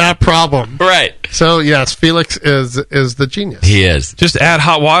 solve that problem. Right. So, yes, Felix is the genius. He is. Just add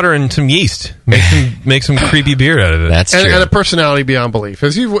hot water and some yeast. Make some creepy beer out of it. That's true. And a personality beyond belief,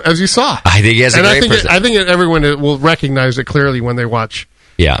 as you saw. I think he has a great personality. I think everyone will recognize it clearly when they watch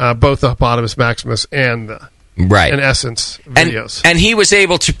both the Hippopotamus Maximus and the in Essence videos. And he was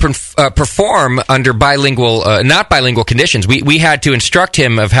able to perform under not bilingual conditions. We had to instruct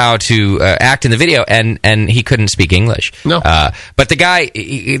him of how to act in the video, and he couldn't speak English. No. But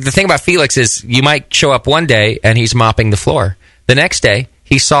the thing about Felix is you might show up one day and he's mopping the floor. The next day,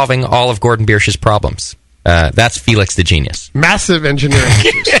 he's solving all of Gordon Biersch's problems. That's Felix the genius. Massive engineering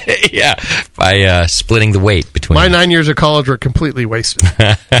issues. Yeah, by splitting the weight between my 9 years of college were completely wasted.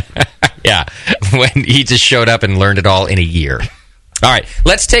 Yeah, when he just showed up and learned it all in a year. All right,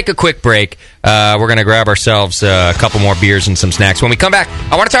 let's take a quick break. We're going to grab ourselves a couple more beers and some snacks. When we come back,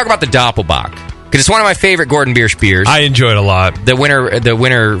 I want to talk about the Doppelbock, because it's one of my favorite Gordon Biersch beers. I enjoy it a lot. The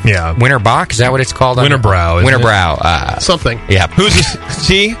Winter Bock, is that what it's called? Winter Brow. Winter Brow. Something. Yeah. Who's this?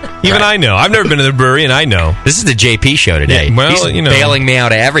 See? Even I know. I've never been to the brewery, and I know. This is the JP show today. Yeah, well, he's bailing me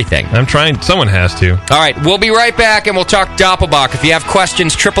out of everything. I'm trying. Someone has to. All right, we'll be right back, and we'll talk Doppelbock. If you have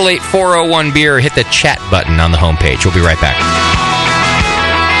questions, 888-401-BEER, hit the chat button on the homepage. We'll be right back.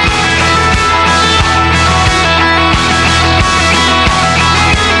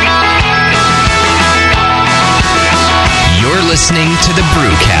 You're listening to the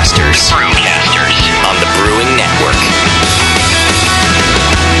Brewcasters. Brewcasters on the Brewing Network.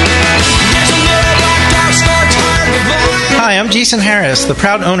 Hi, I'm Jason Harris, the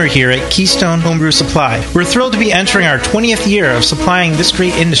proud owner here at Keystone Homebrew Supply. We're thrilled to be entering our 20th year of supplying this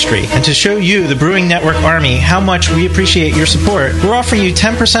great industry, and to show you, the Brewing Network Army, how much we appreciate your support, we're offering you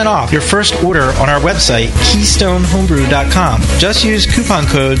 10% off your first order on our website, KeystoneHomebrew.com. Just use coupon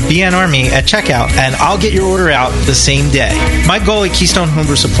code BNARMY at checkout, and I'll get your order out the same day. My goal at Keystone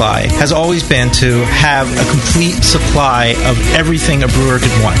Homebrew Supply has always been to have a complete supply of everything a brewer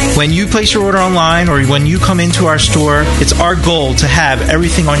could want. When you place your order online or when you come into our store, it's our goal to have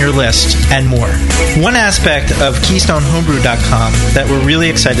everything on your list and more. One aspect of KeystoneHomebrew.com that we're really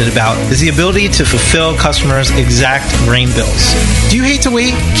excited about is the ability to fulfill customers' exact grain bills. Do you hate to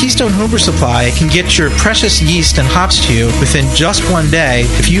wait? Keystone Homebrew Supply can get your precious yeast and hops to you within just one day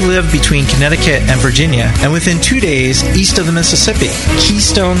if you live between Connecticut and Virginia, and within 2 days east of the Mississippi.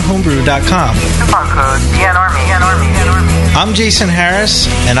 KeystoneHomebrew.com. Coupon code BNARMY. I'm Jason Harris,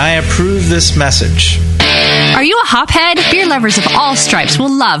 and I approve this message. Are you a hophead? Beer lovers of all stripes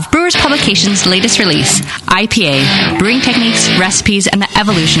will love Brewers Publications' latest release, IPA, Brewing Techniques, Recipes, and the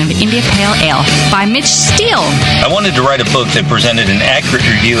Evolution of India Pale Ale by Mitch Steele. I wanted to write a book that presented an accurate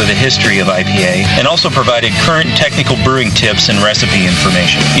review of the history of IPA and also provided current technical brewing tips and recipe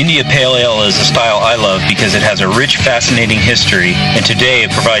information. India Pale Ale is a style I love because it has a rich, fascinating history, and today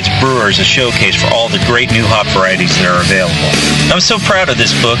it provides brewers a showcase for all the great new hop varieties that are available. I'm so proud of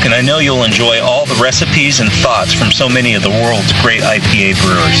this book, and I know you'll enjoy all the recipes and thoughts from so many of the world's great IPA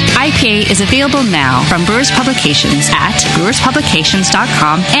brewers. IPA is available now from Brewers Publications at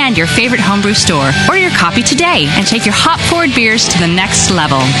brewerspublications.com and your favorite homebrew store. Order your copy today and take your hop-forward beers to the next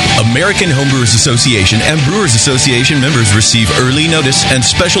level. American Homebrewers Association and Brewers Association members receive early notice and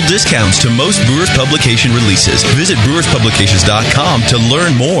special discounts to most Brewers Publication releases. Visit brewerspublications.com to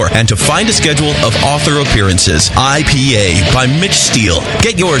learn more and to find a schedule of author appearances. IPA by Mitch Steele.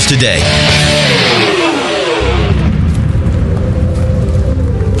 Get yours today.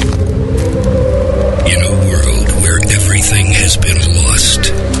 Has been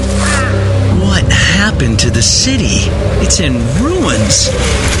lost. What happened to the city? It's in ruins.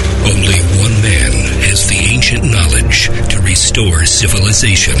 Only one man has the ancient knowledge to restore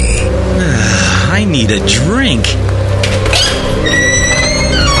civilization. I need a drink.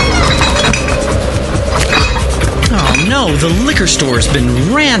 Oh no, the liquor store's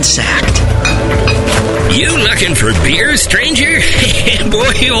been ransacked. You looking for beer, stranger?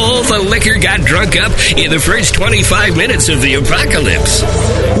 Boy, all the liquor got drunk up in the first 25 minutes of the apocalypse.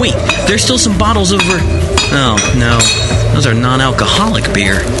 Wait, there's still some bottles over Oh, no. Those are non-alcoholic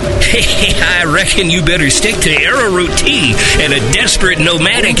beer. Hey, I reckon you better stick to arrowroot tea and a desperate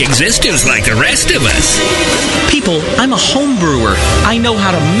nomadic existence like the rest of us. People, I'm a home brewer. I know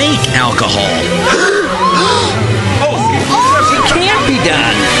how to make alcohol. It can't be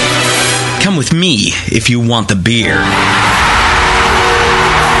done. Come with me if you want the beer.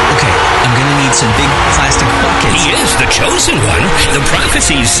 Okay, I'm gonna need some big plastic buckets. He is the chosen one. The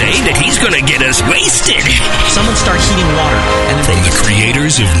prophecies say that he's gonna get us wasted. Someone start heating water. And From the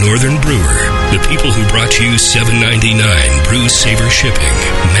creators of Northern Brewer, the people who brought you $7.99 Brew Saver shipping,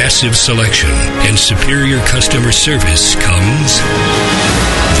 massive selection, and superior customer service comes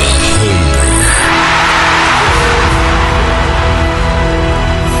the Home Brewer.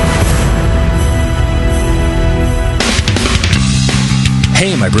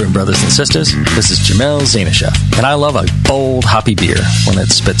 Hey, my brewing brothers and sisters, this is Jamel Zainashev, and I love a bold, hoppy beer, one that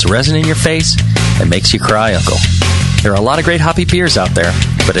spits resin in your face and makes you cry uncle. There are a lot of great hoppy beers out there,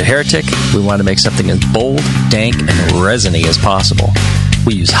 but at Heretic, we want to make something as bold, dank, and resiny as possible.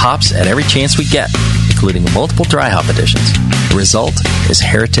 We use hops at every chance we get, including multiple dry hop additions. The result is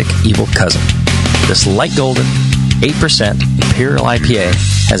Heretic Evil Cousin. This light golden, 8% Imperial IPA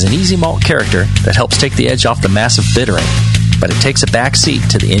has an easy malt character that helps take the edge off the massive bittering, but it takes a back seat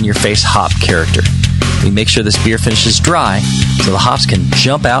to the in-your-face hop character. We make sure this beer finishes dry so the hops can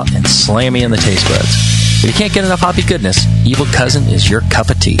jump out and slam you in the taste buds. If you can't get enough hoppy goodness, Evil Cousin is your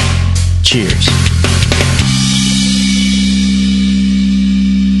cup of tea. Cheers.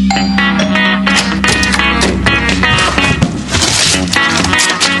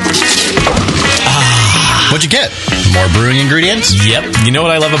 What'd you get? More brewing ingredients? Yep. You know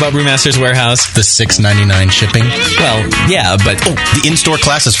what I love about Brewmaster's Warehouse? The $6.99 shipping? Well, yeah, but... Oh, the in-store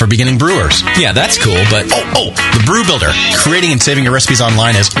classes for beginning brewers. Yeah, that's cool, but... Oh, the Brew Builder. Creating and saving your recipes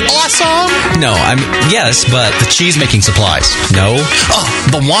online is awesome! No, yes, but... The cheese-making supplies. No. Oh,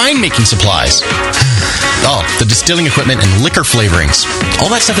 the wine-making supplies. Oh, the distilling equipment and liquor flavorings. All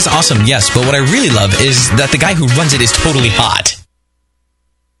that stuff is awesome, yes, but what I really love is that the guy who runs it is totally hot.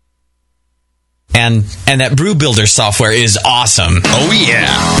 And that Brew Builder software is awesome. Oh, yeah.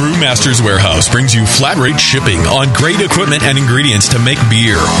 Brewmaster's Warehouse brings you flat rate shipping on great equipment and ingredients to make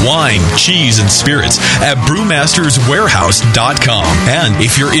beer, wine, cheese, and spirits at brewmasterswarehouse.com. And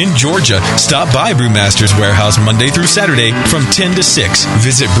if you're in Georgia, stop by Brewmaster's Warehouse Monday through Saturday from 10 to 6.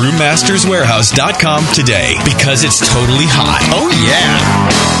 Visit brewmasterswarehouse.com today because it's totally hot. Oh, yeah.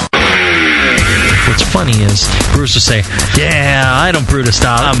 What's funny is brewers will say, yeah, I don't brew to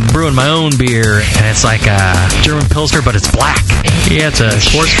stop. I'm brewing my own beer. And it's like a German Pilsner, but it's black. Yeah, it's a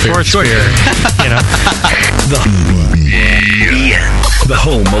sports beer. You know? The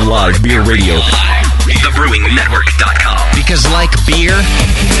home of live beer radio. TheBrewingNetwork.com. Because like beer,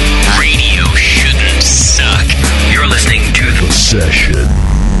 radio shouldn't suck. You're listening to The Session.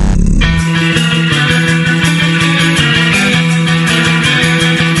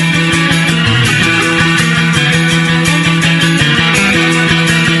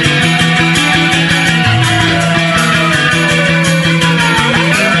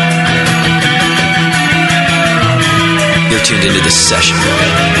 Tuned into this session.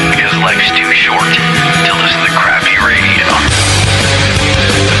 Because life's too short to listen to crappy radio.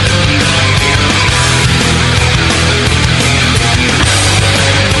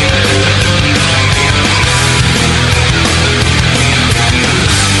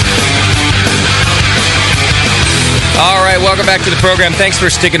 All right, welcome back to the program. Thanks for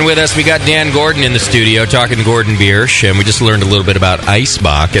sticking with us. We got Dan Gordon in the studio talking Gordon Biersch, and we just learned a little bit about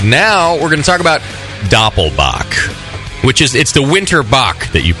Eisbach. And now we're going to talk about Doppelbock, which is, it's the winter bock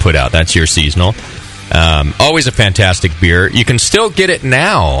that you put out. That's your seasonal. Always a fantastic beer. You can still get it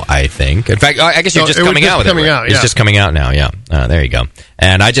now, I think. In fact, I guess you're just coming out with it. Right? It's just coming out now, yeah. There you go.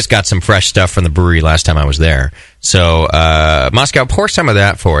 And I just got some fresh stuff from the brewery last time I was there. So, Moscow, pour some of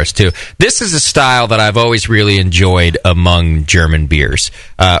that for us, too. This is a style that I've always really enjoyed among German beers.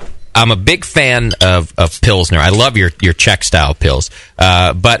 I'm a big fan of Pilsner. I love your Czech style Pils.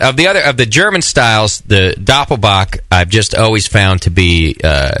 But of the German styles, the Doppelbock I've just always found to be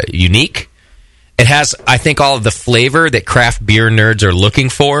unique. It has, I think, all of the flavor that craft beer nerds are looking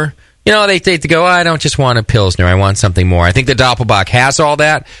for. You know, they go, I don't just want a Pilsner, I want something more. I think the Doppelbock has all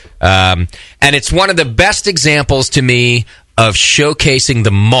that. And it's one of the best examples to me of showcasing the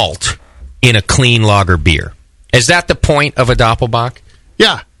malt in a clean lager beer. Is that the point of a Doppelbock?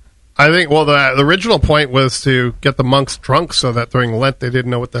 Yeah. I think, well, the original point was to get the monks drunk so that during Lent they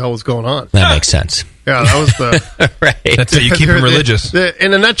didn't know what the hell was going on. That makes sense. Yeah, that was the... right. That's it, you keep them religious.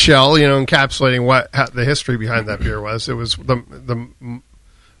 In a nutshell, encapsulating what the history behind that beer was, it was the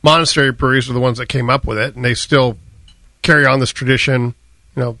monastery breweries are the ones that came up with it, and they still carry on this tradition,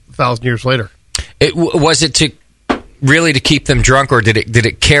 1,000 years later. Was it to really to keep them drunk, or did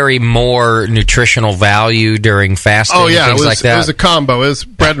it carry more nutritional value during fasting? Oh yeah, and things like that? It was a combo.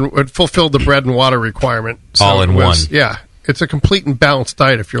 It fulfilled the bread and water requirement. So all in one. Yeah, it's a complete and balanced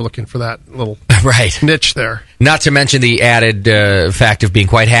diet if you're looking for that little niche there. Not to mention the added fact of being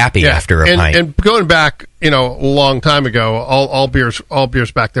quite happy after a pint. And going back, a long time ago, all beers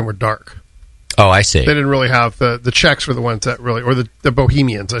back then were dark. Oh, I see. They didn't really have the Czechs were the ones that really, or the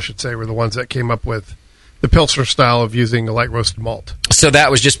Bohemians, I should say, were the ones that came up with the Pilsner style of using a light roasted malt. So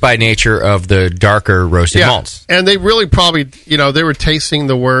that was just by nature of the darker roasted malts. And they really probably, they were tasting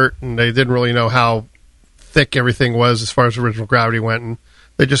the wort, and they didn't really know how thick everything was as far as original gravity went, and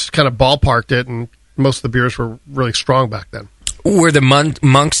they just kind of ballparked it, and most of the beers were really strong back then. Were the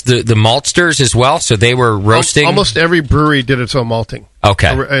monks the maltsters as well? So they were roasting? Almost every brewery did its own malting. Okay.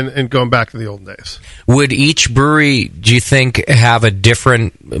 And going back to the olden days. Would each brewery, do you think, have a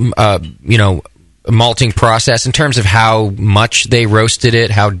different, malting process in terms of how much they roasted it,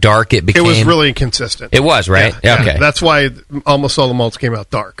 how dark it became? It was really inconsistent. It was, right? Yeah. Okay. That's why almost all the malts came out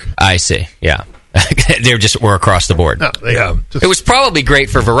dark. I see, yeah. They were across the board. No, it was probably great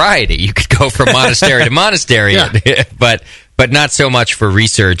for variety. You could go from monastery to monastery, but not so much for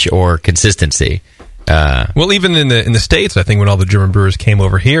research or consistency. Well, even in the States, I think when all the German brewers came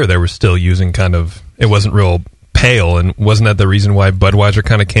over here, they were still using it wasn't real pale, and wasn't that the reason why Budweiser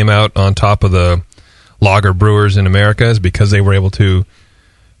kind of came out on top of the lager brewers in America, is because they were able to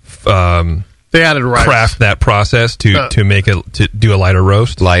they added rice. Craft that process to make it to do a lighter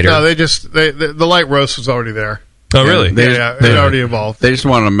roast. No, the light roast was already there. Oh, really? It already evolved. They just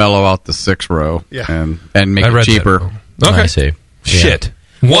wanted to mellow out the 6 row and make it cheaper. Okay. I see. Shit.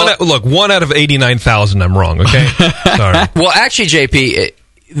 One out of 89,000, I'm wrong, okay? Sorry. Well, actually, JP,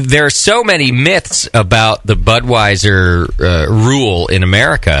 there are so many myths about the Budweiser rule in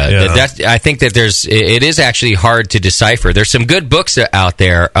America that I think that it is actually hard to decipher. There's some good books out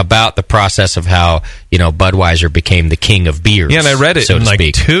there about the process of how Budweiser became the king of beers. Yeah, and I read it in like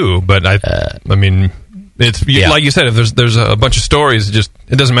 2, but I mean, it's like you said, if there's a bunch of stories, it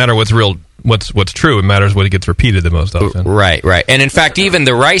doesn't matter what's real. What's true? It matters what gets repeated the most often. Right. And in fact, even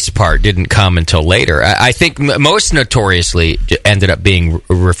the rice part didn't come until later. I think most notoriously ended up being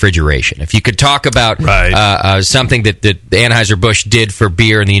refrigeration. If you could talk about something that Anheuser-Busch did for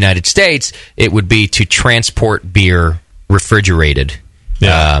beer in the United States, it would be to transport beer refrigerated.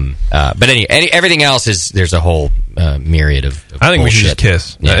 Yeah. But everything else there's a whole myriad of I think bullshit. We should just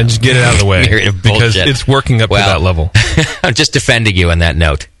kiss and just get it out of the way because it's working up to that level. I'm just defending you on that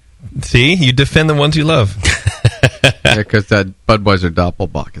note. See, you defend the ones you love. Because that Budweiser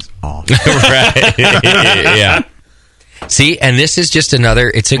Doppelbock is awesome. Right. Yeah. See, and this is just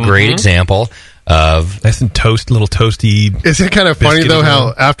it's a great example of nice and little toasty. Is it kind of funny though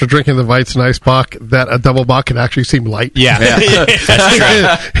how after drinking the Weizen that a double bock can actually seem light? Yeah. That's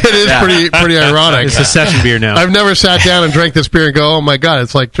true. It is pretty ironic. It's a session beer now. I've never sat down and drank this beer and go, oh my god,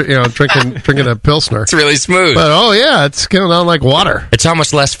 it's like drinking a Pilsner. It's really smooth. But it's going on like water. It's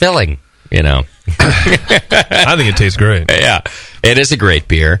almost less filling. I think it tastes great. Yeah, it is a great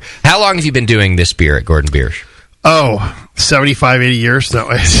beer. How long have you been doing this beer at Gordon Biersch? 75, 80 years. No,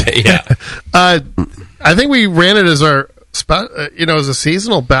 yeah. I think we ran it as our as a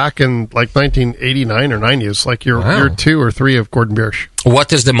seasonal back in like 1989 or 90. It's like year 2 or 3 of Gordon Biersch. What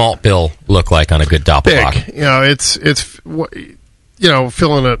does the malt bill look like on a good Doppelbock? Big. It's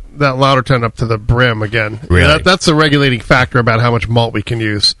filling that Lauterton up to the brim again. Really? That's a regulating factor about how much malt we can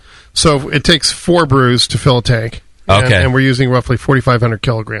use. So it takes 4 brews to fill a tank. Okay. And we're using roughly 4,500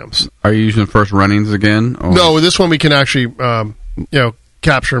 kilograms. Are you using first runnings again? Or? No, this one we can actually,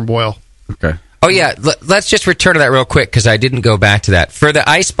 capture and boil. Okay. Oh, yeah. Let's just return to that real quick because I didn't go back to that. For the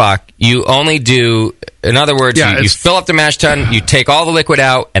Eisbock, you only do, in other words, you fill up the mash tun, you take all the liquid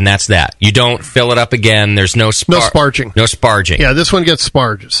out, and that's that. You don't fill it up again. There's no sparging. No sparging. Yeah, this one gets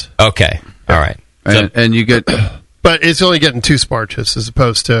sparges. Okay. All right. And you get... But it's only getting 2 sparges as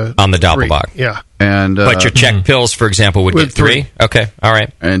opposed to on the Doppelbock. Yeah. And but your Czech pills, for example, would get 3. Okay. All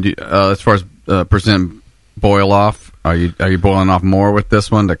right. And as far as percent boil off, are you boiling off more with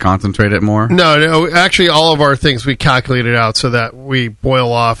this one to concentrate it more? No. Actually, all of our things we calculated out so that we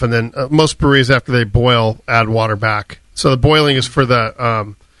boil off, and then most breweries after they boil add water back. So the boiling is for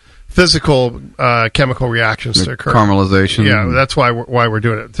the physical chemical reactions to occur. Caramelization. Yeah, that's why we're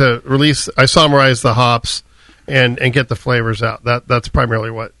doing it to isomerize the hops. And get the flavors out. That's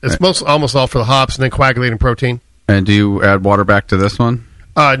primarily what it's almost all for the hops and then coagulating protein. And do you add water back to this one?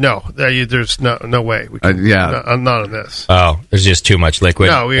 No, there's no way. We can, not on this. Oh, there's just too much liquid.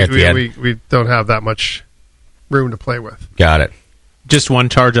 No, at the end. we don't have that much room to play with. Got it. Just one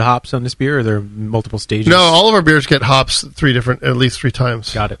charge of hops on this beer, or are there multiple stages? No, all of our beers get hops at least three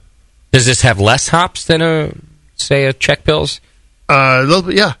times. Got it. Does this have less hops than a Czech Pils? A little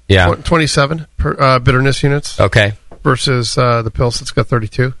bit, yeah. Yeah. 27 per, bitterness units. Okay. Versus the Pils that's got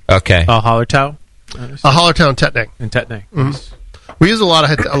 32. Okay. Hallertau? Hallertau and Tettnang. And Tettnang. Mm-hmm. We use a lot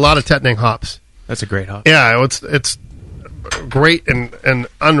of Tettnang hops. That's a great hop. Yeah, it's great and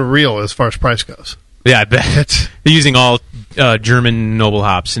unreal as far as price goes. Yeah, I bet. They're using all German noble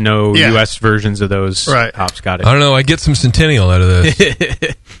hops, no U.S. versions of those hops. Got it. I don't know. I get some Centennial out of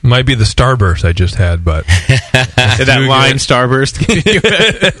this. Might be the Starburst I just had, but that lime Starburst.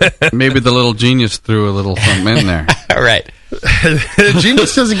 Maybe the little genius threw a little something in there. All right.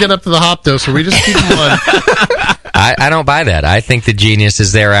 Genius doesn't get up to the hop dose, so we just keep him on. I don't buy that. I think the genius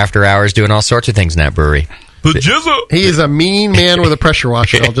is there after hours doing all sorts of things in that brewery. He is a mean man with a pressure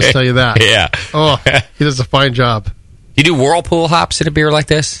washer, I'll just tell you that. Yeah. Oh, he does a fine job. You do Whirlpool hops in a beer like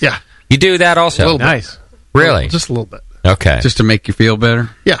this? Yeah. You do that also? A little bit. Really? Just a little bit. Okay. Just to make you feel better?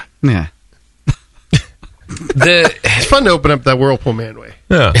 Yeah. Yeah. It's fun to open up that Whirlpool manway.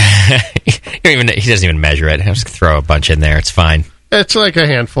 Yeah. He doesn't even measure it. Just throw a bunch in there. It's fine. It's like a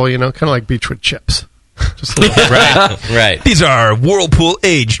handful, kind of like Beechwood chips. Just a little bit. Right. These are Whirlpool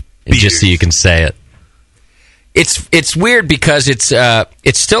aged beers. Just so you can say it. It's weird because it's a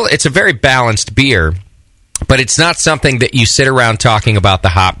very balanced beer, but it's not something that you sit around talking about the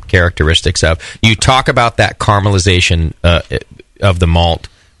hop characteristics of. You talk about that caramelization of the malt,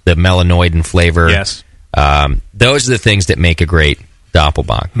 the melanoidin flavor. Yes. Those are the things that make a great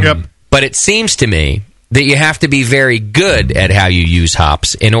Doppelbock. Yep. But it seems to me that you have to be very good at how you use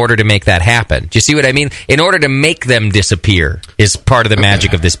hops in order to make that happen. Do you see what I mean? In order to make them disappear is part of the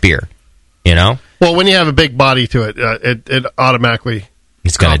magic of this beer. You know? Well, when you have a big body to it, it automatically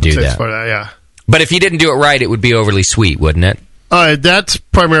it's going to do compensates that. for that. Yeah. But if you didn't do it right, it would be overly sweet, wouldn't it? That's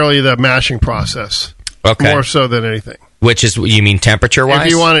primarily the mashing process. Okay. More so than anything. Which is, you mean temperature-wise?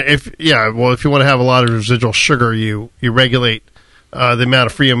 If you want to, if you want to have a lot of residual sugar, you regulate the amount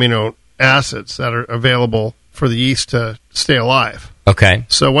of free amino acids that are available for the yeast to stay alive. Okay.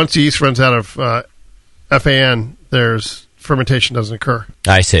 So once the yeast runs out of FAN, fermentation doesn't occur.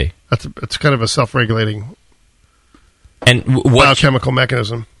 I see. It's kind of a self-regulating and biochemical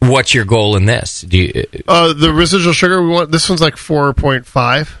mechanism. What's your goal in this? Do you, the residual sugar we want? This one's like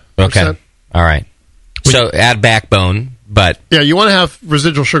 4.5%. Okay. All right. So add backbone, but yeah, you want to have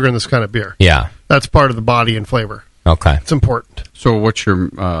residual sugar in this kind of beer. Yeah, that's part of the body and flavor. Okay, it's important. So, what's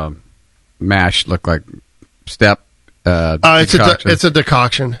your mash look like? Step? It's a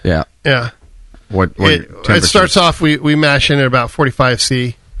decoction. Yeah, yeah. What it starts off? We mash in at about 45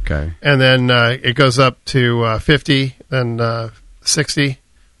 C. Okay, and then it goes up to 50, then 60,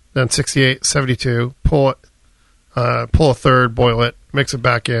 then 68, 72. Pull a third, boil it, mix it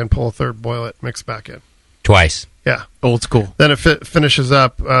back in. Pull a third, boil it, mix it back in. Twice. Yeah, old school. Then it finishes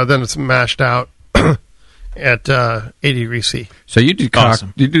up. Then it's mashed out at 80 degrees C. So you do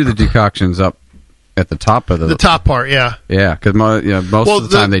the decoctions up at the top of the top part, yeah. Yeah, because most of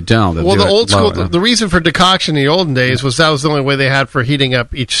the time they don't. The old school, the reason for decoction in the olden days was that was the only way they had for heating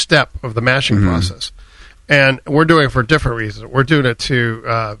up each step of the mashing process. And we're doing it for a different reason. We're doing it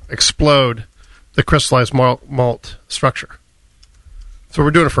to explode the crystallized malt structure. So we're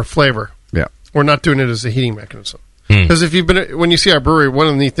doing it for flavor. Yeah. We're not doing it as a heating mechanism. Because when you see our brewery, one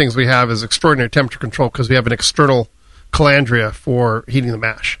of the neat things we have is extraordinary temperature control because we have an external calandria for heating the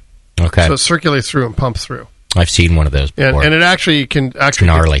mash. Okay. So it circulates through and pumps through. I've seen one of those before. And it actually can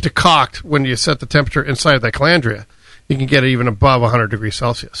decoct when you set the temperature inside that calandria. You can get it even above 100 degrees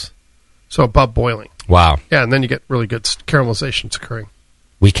Celsius. So above boiling. Wow. Yeah, and then you get really good caramelizations occurring.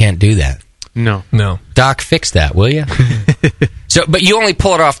 We can't do that. No. Doc, fix that, will you? But you only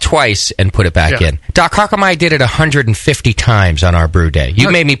pull it off twice and put it back in. Doc, how come I did it 150 times on our brew day?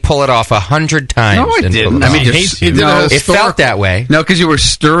 You made me pull it off 100 times. No, I didn't. I mean, it felt that way. No, because you were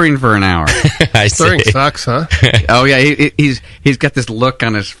stirring for an hour. Stirring sucks, huh? Oh yeah, he's got this look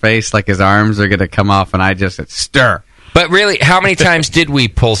on his face like his arms are going to come off, and I just said stir. But really, how many times did we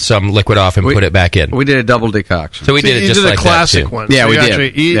pull some liquid off and put it back in? We did a double decoction. So we did it just like that, too. You did a classic one. Yeah, so we did.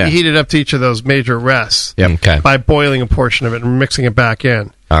 Actually heated up to each of those major rests by boiling a portion of it and mixing it back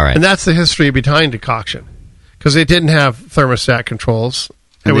in. All right. And that's the history behind decoction. Because they didn't have thermostat controls.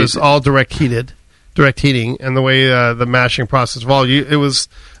 It was all direct heating. And the way the mashing process evolved, it was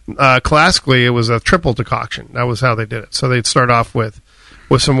classically, it was a triple decoction. That was how they did it. So they'd start off with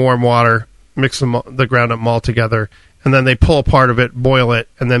some warm water, mix the ground up malt together, and then they pull a part of it, boil it,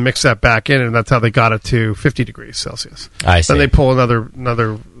 and then mix that back in, and that's how they got it to 50 degrees Celsius. I see. Then they pull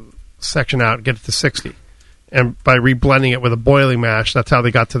another section out and get it to 60. And by reblending it with a boiling mash, that's how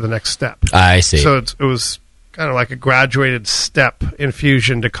they got to the next step. I see. So it was kind of like a graduated step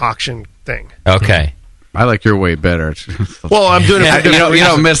infusion decoction thing. Okay. I like your way better. Well, I'm doing it. You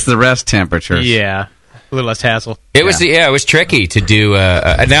don't miss the rest temperatures. Yeah. A little less hassle. It was tricky to do.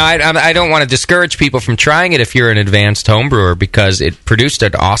 Now, I don't want to discourage people from trying it if you're an advanced home brewer, because it produced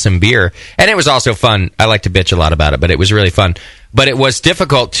an awesome beer, and it was also fun. I like to bitch a lot about it, but it was really fun. But it was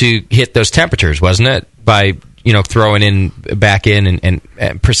difficult to hit those temperatures, wasn't it? By throwing back in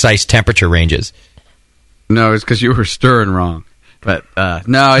and precise temperature ranges. No, it's because you were stirring wrong. But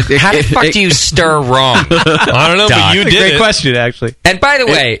no, how the fuck do you stir wrong? I don't know, Doc. but you did Great it. question, actually. And by the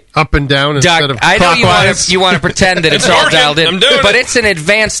way, up and down Doc, instead of I know clockwise. you want to pretend that it's all dialed in, but it's an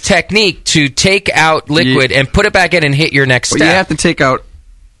advanced technique to take out liquid and put it back in and hit your next step. You have to take out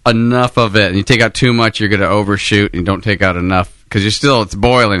enough of it, and you take out too much, you're going to overshoot, and you don't take out enough because it's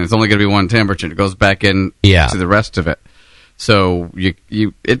boiling. It's only going to be one temperature. It goes back in to the rest of it. So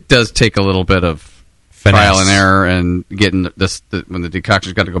it does take a little bit of finesse. Trial and error, and getting when the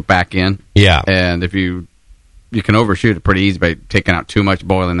decoction's got to go back in. Yeah, and if you can overshoot it pretty easy by taking out too much,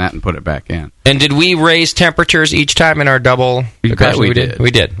 boiling that, and put it back in. And did we raise temperatures each time in our double? You bet we did. We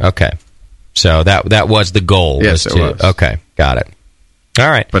did. Okay, so that was the goal. Yes, it was. Okay, got it. All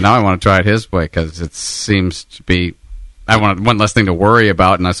right, but now I want to try it his way because it seems to be. I want one less thing to worry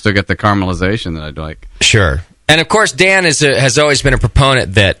about, and I still get the caramelization that I'd like. Sure, and of course, Dan has always been a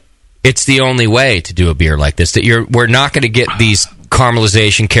proponent that it's the only way to do a beer like this. That we're not going to get these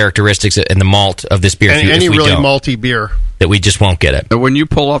caramelization characteristics in the malt of this beer. Any if we really don't. malty beer. That we just won't get it. When you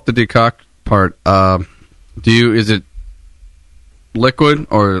pull off the decoct part, is it liquid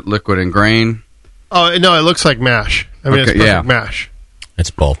or liquid and grain? Oh no, it looks like mash. I mean, it's perfect mash. It's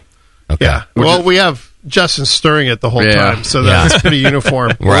both. Okay. Yeah. Well, we have Justin stirring it the whole time, so that's pretty uniform.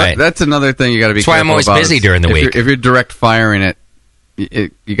 Right. Well, that's another thing you got to be. That's why I'm always busy during the week. If you're direct firing it.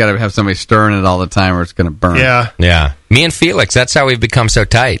 You got to have somebody stirring it all the time, or it's going to burn. Yeah. Me and Felix, that's how we've become so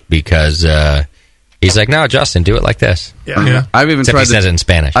tight, because he's like, "No, Justin, do it like this." Yeah. I've even Except tried. He says it in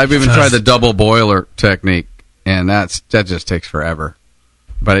Spanish. I've even tried the double boiler technique, and that just takes forever.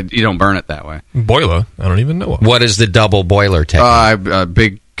 But you don't burn it that way. Boiler? I don't even know. What is the double boiler technique? A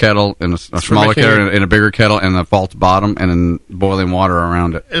big kettle and a smaller kettle and a bigger kettle and a false bottom and then boiling water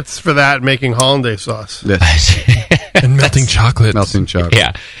around it. It's for that, making hollandaise sauce. And melting chocolate. Melting chocolate.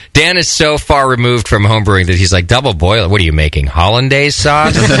 Yeah. Dan is so far removed from homebrewing that he's like, double boiler? What are you making, hollandaise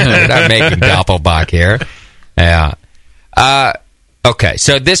sauce? You're not making Doppelbock here. Yeah. Okay,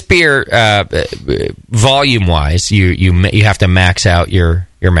 so this beer, volume-wise, you have to max out your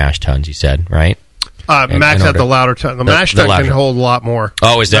mash tuns, you said, right? Max out the louder ton. The mash tun can hold a lot more.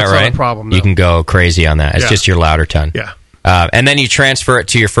 Oh, is that That's right? Not a problem. You can go crazy on that. It's just your louder ton. Yeah. And then you transfer it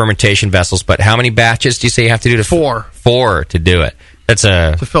to your fermentation vessels. But how many batches do you say you have to do? Four. 4 to do it. That's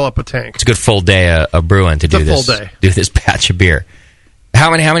to fill up a tank. It's a good full day of brewing to do this. Full day. Do this batch of beer.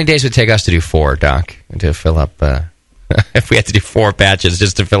 How many days would it take us to do 4, Doc? To fill up. If we had to do 4 batches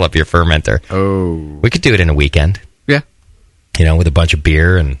just to fill up your fermenter. Oh. We could do it in a weekend. Yeah. With a bunch of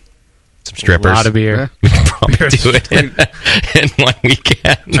beer and some strippers. A lot of beer. Yeah. We could probably do it in 1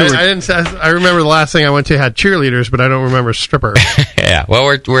 weekend. I remember the last thing I went to had cheerleaders, but I don't remember stripper. Yeah. Well,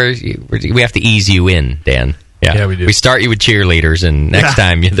 we have to ease you in, Dan. Yeah, we do. We start you with cheerleaders, and next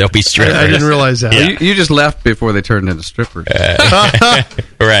time there'll be strippers. I didn't realize that. Yeah. You just left before they turned into strippers.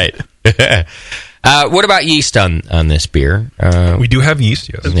 Right. What about yeast on this beer? We do have yeast,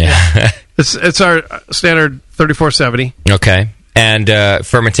 yes. Yeah. It's our standard 3470. Okay. And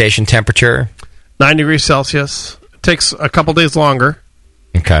fermentation temperature? 9 degrees Celsius. It takes a couple days longer.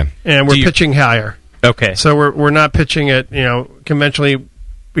 Okay. And we're pitching higher. Okay. So we're not pitching it, conventionally,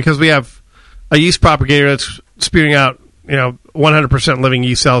 because we have a yeast propagator that's spewing out, 100% living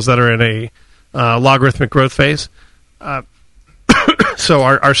yeast cells that are in a logarithmic growth phase. So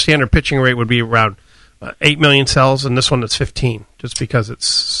our standard pitching rate would be around 8 million cells, and this one is 15, just because it's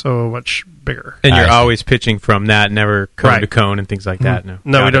so much bigger. And you're always pitching from that, never cone to cone and things like that.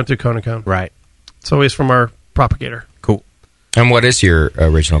 No, we don't do cone to cone. Right. It's always from our propagator. Cool. And what is your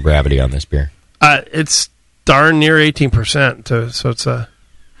original gravity on this beer? It's darn near 18%, so it's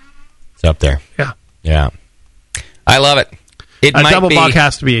It's up there. Yeah. Yeah. I love it. It might double be... bock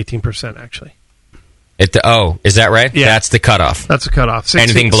has to be 18%, actually. Is that right? Yeah. That's the cutoff. That's the cutoff.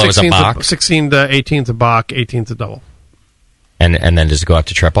 Anything below is a bock? 16 to 18 is a bock, 18 is a double. And then does it go up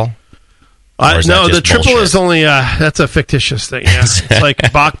to triple? Or is that No, just the triple bullshit? is only that's a fictitious thing. Yeah, it's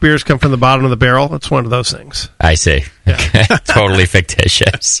like Bach beers come from the bottom of the barrel. It's one of those things. I see. Okay. Totally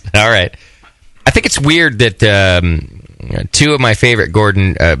fictitious. All right. I think it's weird that two of my favorite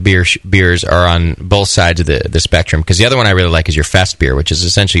Gordon beers are on both sides of the spectrum, because the other one I really like is your Fest beer, which is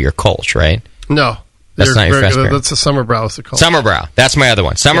essentially your Kolsch, right? No. That's not your Fest beer. That's a Summerbrow. It's a Kolsch. Summerbrow. That's my other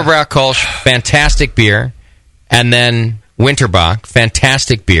one. Summerbrow Kolsch, fantastic beer. And then Winterbach,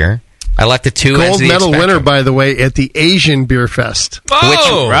 fantastic beer. I like the two ends Gold of the medal spectrum. winner, by the way, at the Asian Beer Fest.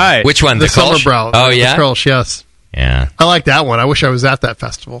 Which one? The Kolsch? Summerbrow. Oh, The yeah? Kolsch, yes. Yeah. I like that one. I wish I was at that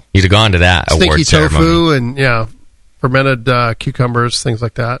festival. You'd have gone to that Stinky award ceremony. tofu and, fermented cucumbers, things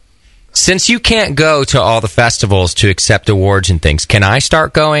like that. Since you can't go to all the festivals to accept awards and things, can I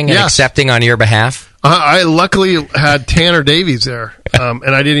start going and Yes. accepting on your behalf? I luckily had Tanner Davies there, and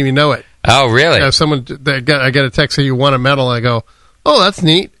I didn't even know it. Oh, really? Yeah, I got a text saying you won a medal. I go, oh, that's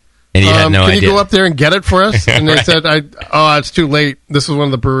neat. And you had no can idea. you go up there and get it for us? And they said, it's too late. This was one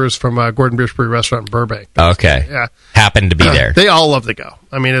of the brewers from Gordon Bierce Brewery Restaurant in Burbank. Okay. Yeah. Happened to be there. They all love to go.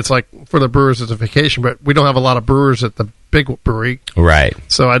 I mean, it's like for the brewers, it's a vacation, but we don't have a lot of brewers at the big brewery, Right.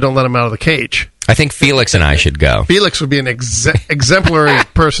 so I don't let them out of the cage. I think Felix and I should go. Felix would be an exemplary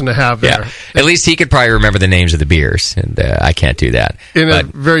person to have there. Yeah. At least he could probably remember the names of the beers, and I can't do that. In But- a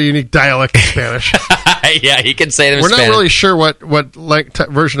very unique dialect of Spanish. yeah, he can say them in We're not Spanish. really sure what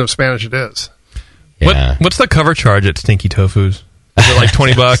version of Spanish it is. What's the cover charge at Stinky Tofu's? Is it like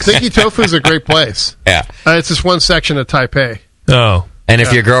 $20? Stinky Tofu is a great place. Yeah. It's just one section of Taipei. Oh. And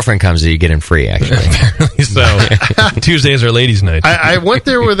if your girlfriend comes, you get in free, actually. So Tuesdays are ladies' night. I went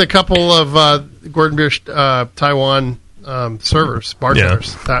there with a couple of Gordon Bierce Taiwan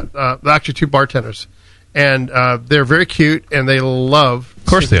bartenders. Actually, two bartenders. And they're very cute, and they love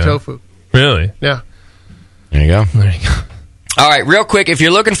Stinky tofu. Really? Yeah. There you go. All right, real quick, if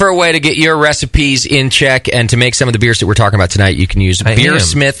you're looking for a way to get your recipes in check and to make some of the beers that we're talking about tonight, you can use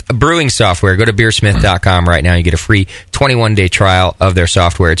Beersmith brewing software. Go to beersmith.com right now. You get a free 21-day trial of their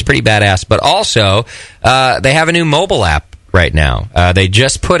software. It's pretty badass. But also, they have a new mobile app right now. They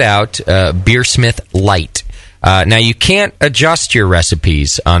just put out Beersmith Lite. Now, you can't adjust your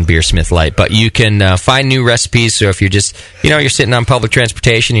recipes on Beersmith Lite, but you can find new recipes. So if you're just, you're sitting on public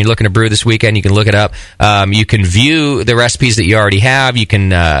transportation, you're looking to brew this weekend, you can look it up. You can view the recipes that you already have. You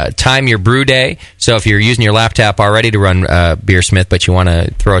can time your brew day. So if you're using your laptop already to run Beersmith, but you want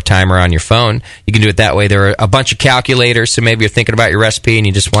to throw a timer on your phone, you can do it that way. There are a bunch of calculators. So maybe you're thinking about your recipe and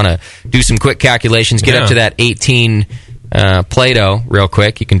you just want to do some quick calculations. Get up to that 18 Play-Doh real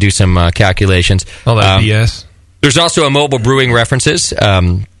quick. You can do some calculations. All that BS. There's also a mobile brewing references,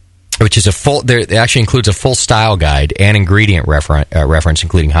 which is it actually includes a full style guide and ingredient reference,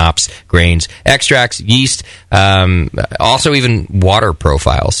 including hops, grains, extracts, yeast, also even water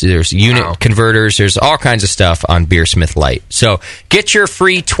profiles. There's unit converters. There's all kinds of stuff on Beersmith Lite. So get your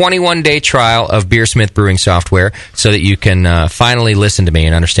free 21-day trial of Beersmith brewing software so that you can finally listen to me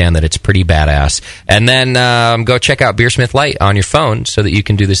and understand that it's pretty badass. And then go check out Beersmith Lite on your phone so that you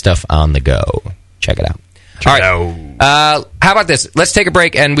can do this stuff on the go. Check it out. All right. How about this? Let's take a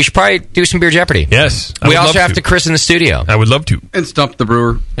break, and we should probably do some Beer Jeopardy. Yes. We also have to Chris in the studio. I would love to. And Stump the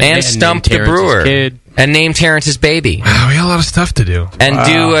Brewer. And Stump the Brewer. Kid. And name Terrence's baby. Wow, we got a lot of stuff to do. And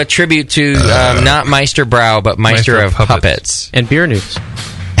do a tribute to not Meister Brow, but Meister of Puppets. And beer news.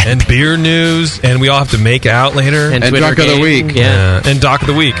 And beer news. And we all have to make out later. And Doc of the Week. Yeah. And Doc of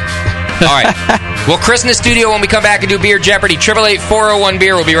the Week. All right. Well, Chris in the studio when we come back and do Beer Jeopardy.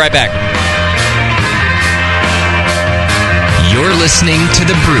 888-401-BEER. We'll be right back. You're listening to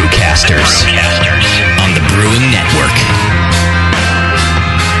the Brewcasters on the Brewing Network.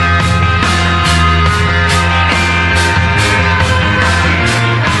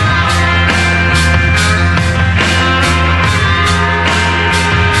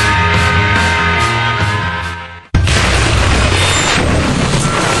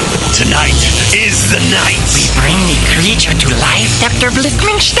 Tonight is the night. We bring the creature to life, Dr.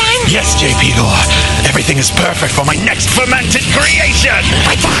 Blickmanstein? Yes, J.P. Gore. Everything is perfect for my next fermented creation.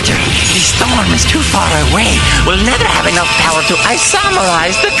 But Doctor, the storm is too far away. We'll never have enough power to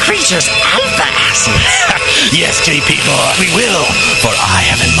isomerize the creature's alpha acid. Yes, J.P. Gore, we will. For I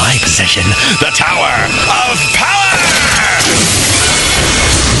have in my possession the Tower of Power.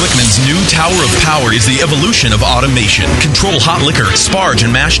 Blickman's new Tower of Power is the evolution of automation. Control hot liquor, sparge,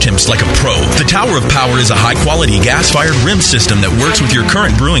 and mash temps like a pro. The Tower of Power is a high-quality gas-fired rim system that works with your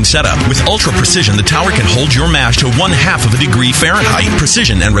current brewing setup. With ultra precision, the tower can hold your mash to 1/2 of a degree Fahrenheit.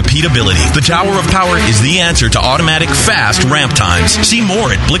 Precision and repeatability. The Tower of Power is the answer to automatic, fast ramp times. See more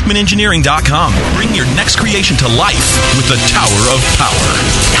at BlickmanEngineering.com. Bring your next creation to life with the Tower of Power.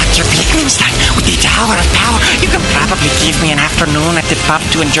 Dr. Wittgenstein with the Tower of Power. You can probably give me an afternoon at the pub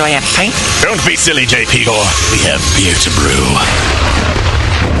to enjoy a pint. Don't be silly, J.P. Gore. We have beer to brew.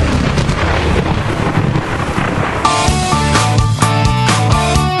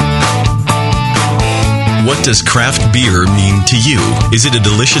 What does craft beer mean to you? Is it a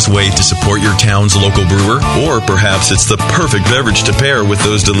delicious way to support your town's local brewer? Or perhaps it's the perfect beverage to pair with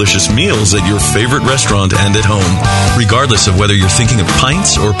those delicious meals at your favorite restaurant and at home. Regardless of whether you're thinking of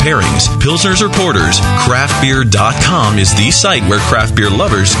pints or pairings, pilsners or porters, craftbeer.com is the site where craft beer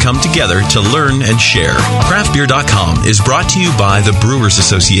lovers come together to learn and share. Craftbeer.com is brought to you by the Brewers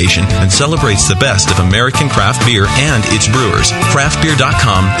Association and celebrates the best of American craft beer and its brewers.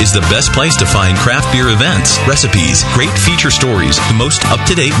 Craftbeer.com is the best place to find craft beer events, recipes, great feature stories, the most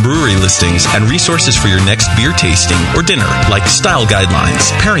up-to-date brewery listings, and resources for your next beer tasting or dinner, like style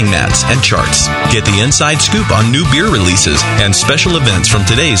guidelines, pairing mats, and charts. Get the inside scoop on new beer releases and special events from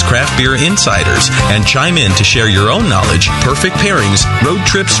today's craft beer insiders, and chime in to share your own knowledge, perfect pairings, road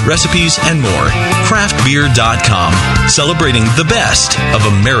trips, recipes, and more. Craftbeer.com, celebrating the best of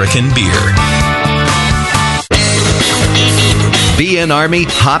American beer. BN Army,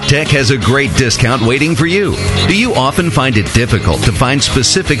 HopTech has a great discount waiting for you. Do you often find it difficult to find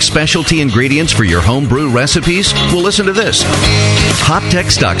specific specialty ingredients for your homebrew recipes? Well, listen to this.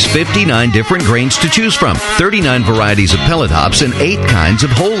 HopTech stocks 59 different grains to choose from, 39 varieties of pellet hops, and 8 kinds of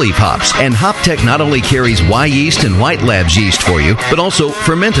whole leaf hops. And HopTech not only carries Y yeast and White Labs yeast for you, but also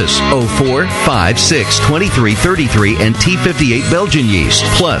Fermentus, 04, 5, 6, 23, 33, and T58 Belgian yeast,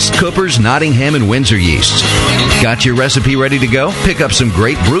 plus Cooper's, Nottingham, and Windsor yeasts. Got your recipe ready to go? Pick up some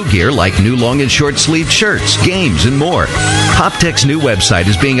great brew gear like new long and short sleeved shirts, games, and more. HopTech's new website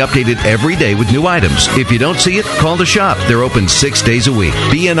is being updated every day with new items. If you don't see it, call the shop. They're open 6 days a week.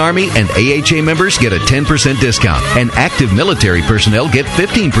 BN Army and AHA members get a 10% discount, and active military personnel get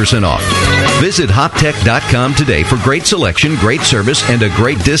 15% off. Visit HopTech.com today for great selection, great service, and a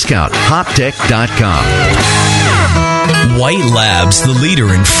great discount. HopTech.com. White Labs, the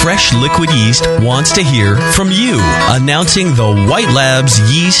leader in fresh liquid yeast, wants to hear from you. Announcing the White Labs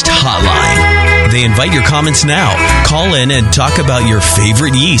Yeast Hotline. They invite your comments now. Call in and talk about your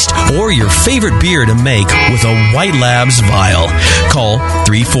favorite yeast or your favorite beer to make with a White Labs vial. Call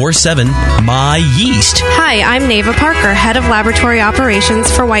 347-MY-YEAST. Hi, I'm Neva Parker, Head of Laboratory Operations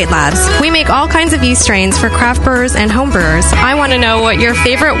for White Labs. We make all kinds of yeast strains for craft brewers and home brewers. I want to know what your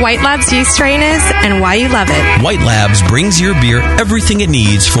favorite White Labs yeast strain is and why you love it. White Labs brings your beer everything it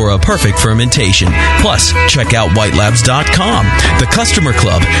needs for a perfect fermentation. Plus, check out whitelabs.com, the customer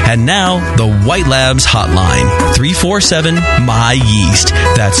club, and now the White Labs hotline. 347-MY-YEAST.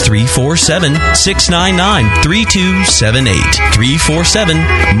 That's 347-699-3278.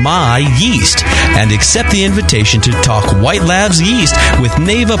 347-MY-YEAST. And accept the invitation to talk White Labs yeast with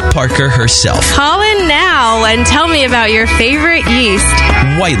Neva Parker herself. Call in now and tell me about your favorite yeast.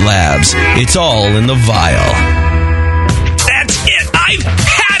 White Labs. It's all in the vial. That's it. I've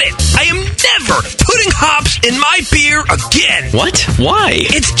had it. I am never putting hops in my beer again. What? Why?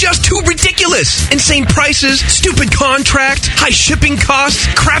 It's just too ridiculous. Insane prices, stupid contracts, high shipping costs,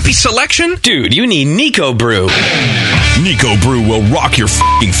 crappy selection. Dude, you need Nico Brew. Nico Brew will rock your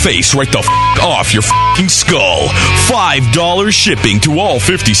f***ing face right the f*** off your f***ing skull. $5 shipping to all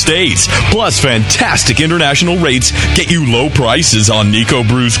 50 states. Plus fantastic international rates get you low prices on Nico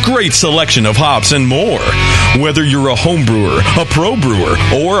Brew's great selection of hops and more. Whether you're a home brewer, a pro brewer,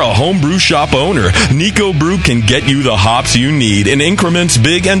 or a homebrew shop owner, Nico Brew can get you the hops you need in increments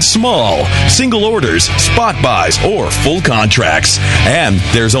big and small, single orders, spot buys, or full contracts. And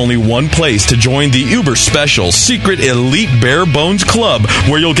there's only one place to join the uber special secret elite bare bones club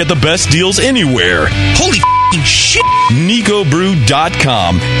where you'll get the best deals anywhere. Holy shit!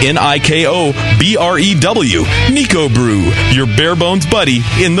 NicoBrew.com. NIKOBREW. Nico Brew, your bare bones buddy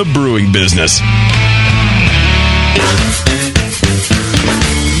in the brewing business.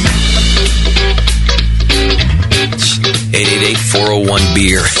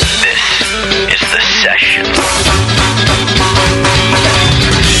 888-401-BEER. This is the session.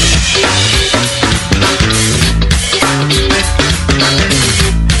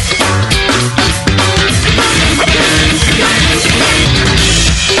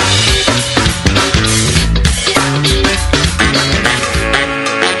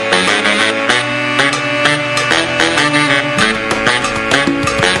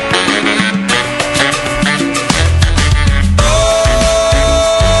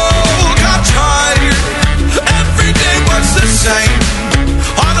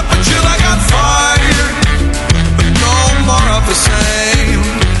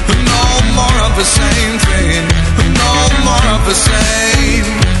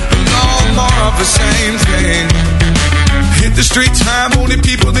 the same thing. Hit the streets high, only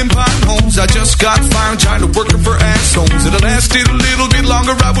people in potholes. I just got fired trying to work for assholes. It lasted a little bit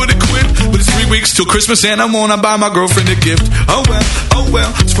longer, I would've quit. But it's 3 weeks till Christmas and I wanna buy my girlfriend a gift. Oh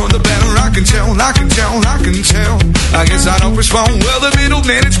well, it's for the better, I can tell. I guess I don't respond well to middle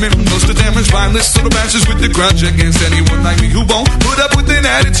management. Most of them is mindless little bastards with the grudge against anyone like me who won't put up with an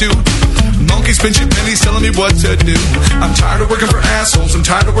attitude. Monkeys pinching pennies telling me what to do. I'm tired of working for assholes. I'm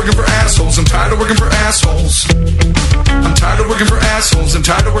tired of working for assholes. I'm tired of working for assholes. I'm tired of working for assholes. I'm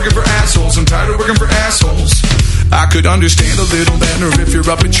tired of working for assholes. I'm tired of working for assholes. I could understand a little better if you're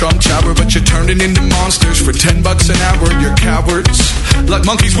up in Trump Tower, but you're turning into monsters for $10 an hour. You're cowards, like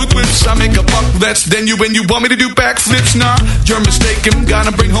monkeys with whips. I make a buck less than you, and you want me to do backflips? Nah, you're mistaken.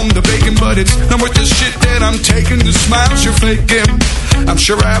 Gotta bring home the bacon, but it's not worth the shit that I'm taking. The smiles you're faking. I'm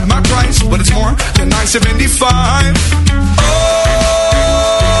sure I have my price, but it's more than $9.75.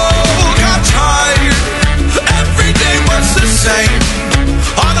 Oh, got tired. Every day was the same.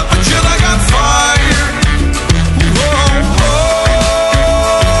 All up until I got fired.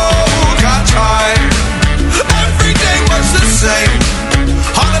 Got tired. Every day was the same.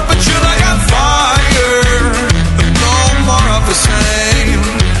 All up until I got fired. No more of the same.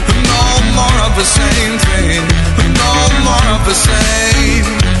 No more of the same thing. No more of the same.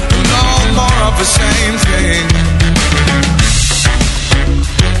 No more of the same thing.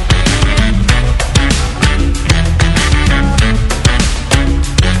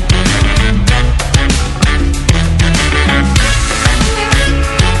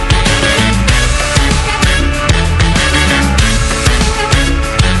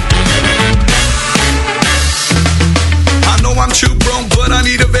 I'm too broke, but I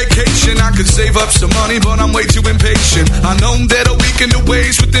need a vacation. I could save up some money, but I'm way too impatient. I know that a weekend away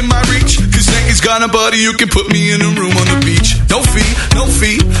is within my reach. Cause Yankees got a buddy you can put me in a room on the beach. No fee,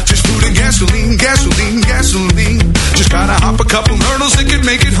 just food and gasoline. Just gotta hop a couple hurdles that could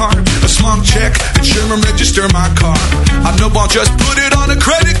make it hard. A small check, insure and register my car. I know I'll just put it on a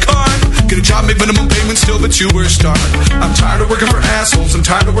credit card. Get a job, make minimum payments, still but you were a star. I'm tired of working for assholes. I'm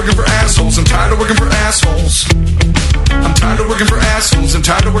tired of working for assholes. I'm tired of working for assholes. I'm tired of working for assholes. I'm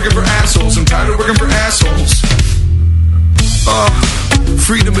tired of working for assholes. I'm tired of working for assholes.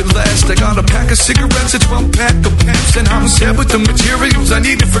 Freedom at last. I got a pack of cigarettes, a 12-pack of pants, and I'm set with the materials I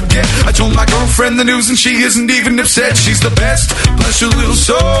need to forget. I told my girlfriend the news and she isn't even upset. She's the best, bless her little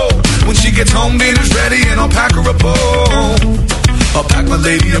soul. When she gets home, dinner's ready and I'll pack her a bowl. I'll pack my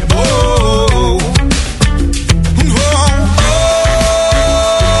lady a bowl.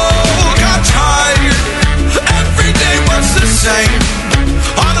 Got tired. Every day was the same.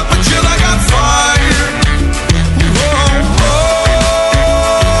 All up until I got fired.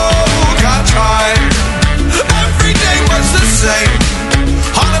 Got tired. Every day was the same.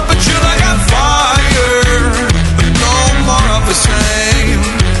 All up until I got fired. No more of the same.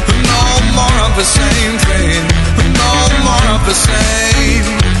 No more of the same thing. No more of the same.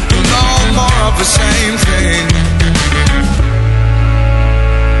 No more of the same thing.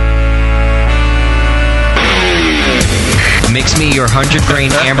 Mix me your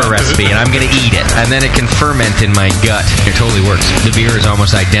 100-grain amber recipe, and I'm going to eat it. And then it can ferment in my gut. It totally works. The beer is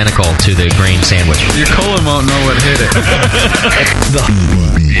almost identical to the grain sandwich. Your colon won't know what hit it.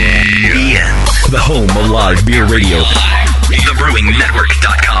 The home of live beer radio.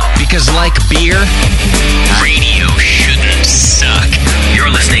 TheBrewingNetwork.com. Because like beer, radio shouldn't suck.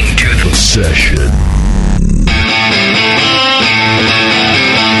 You're listening to The Session.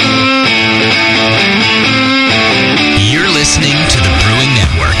 You're listening to The Brewing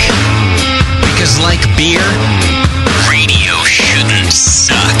Network. Because like beer, radio shouldn't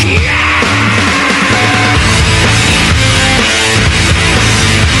suck.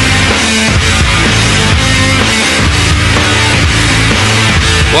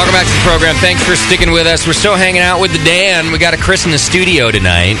 Welcome back to the program. Thanks for sticking with us. We're still hanging out with the Dan. We got a Chris in the studio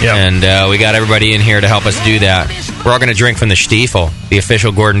tonight, and we got everybody in here to help us do that. We're all going to drink from the Stiefel, the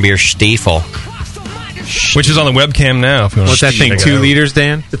official Gordon Beer Stiefel. Which is on the webcam now. If you want What's that thing, 2 liters,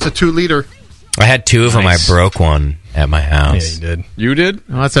 Dan? It's a 2 liter. I had 2 of them. I broke one at my house. Yeah, you did. You did?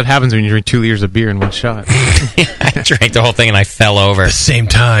 Well, that's what happens when you drink 2 liters of beer in one shot. I drank the whole thing and I fell over. At the same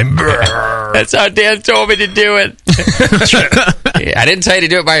time. That's how Dan told me to do it. I didn't tell you to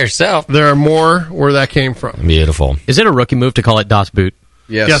do it by yourself. There are more where that came from. Beautiful. Is it a rookie move to call it Das Boot?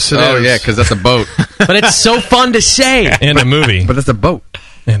 Yes, it is. Oh, yeah, because that's a boat. But it's so fun to say. And a movie. But it's a boat.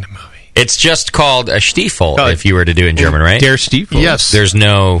 And a movie. It's just called a Stiefel if you were to do it in German, right? Der Stiefel. Yes. There's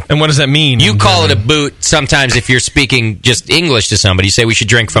no... And what does that mean? You call it a boot sometimes if you're speaking just English to somebody. You say we should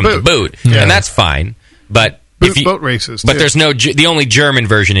drink from the boot. Yeah. And that's fine. But boat races. But too. there's no. The only German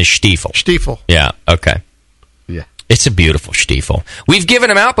version is Stiefel. Stiefel. Yeah. Okay. Yeah. It's a beautiful Stiefel. We've given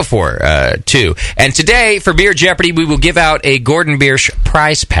them out before, too. And today, for Beer Jeopardy, we will give out a Gordon Biersch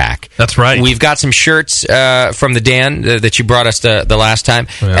prize pack. That's right. We've got some shirts from the Dan that you brought us the last time.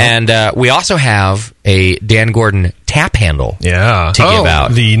 Yeah. And we also have a Dan Gordon tap handle to give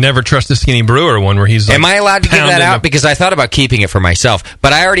out. The Never Trust a Skinny Brewer one where he's like, Am I allowed to give that out? Because I thought about keeping it for myself.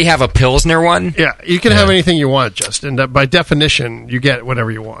 But I already have a Pilsner one. Yeah, you can have anything you want, Justin. By definition, you get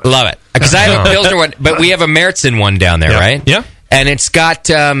whatever you want. Love it. Because I have a Pilsner one, but we have a Märzen one down there, right? Yeah. And it's got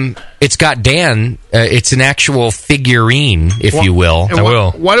Dan. It's an actual figurine, if you will. And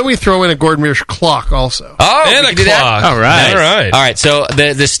why don't we throw in a Gordon Biersch clock also? Oh, and we a can do that? clock. All right. All right. So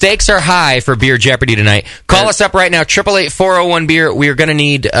the stakes are high for Beer Jeopardy tonight. Call us up right now, 888-401-BEER. We are going to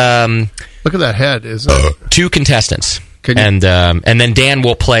need... Look at that head. Isn't it? 2 contestants. And then Dan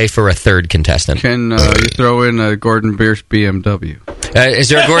will play for a third contestant. Can you throw in a Gordon Biersch BMW? Is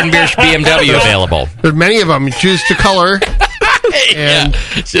there a Gordon Biersch BMW available? There's many of them. You choose the color and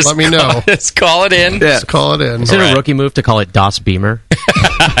let me know. Just call it in. Just call it in. Is it a rookie move to call it Das Beamer?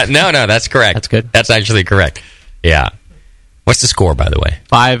 No, that's correct. That's good. That's actually correct. Yeah. What's the score, by the way?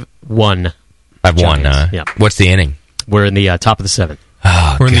 5-1. 5-1. Yeah. What's the inning? We're in the top of the 7th.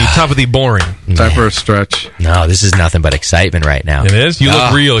 Oh, We're in the top of the boring. Time for a stretch. No, this is nothing but excitement right now. It is? You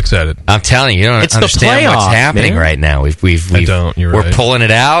look real excited. I'm telling you, you don't It's the understand what's playoff, happening man. right now. I don't. You're we're right. pulling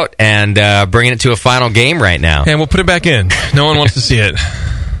it out and bringing it to a final game right now. And we'll put it back in. No one wants to see it.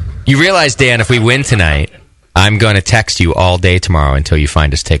 You realize, Dan, if we win tonight, I'm going to text you all day tomorrow until you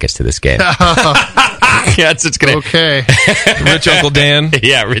find us tickets to this game. Yes, it's gonna. Okay. Rich Uncle Dan.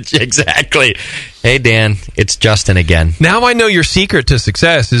 Yeah, Rich. Exactly. Hey, Dan, it's Justin again. Now I know your secret to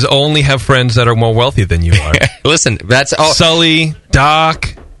success is only have friends that are more wealthy than you are. Listen, that's all. Sully,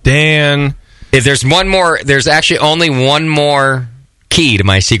 Doc, Dan. If there's one more, there's actually only one more key to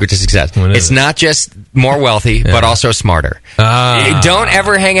my secret to success. It's not just more wealthy, but also smarter. Don't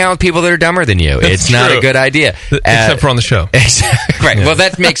ever hang out with people that are dumber than you. That's it's not true. a good idea. Except for on the show. Right. Yeah. Well,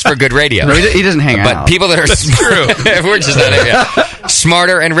 that makes for good radio. No, he doesn't hang but out. people that are we're just not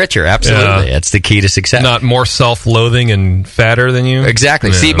smarter and richer. Absolutely. Yeah. That's the key to success. Not more self-loathing and fatter than you. Exactly.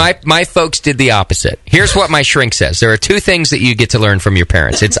 Yeah. See, my folks did the opposite. Here's what my shrink says. There are 2 things that you get to learn from your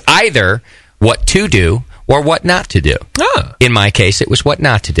parents. It's either what to do or what not to do. In my case, it was what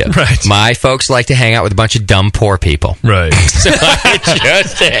not to do. Right. My folks like to hang out with a bunch of dumb, poor people. Right. So I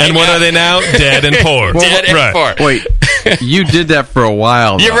just And what are they now? Dead and poor. Dead and poor. Wait, you did that for a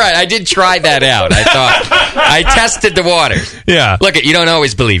while, though. You're right. I did try that out. I thought I tested the waters. Yeah. Look, you don't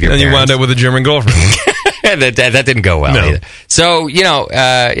always believe your And parents. you wound up with a German girlfriend. that didn't go well either. So,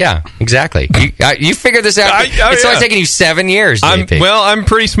 yeah, exactly. You figured this out. It's only taken you 7 years, JP. I'm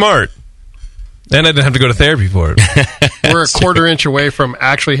pretty smart. And I didn't have to go to therapy for it. We're a quarter inch away from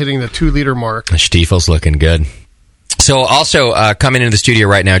actually hitting the 2-liter mark. The Stiefel's looking good. So also coming into the studio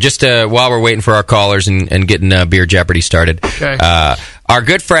right now, just while we're waiting for our callers and getting Beer Jeopardy started, Okay. our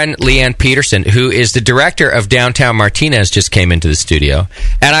good friend Leanne Peterson, who is the director of Downtown Martinez, just came into the studio.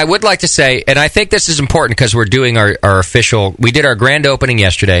 And I would like to say, and I think this is important because we're doing our official, we did our grand opening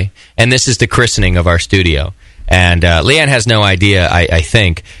yesterday, and this is the christening of our studio. And Leanne has no idea, I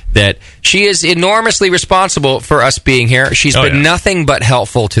think, that she is enormously responsible for us being here. She's been nothing but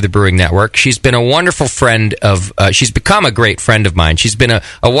helpful to the Brewing Network. She's been a wonderful friend of... she's become a great friend of mine. She's been a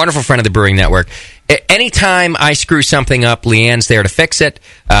wonderful friend of the Brewing Network. Anytime I screw something up, Leanne's there to fix it.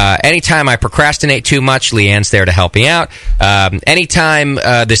 Anytime I procrastinate too much, Leanne's there to help me out. Anytime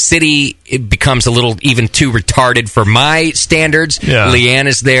the city becomes a little even too retarded for my standards, Leanne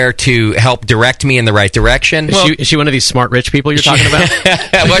is there to help direct me in the right direction. Is she one of these smart rich people you're talking about?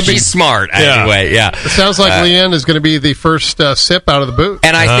 Well, she's smart anyway. Yeah, It sounds like Leanne is going to be the first sip out of the boot.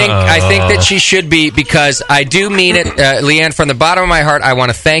 and I think that she should be, because I do mean it, Leanne. From the bottom of my heart, I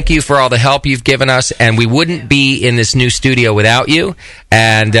want to thank you for all the help you've given us, and we wouldn't be in this new studio without you.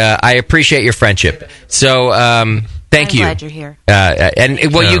 And I appreciate your friendship. So. Thank you. I'm glad you're here.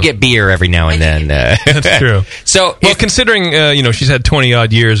 You get beer every now and then. That's true. So, considering she's had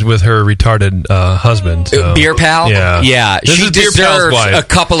 20-odd years with her retarded husband, so. Beer pal, yeah. This she is Beer Pal's deserves wife. a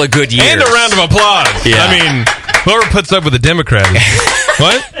couple of good years and a round of applause. Yeah. I mean, whoever puts up with a Democrat,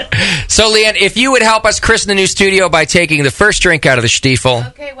 what? So, Leanne, if you would help us christen the new studio by taking the first drink out of the Stiefel.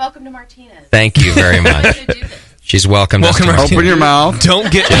 Okay, welcome to Martinez. Thank you very much. She's welcomed us to Martinez. Open your mouth.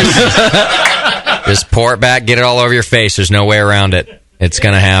 Don't get... Just pour it back, get it all over your face. There's no way around it. It's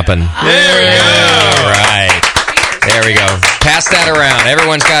going to happen. There we go. All right. There we go. Pass that around.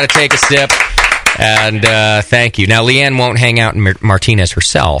 Everyone's got to take a sip. And thank you. Now, Leanne won't hang out in Martinez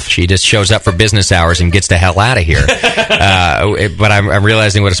herself. She just shows up for business hours and gets the hell out of here. But I'm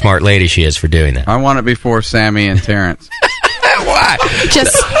realizing what a smart lady she is for doing that. I want it before Sammy and Terrence. Why?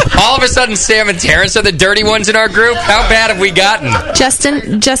 Just all of a sudden, Sam and Terrence are the dirty ones in our group? How bad have we gotten?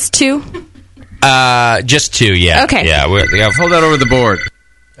 Justin, just 2? Just 2, yeah. Okay. Yeah, hold that over the board.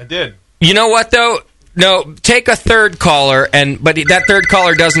 I did. You know what, though? No, take a third caller, but that third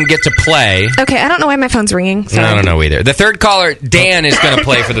caller doesn't get to play. Okay, I don't know why my phone's ringing. So. I don't know either. The third caller, Dan, is going to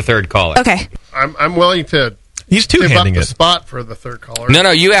play for the third caller. Okay. I'm willing to He's give up two-handing the it. spot for the third caller.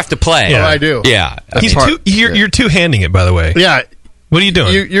 No, you have to play. Oh, I do. Yeah. You're two-handing it, by the way. Yeah. What are you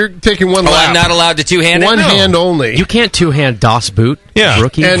doing? You're taking one lap. I'm not allowed to two-hand it? One No. hand only. You can't two-hand DOS boot,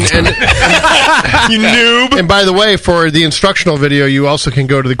 rookie. And you noob. And by the way, for the instructional video, you also can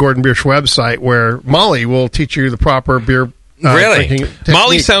go to the Gordon Biersch website where Molly will teach you the proper beer Really? drinking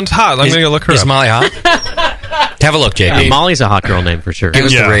Molly technique. sounds hot. I'm going to go look her Is up. Molly hot? Have a look, JP. Molly's a hot girl name for sure. Give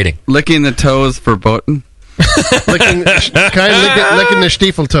us the rating. Licking the toes for Boatin. licking the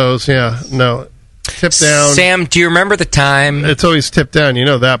Stiefel toes. Yeah, no. Tip down. Sam, do you remember the time? It's always tipped down. You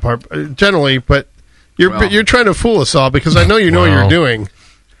know that part generally, but you're trying to fool us all because I know you know what you're doing.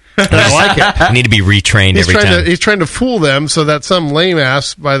 And I like it. You need to be retrained every time. He's trying to fool them so that some lame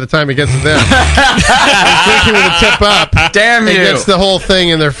ass, by the time he gets to them, he's drinking with a tip up. Damn you! And gets the whole thing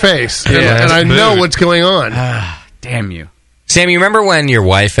in their face, Yeah, and I know what's going on. Damn you! Sam, you remember when your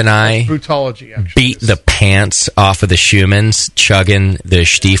wife and I Brutology, actually. beat the pants off of the Schumans chugging the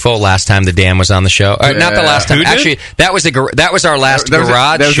Stiefel last time the Dan was on the show? Not the last time. Who did? Actually, that was our last That was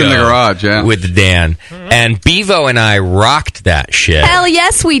garage show. in the garage, yeah. With the Dan. And Bevo and I rocked that shit. Hell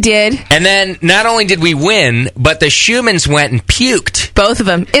yes, we did. And then not only did we win, but the Schumans went and puked. Both of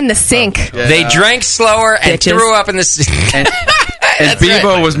them in the sink. They drank slower and Bitches. threw up in the sink. And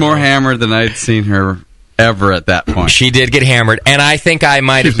Bevo was more hammered than I'd seen her ever at that point. She did get hammered, and I think I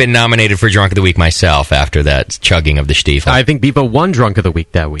might have been nominated for Drunk of the Week myself after that chugging of the Stiefel. I think Bevo won Drunk of the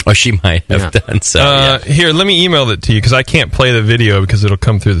Week that week. Oh, she might have done so. Here, let me email it to you because I can't play the video because it'll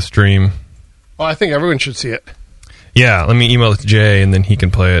come through the stream. Well, I think everyone should see it. Yeah, let me email it to Jay, and then he can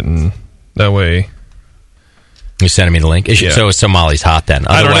play it, and that way... You sending me the link? So Molly's hot then.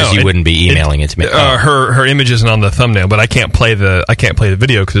 I don't Otherwise, know. you wouldn't be emailing it to me. Her image isn't on the thumbnail, but I can't play the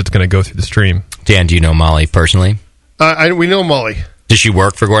video because it's going to go through the stream. Dan, do you know Molly personally? We know Molly. Does she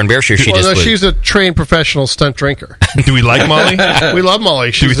work for Gordon Biersch, or She's a trained professional stunt drinker. Do we like Molly? We love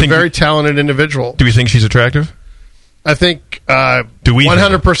Molly. She's a very talented individual. Do we think she's attractive? I think do we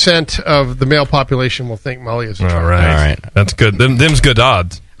 100% of the male population will think Molly is attractive. All right. That's good. Them's good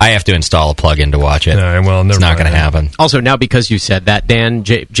odds. I have to install a plug-in to watch it. All right, well, it's not going to happen. Also, now because you said that, Dan,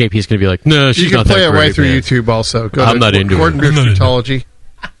 JP is going to be like, no, she's you can not play that it great, right through man. YouTube also. Go I'm to not into Gordon it. Biersch Brutology.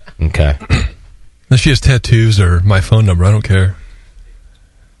 Okay. Unless she has tattoos or my phone number, I don't care.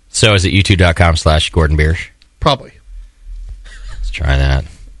 So is it youtube.com/Gordon Biersch? Probably. Let's try that.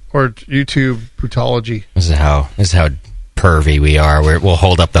 Or YouTube Brutology. This is how pervy we are. We'll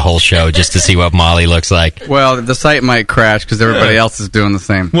hold up the whole show just to see what Molly looks like. Well, the site might crash because everybody else is doing the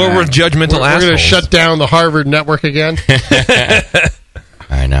same thing. Well, we're judgmental We're going to assholes. shut down the Harvard network again. All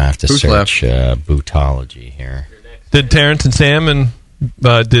right, now I have to Who's search Bootology here. Did Terrence and Sam and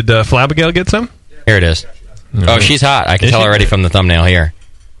did Flabbergal get some? Here it is. Oh, she's hot. I can tell already from the thumbnail here.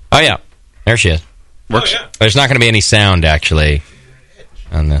 Oh, yeah. There she is. Works. There's not going to be any sound, actually,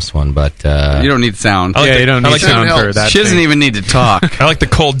 on this one, but... you don't need sound. You don't need sound for that. She doesn't even need to talk. I like the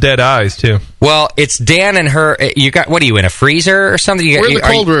cold, dead eyes, too. Well, it's Dan and her... You got... What are you, in a freezer or something? We're in the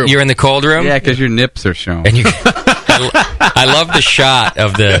cold room. You're in the cold room? Yeah, because your nips are showing. And you... I love the shot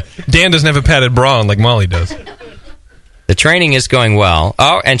of the... Dan doesn't have a padded bra on like Molly does. The training is going well.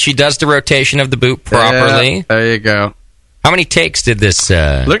 Oh, and she does the rotation of the boot properly. Yeah, there you go. How many takes did this...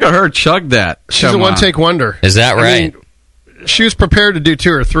 Look at her chug that. She's a one-take wonder. Is that right? I mean, she was prepared to do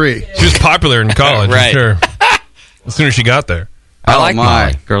 2 or 3. She was popular in college, Right. I'm sure. As soon as she got there. I like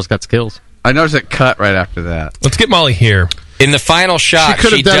Molly. Girls got skills. I noticed it cut right after that. Let's get Molly here. In the final shot, She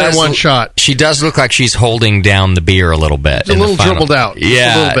could have done it in one shot. She does look like she's holding down the beer a little bit. It's a in the little final- dribbled out. Just a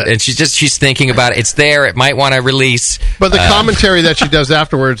Yeah, little bit. and she's thinking about it. It's there. It might want to release. But the commentary that she does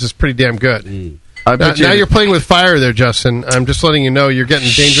afterwards is pretty damn good. I bet Now you're playing with fire there, Justin. I'm just letting you know you're getting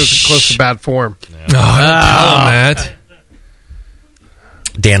dangerously close to bad form. Oh, don't tell him that.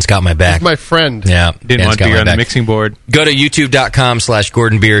 Dan's got my back. He's my friend. Yeah. Didn't Dan's want got beer my on the back. mixing board. Go to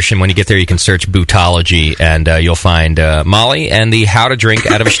youtube.com/Gordon Biersch, and when you get there, you can search Bootology, and you'll find Molly and the How to Drink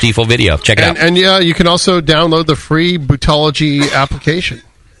Out of a Stiefel video. Check it out. And yeah, you can also download the free Bootology application.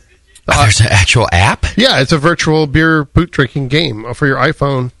 There's an actual app? Yeah, it's a virtual beer boot drinking game for your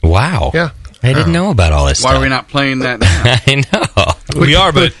iPhone. Wow. Yeah. I didn't know about all this Why stuff. are we not playing that now? I know. We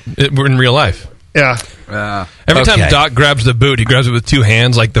are, but we're in real life. Yeah. Every Okay. time Doc grabs the boot, he grabs it with two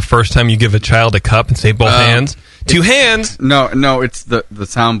hands, like the first time you give a child a cup and say both hands. Two hands. No, it's the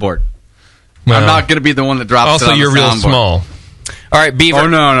soundboard. Well, I'm not going to be the one that drops Also, it on you're the real soundboard. small. All right, Beaver. Oh,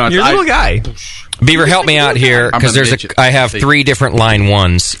 no. You're a little guy. Beaver, help me out here I'm because a there's midget. I have 3 different line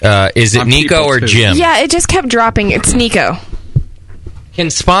ones. Is it I'm Nico people, or too. Jim? Yeah, it just kept dropping. It's Nico. Can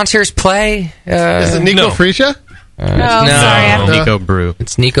sponsors play? Is it Nico no. Freesia? No, sorry. I have to- Nico Brew.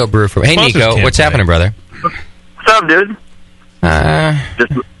 It's Nico Brew. Hey, Sponsors Nico, can't what's play. happening, brother? What's up, dude?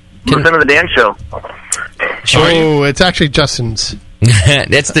 Just listen to the Dan Show. Oh, it's actually Justin's.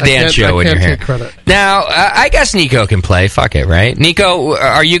 It's the I Dan can't- Show I when you're can't here. take credit. Now, I guess Nico can play. Fuck it, right? Nico,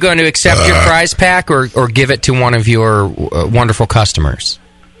 are you going to accept your prize pack or give it to one of your wonderful customers?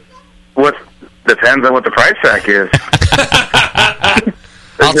 What depends on what the price pack is.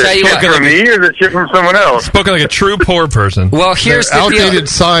 I'll tell you is what. it from me or is it shit from someone else? Spoken like a true poor person. Well, here's They're the deal. outdated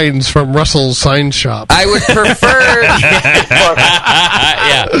signs from Russell's Sign Shop. I would prefer.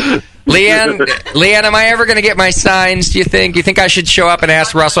 Yeah. Leanne, am I ever going to get my signs, do you think? You think I should show up and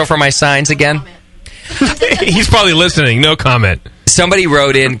ask Russell for my signs again? He's probably listening. No comment. Somebody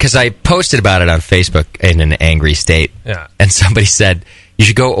wrote in, because I posted about it on Facebook in an angry state, Yeah. and somebody said, you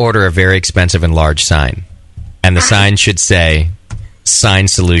should go order a very expensive and large sign. And the sign should say, Sign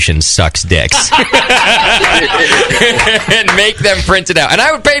Solutions sucks dicks. And make them print it out. And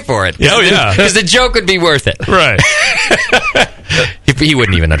I would pay for it. Oh, yeah. Because the joke would be worth it. Right. He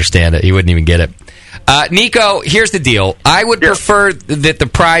wouldn't even understand it. He wouldn't even get it. Nico, here's the deal. I would prefer that the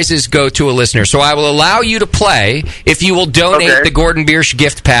prizes go to a listener. So I will allow you to play if you will donate the Gordon Biersch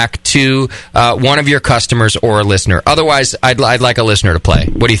gift pack to one of your customers or a listener. Otherwise, I'd like a listener to play.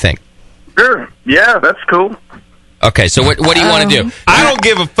 What do you think? Sure. Yeah, that's cool. Okay, so what do you want to do? I don't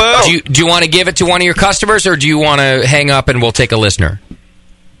give a fuck. Do you want to give it to one of your customers, or do you want to hang up and we'll take a listener?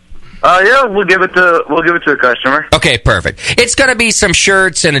 Yeah, we'll give it to a customer. Okay, perfect. It's going to be some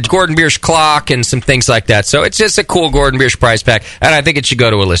shirts and a Gordon Biersch clock and some things like that. So it's just a cool Gordon Biersch prize pack, and I think it should go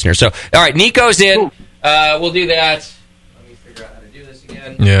to a listener. So, all right, Nico's in. We'll do that. Let me figure out how to do this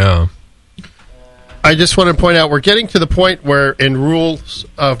again. Yeah. I just want to point out we're getting to the point where in rules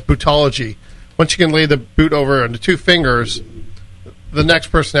of bootology, once you can lay the boot over on the 2 fingers, the next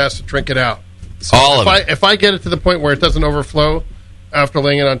person has to drink it out. So if I get it to the point where it doesn't overflow after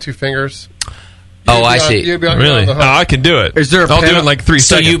laying it on 2 fingers. Oh, I see. You'd be on Really? the hook. I can do it. Is there a I'll do penal- it in like 3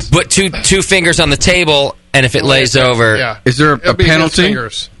 So seconds. you put two fingers on the table, and if it lays over... Yeah. Is there a It'll be against penalty?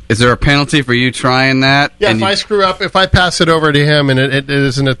 fingers. Is there a penalty for you trying that? Yeah, And if you- I screw up, if I pass it over to him and it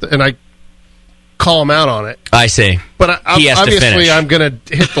isn't, and I call him out on it. I see. But He has to obviously, finish. I'm going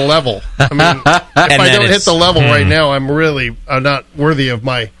to hit the level. I mean, if And I then don't hit it's- the level right now, I'm not worthy of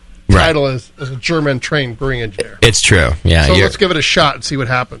my Right. title as a German trained brewing engineer. It's true. Yeah. So you're- let's give it a shot and see what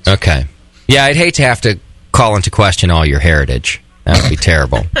happens. Okay. Yeah, I'd hate to have to call into question all your heritage. That would be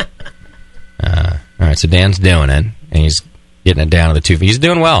terrible. All right, so Dan's doing it, and he's getting it down to the 2 feet. He's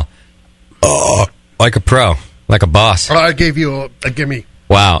doing well. Like a pro, like a boss. I gave you a gimme.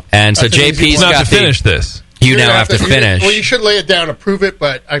 Wow. And so That's an easy JP's one. got Not to finish this. You You're now gonna have to finish. Well, you should lay it down to prove it,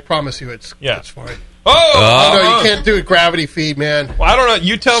 but I promise you it's fine. Oh! No, you can't do a gravity feed, man. Well, I don't know.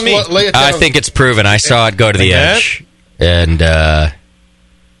 You tell me. Lay it down. I think it's proven. I saw it go to the Like that? edge. And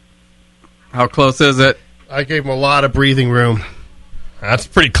how close is it? I gave him a lot of breathing room. That's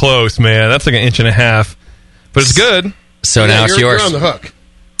pretty close, man. That's like 1.5 inches. But it's good. so now it's you're yours. on the hook.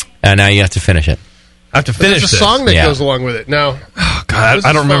 And now you have to finish it. I have to finish There's this. a song that Yeah. goes along with it. Now, God,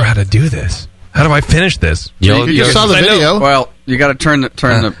 I don't remember how to do this. How do I finish this? you saw the I know- video. Well, you got to turn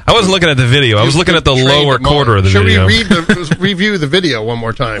the. I wasn't looking at the video. I was looking at the Trained lower them all. quarter of the Should video. we review the video one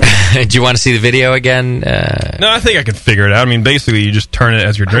more time? Do you want to see the video again? No, I think I can figure it out. I mean, basically, you just turn it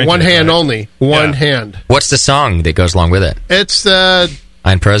as you're drinking. One it, hand right? only. One hand. What's the song that goes along with it? It's the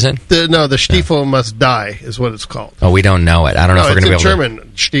Ein Stiefel Must Die is what it's called. Oh, we don't know it. I don't know if we're it's going to be able in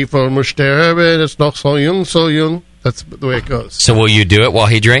German. Stiefel muss sterben, it's noch so jung, so jung. That's the way it goes. So will you do it while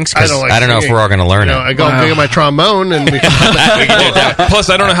he drinks? 'Cause I don't know if singing. we're all going to learn You it. know, I go get my trombone and we can Plus,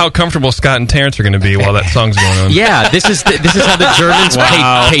 I don't know how comfortable Scott and Terrence are going to be while that song's going on. Yeah, this is how the Germans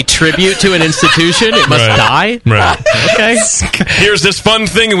pay tribute to an institution. It must die. Right. Okay. Here's this fun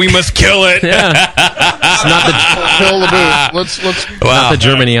thing, and we must kill it. Yeah. It's not the kill the booth. Let's not the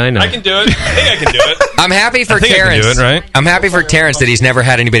Germany I know. I can do it. I think I can do it. I'm happy for I think I can Terrence. do it, right? I'm happy for Terrence that he's never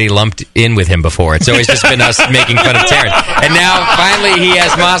had anybody lumped in with him before. It's always just been us making fun of Terrence. And now, finally, he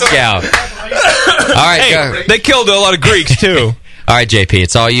has Moscow. All right, Hey, go. they killed a lot of Greeks, too. All right, JP,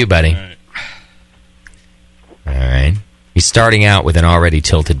 it's all you, buddy. All right. He's starting out with an already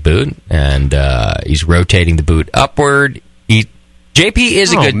tilted boot, and he's rotating the boot upward. JP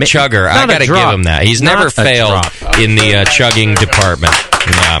is a good chugger. I got to give him that. He's never failed in the chugging department.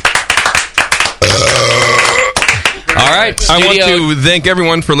 Yeah. All right, I want to thank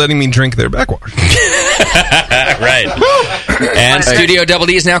everyone for letting me drink their backwash. Right. And Studio Double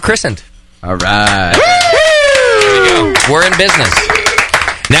D is now christened. All right. There you go. We're in business.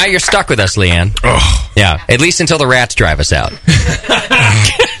 Now you're stuck with us, Leanne. Oh. Yeah, at least until the rats drive us out.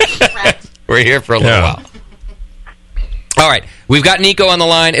 We're here for a little while. All right, we've got Nico on the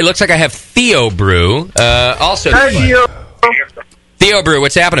line. It looks like I have Theo Brew. Also, Theo Brew,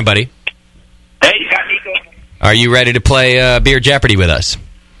 what's happening, buddy? Hey, you got Nico. Are you ready to play Beer Jeopardy with us?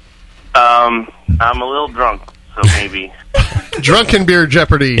 I'm a little drunk, so maybe. Drunken Beer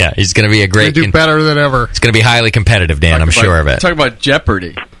Jeopardy. Yeah, he's going to be a great... do better than ever. It's going to be highly competitive, Dan, I'm sure of it. Talk about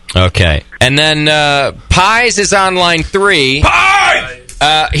Jeopardy. Okay. And then Pies is on line 3. Pies!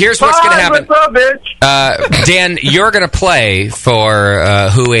 Here's what's going to happen. What's up, bitch? Dan, you're going to play for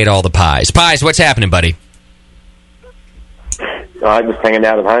Who Ate All the Pies. Pies, what's happening, buddy? I'm just hanging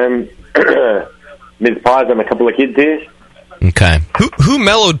out at home. Ms. Pies and a couple of kids here. Okay. Who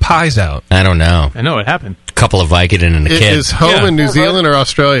mellowed Pies out? I don't know. I know it happened. A couple of Vicodin and a kid. Is home in New Zealand or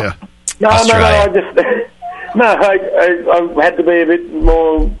Australia? No, Australia. I just... No, I had to be a bit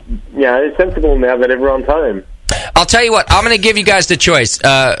more, sensible now that everyone's home. I'll tell you what. I'm going to give you guys the choice.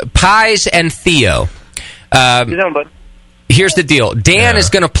 Pies and Theo. Here's the deal. Dan is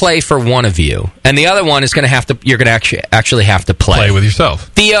going to play for one of you, and the other one is going to have to. You're going to actually have to play with yourself.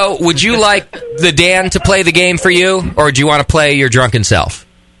 Theo, would you like the Dan to play the game for you, or do you want to play your drunken self?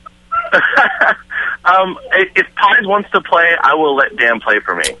 If Pies wants to play, I will let Dan play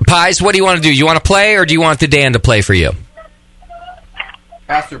for me. Pies, what do you want to do? You want to play, or do you want the Dan to play for you?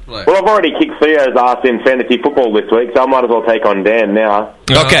 After play. Well, I've already kicked Theo's ass in fantasy football this week, so I might as well take on Dan now.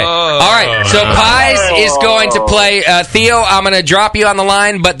 Okay. All right. So Pies is going to play. Theo, I'm going to drop you on the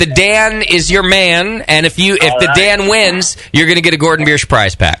line, but the Dan is your man, and if the Dan wins, you're going to get a Gordon Biersch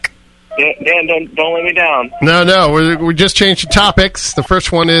prize pack. Dan, don't let me down. No, we just changed the topics. The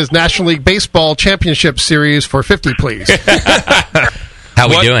first one is National League Baseball Championship Series for 50, please. How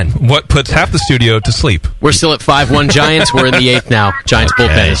we doing? What puts half the studio to sleep? We're still at 5-1 Giants. We're in the 8th now. Giants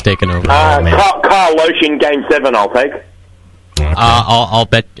bullpen is taking over. Carl Lotion, Game 7, I'll take. I'll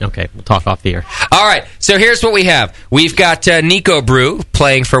bet. Okay, we'll talk off the air. All right, so here's what we have. We've got Nico Brew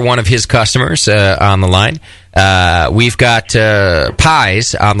playing for one of his customers on the line. We've got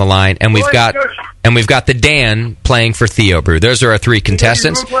Pies on the line, and we've got the Dan playing for Theo Brew. Those are our 3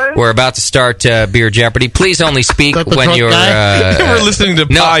 contestants. We're about to start Beer Jeopardy. Please only speak when you're... We're listening to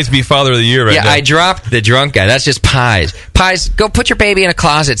Pies be Father of the Year right now. Yeah, I dropped the drunk guy. That's just Pies. Pies, go put your baby in a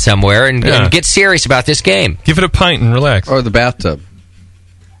closet somewhere and get serious about this game. Give it a pint and relax. Or the bathtub.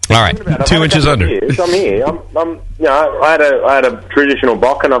 All right. 2 inches under. I'm here. I had a traditional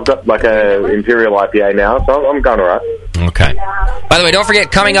bock, and I've got like a Imperial IPA now, so I'm going all right. Okay. By the way, don't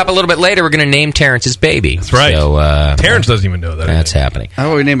forget, coming up a little bit later, we're going to name Terrence's baby. That's right. So, Terrence doesn't even know that. That's happening. How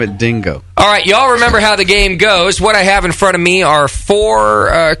about we name it Dingo? All right, y'all remember how the game goes. What I have in front of me are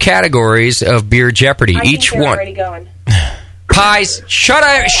 4 categories of Beer Jeopardy. Each one. Already going. Pies, shut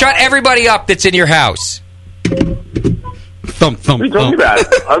everybody up that's in your house. Thump, What are you talking about?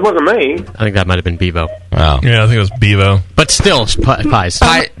 It wasn't me. I think that might have been Bevo. Oh. Yeah, I think it was Bevo. But still, Pies.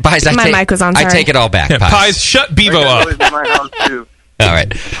 Pies, My mic was on, I sorry. take it all back. Yeah, Pies, shut Bevo up. All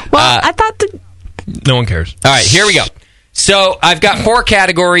right. Well, I thought No one cares. All right, here we go. So I've got 4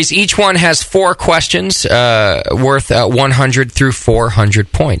 categories. Each one has 4 questions worth 100 through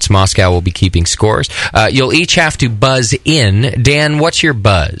 400 points. Moscow will be keeping scores. You'll each have to buzz in. Dan, what's your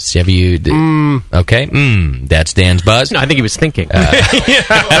buzz? Have you? Okay. That's Dan's buzz. No, I think he was thinking. No,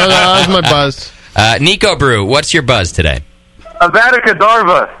 that was my buzz. Nico Brew, what's your buzz today? Avada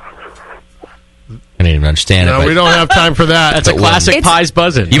Kedavra. I didn't even understand it. No, but we don't have time for that. That's a classic Pies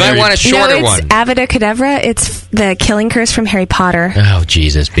buzzing. You might want a shorter it's one. Avada Kedavra. It's the killing curse from Harry Potter. Oh,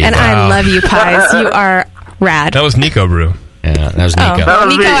 Jesus. And I love you, Pies. You are rad. That was Nico Brew. Yeah, that was Nico.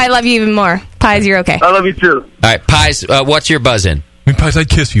 Nico, I love you even more. Pies, you're okay. I love you too. All right, Pies, what's your buzz in? I mean, Pies, I'd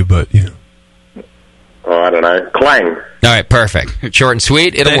kiss you, but, Oh, I don't know. Clang. All right, perfect. Short and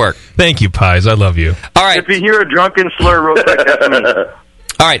sweet, it'll work. Thank you, Pies. I love you. All right. If you hear a drunken slur real quick, that's me.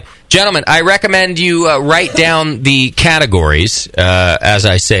 All right, gentlemen, I recommend you write down the categories as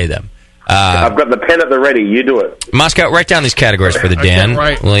I say them. I've got the pen at the ready. You do it. Moscow, write down these categories for the Dan.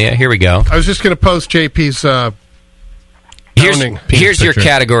 Well, yeah, here we go. I was just going to post JP's Here's your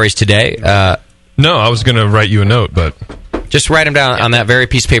categories today. No, I was going to write you a note, but... Just write them down on that very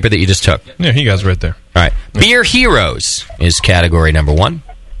piece of paper that you just took. Yeah, you guys right there. All right. Beer heroes is category number 1.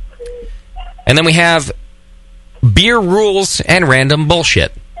 And then we have beer rules and random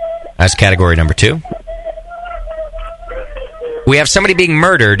bullshit. That's category number 2. We have somebody being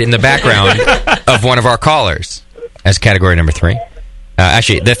murdered in the background of one of our callers. That's category number 3.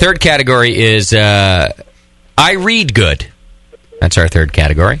 Actually, the third category is I read good. That's our third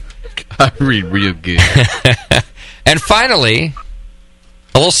category. I read real good. And finally,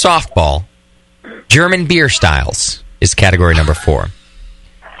 a little softball. German beer styles is category number 4.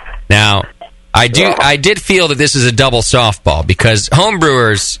 Now, I did feel that this is a double softball because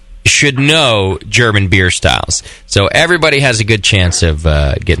homebrewers should know German beer styles. So everybody has a good chance of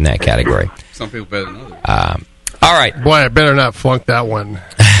getting that category. Some people better than others. All right. Boy, I better not flunk that one.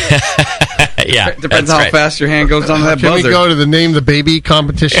 Yeah. Depends how fast your hand goes on that Can buzzer. we go to the Name the Baby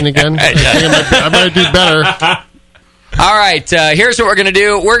competition again? I might do better. All right. Here's what we're going to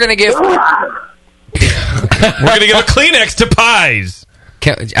do. We're going to give... We're going to give a Kleenex to Pies.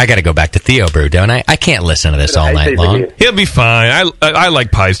 I got to go back to Theo Brew, don't I? I can't listen to this all night long. He'll be fine. I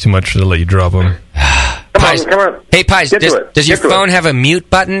like Pies too much to let you drop him. Pies. Come on. Hey, Pies, does your phone have a mute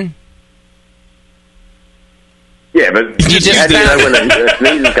button? Yeah, but You just how do you know when a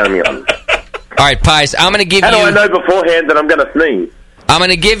sneeze is coming on? All right, Pies, I'm going to give How you... do I know beforehand that I'm going to sneeze? I'm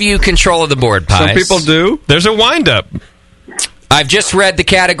going to give you control of the board, Pies. Some people do. There's a wind-up. I've just read the I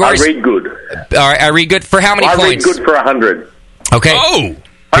categories. read good. All right, I read good. For how many I points? read good for 100. Okay. Oh!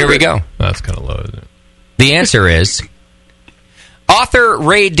 Here we go. That's kind of low, isn't it? The answer is... Author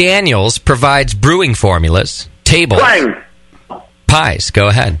Ray Daniels provides brewing formulas, tables... Bang! Pies, go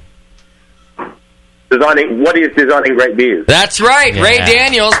ahead. What is designing great beers? That's right. Yeah. Ray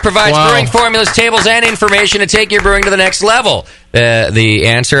Daniels provides brewing formulas, tables, and information to take your brewing to the next level. The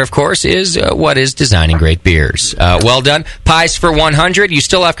answer, of course, is what is designing great beers. Well done. Pies for 100. You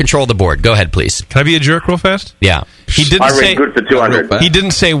still have control of the board. Go ahead, please. Can I be a jerk real fast? Yeah. He didn't I read say good for 200. He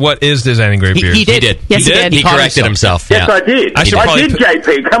didn't say what is designing great beers. He did. Yes, he did. He corrected himself. Yes, yeah. I did. I should I probably did,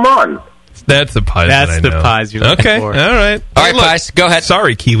 JP. Come on. That's the pies. That's that I the know. pies you're looking okay. for. All right. All right, Pies, go ahead.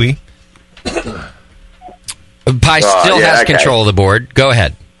 Sorry, Kiwi. Pies still yeah, has okay. control of the board. Go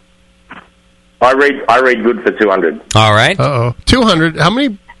ahead. I read good for 200. All right. 200. How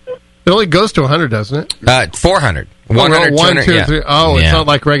many? It only goes to 100, doesn't it? 400. 100, 100, 200, 2, yeah. 3. Oh, it's Yeah. not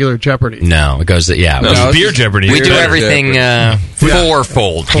like regular Jeopardy. No, it goes. Yeah, No, it's Beer Jeopardy. We do Beer everything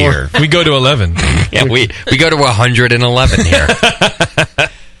fourfold here. We go to 11. Yeah, we go to 111 here.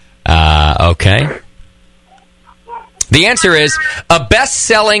 Okay. The answer is a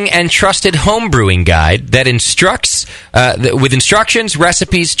best-selling and trusted homebrewing guide that instructs with instructions,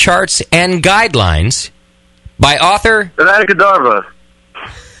 recipes, charts, and guidelines by author. Godiva.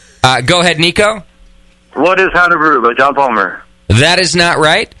 Go ahead, Nico. What is How to Brew by John Palmer? That is not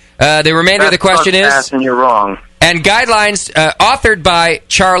right. The remainder of the question is, and you're wrong. and guidelines authored by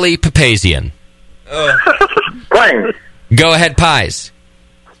Charlie Papazian. Playing. Go ahead, Pies.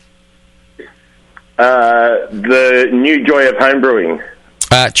 The new joy of homebrewing.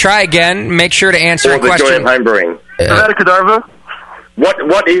 Try again. Make sure to answer Or a the question. joy of homebrewing. Godiva.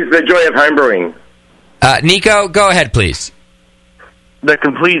 What is the joy of homebrewing? Nico, go ahead, please. The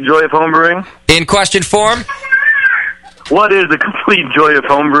complete joy of homebrewing. In question form. What is the complete joy of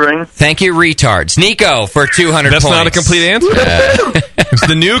homebrewing? Thank you, retards. Nico for 200 That's points. not a complete answer. It's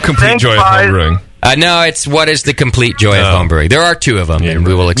the new complete joy of homebrewing. No, it's what is the complete joy of homebrewing. There are two of them, and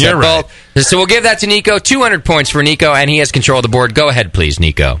we will accept You're right. both. So we'll give that to Nico. 200 points for Nico, and he has control of the board. Go ahead, please,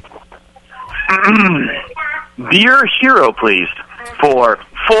 Nico. Beer hero, please, for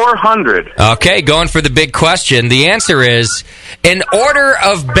 400. Okay, going for the big question. The answer is an order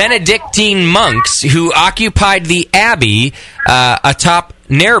of Benedictine monks who occupied the abbey atop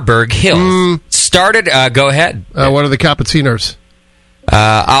Nairburg Hill. Started, go ahead. What are the Capuchinos?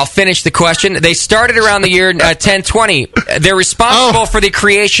 I'll finish the question. They started around the year 1020. They're responsible for the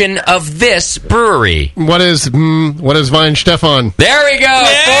creation of this brewery. What is Weinstefan? There we go.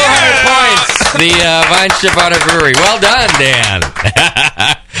 400 points. The Weinstefan Brewery. Well done, Dan.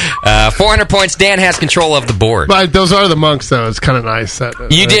 400 points. Dan has control of the board. But those are the monks, though. It's kind of nice.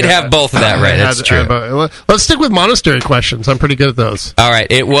 You did have both of that, right? That's true. Let's stick with monastery questions. I'm pretty good at those. All right.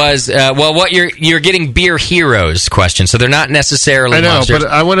 It was what you're getting beer heroes questions, so they're not necessarily. I know, monsters.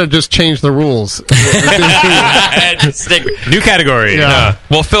 but I want to just change the rules. New category. Yeah.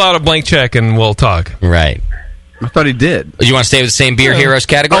 We'll fill out a blank check and we'll talk. Right. I thought he did. You want to stay with the same Beer Heroes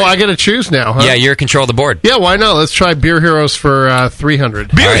category? Oh, I got to choose now, huh? Yeah, you're in control of the board. Yeah, why not? Let's try Beer Heroes for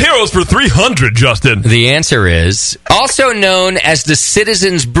 300. Beer Heroes for 300, Justin. The answer is also known as the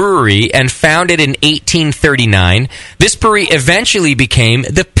Citizens Brewery and founded in 1839. This brewery eventually became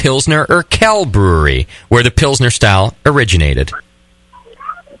the Pilsner Urquell Brewery, where the Pilsner style originated.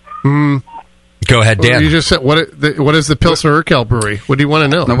 Go ahead, Dan. You just said what is the Pilsner Urquell Brewery? What do you want to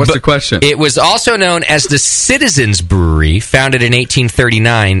know? Now, what's the question? It was also known as the Citizens Brewery, founded in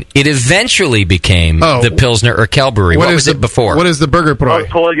 1839. It eventually became the Pilsner Urquell Brewery. What was it before? What is the Burger Brewery? I was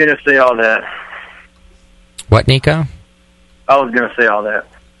totally going to say all that. What, Nico? I was going to say all that.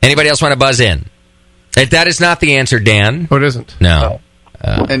 Anybody else want to buzz in? That is not the answer, Dan. Oh, it isn't? No.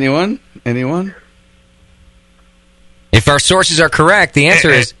 Anyone? If our sources are correct, the answer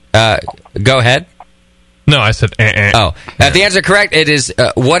is... go ahead. No, I said Oh. If the answer is correct, it is,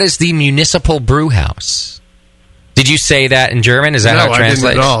 what is the municipal brew house? Did you say that in German? Is that how it translates? I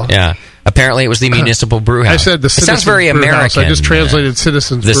didn't at all. Yeah. Apparently it was the municipal brew house. I said the It Citizens sounds very Brew American. House. I just translated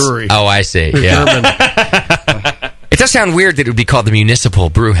Citizens Brewery. Oh, I see. In Yeah. German. It does sound weird that it would be called the municipal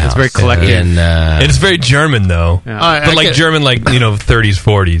brew house. It's very collective. It's very German, though. But like German, 30s,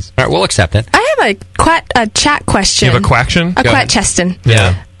 40s. All right, we'll accept it. I have a chat question. You have a quaction? A quack-cheston.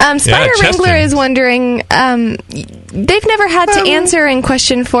 Yeah. Spider Wrangler Cheston. is wondering, they've never had to answer in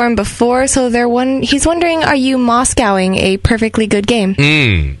question form before, so he's wondering, are you Moscowing a perfectly good game?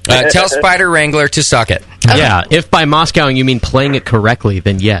 Tell Spider Wrangler to suck it. Yeah, if by Moscowing you mean playing it correctly,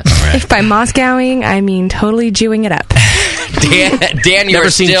 then yes. If by Moscowing, I mean totally Jewing it up. Dan, you're Never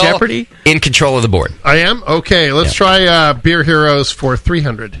seen still Jeopardy? in control of the board. I am? Okay, let's try Beer Heroes for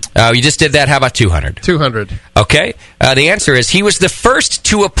 300. You just did that. How about 200? 200. Okay. The answer is he was the first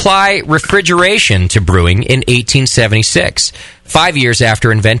to apply refrigeration to brewing in 1876, 5 years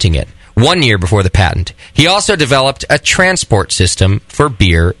after inventing it, 1 year before the patent. He also developed a transport system for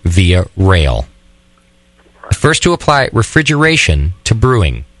beer via rail. The first to apply refrigeration to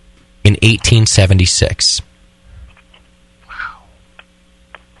brewing in 1876.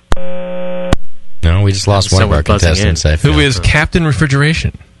 No, we just lost one of our contestants. Who is Captain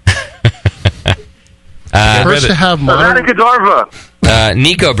Refrigeration? First to have modern... Godorva.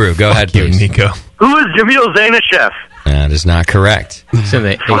 Nico Brew, go ahead, please. Nico. Who is Jamil Zainashev? That is not correct. It's in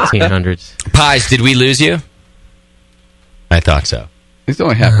the 1800s. Pies, did we lose you? I thought so. He's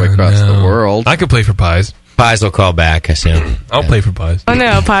only halfway across the world. I could play for Pies. Pies will call back, I assume. I'll play for Pies. Oh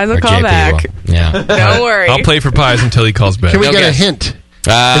no, Pies will Or call JP back. will. Yeah. Don't worry. I'll play for Pies until he calls back. Can we get a hint?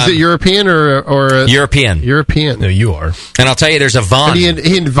 Is it European or European? European. No, you are. And I'll tell you, there's a Von. And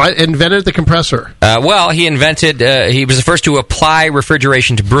he invented the compressor. He invented. He was the first to apply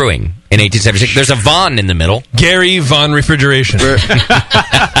refrigeration to brewing in 1876. There's a Von in the middle. Gary Von Refrigeration.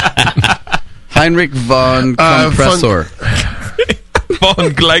 Heinrich von Compressor. Von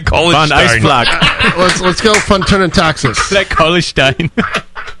Glycolstein. Von Eisblock. let's go von Taxis. Glycolstein.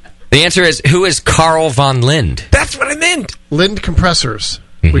 The answer is, who is Carl von Lind? That's what I meant. Lind compressors.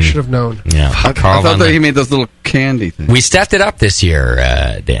 We should have known. Yeah, I Carl thought von that Lind. he made those little candy things. We stepped it up this year,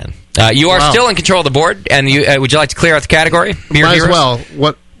 Dan. You are still in control of the board, and would you like to clear out the category? Beer Might Heroes? as well.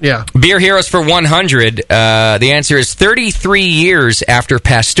 What? Yeah. Beer Heroes for 100. The answer is 33 years after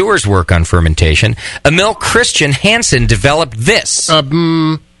Pasteur's work on fermentation, Emil Christian Hansen developed this.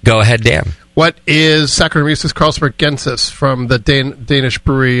 Go ahead, Dan. What is Saccharomyces Carlsbergensis from the Danish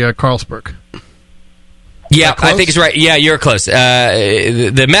brewery Carlsberg? Yeah, I think it's right. Yeah, you're close.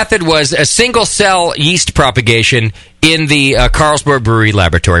 The method was a single-cell yeast propagation in the Carlsberg Brewery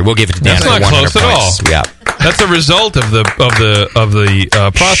laboratory. We'll give it to Dan. That's for not 100 close at all. points. Yeah, that's a result of the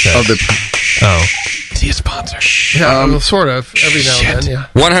process. Is he a sponsor? Yeah, sort of. Every now and then. Yeah.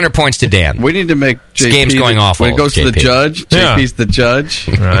 100 points to Dan. We need to make JP. This game's going awful. When it goes to the JP. judge, JP's the judge.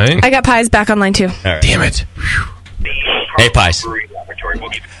 Right. I got Pies back on line 2. Right. Damn it. Hey, Pies.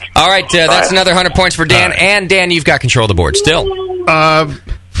 All right, that's another 100 points for Dan. And Dan, you've got control of the board still. What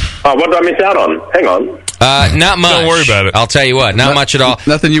did I miss out on? Hang on. Not much. Don't worry about it. I'll tell you what, not much at all.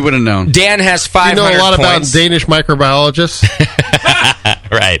 Nothing you would have known. Dan has 500 You know a lot points. about Danish microbiologists.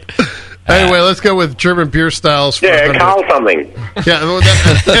 Right. Anyway, let's go with German beer styles. For Yeah, Carl something. Yeah. Well,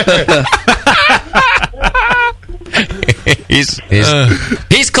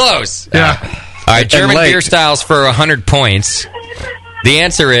 He's close. Yeah. All right, German late. beer styles for 100 points. The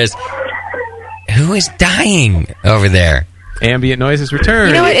answer is, who is dying over there? Ambient noises return.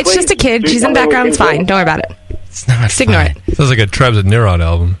 You know what? It's just a kid. She's in the background. It's fine. Don't worry about it. It's not Just ignore it. Sounds like a Trebs and Nirod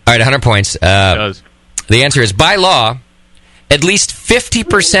album. All right, 100 points. The answer is, by law, at least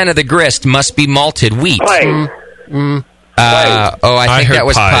 50% of the grist must be malted wheat. Play. I think heard that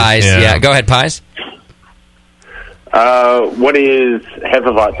was Pies, Pies. yeah. Go ahead, Pies. What is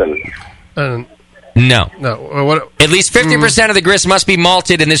Hefeweizen? No. No. What? At least 50% of the grist must be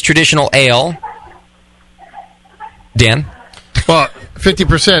malted in this traditional ale. Dan? Well,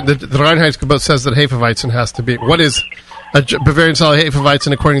 50%. The Reinheitsgebot says that Hefeweizen has to be. What is a Bavarian style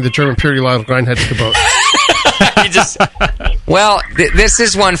Hefeweizen according to the German purity law of Reinheitsgebot? This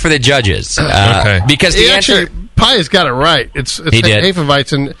is one for the judges. Because the answer... Pi's got it right. It's He did.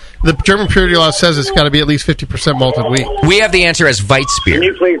 Hefeweizen. The German purity law says it's got to be at least 50% malted wheat. We have the answer as Weizbier. Can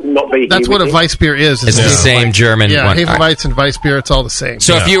you please not be That's what a Weissbier is. It's the same German Yeah, one. Hefeweizen, Weissbier, it's all the same.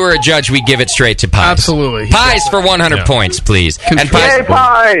 So if you were a judge, we'd give it straight to Pies. Absolutely. Pies for 100 points, please. And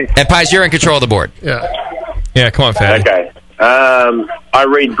Pies, you're in control of the board. Yeah, come on, Fatty. Okay. I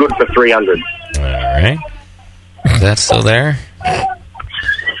read good for 300. All right. Is that still there?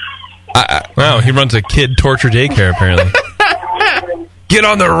 Wow, he runs a kid torture daycare, apparently. Get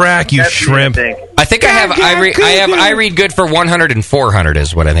on the rack, you shrimp. I think I have I read good for 100 and 400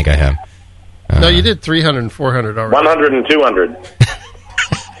 is what I think I have. No, you did 300 and 400 already. 100 and 200.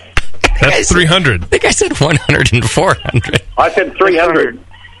 That's 300. I think I said 100 and 400. I said 300.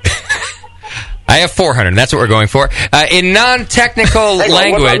 I have 400. That's what we're going for. In non-technical language...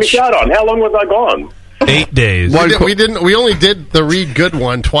 What did I miss out on? How long was I gone? 8 days. We only did the read good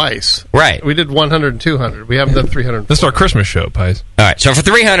one twice. Right. We did 100 and 200. We haven't done 300. This is our Christmas show, Pies. All right, so for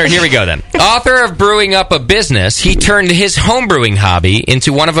 300, here we go then. Author of Brewing Up a Business, he turned his homebrewing hobby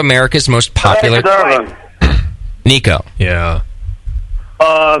into one of America's most popular... Nico. Yeah.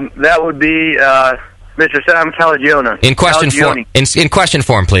 That would be Mr. Sam Calagione. In question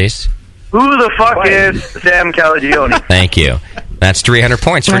form, please. Who the fuck is Sam Calagione? Thank you. That's 300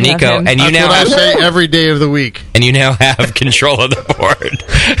 points for Nico, and you now have, I say every day of the week. And you now have control of the board.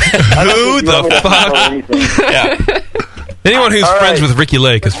 Who the fuck? Yeah. Anyone who's friends with Ricky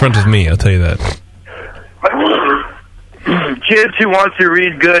Lake is friends with me. I'll tell you that. Kids who want to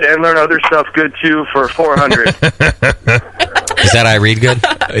read good and learn other stuff good too for 400. Is that I read good?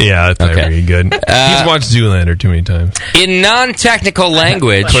 Yeah, that's I read good. He's watched Zoolander too many times. In non-technical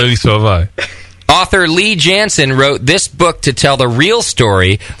language, clearly so have I. Author Lee Jansen wrote this book to tell the real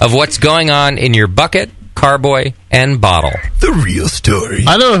story of what's going on in your bucket, carboy, and bottle. The real story.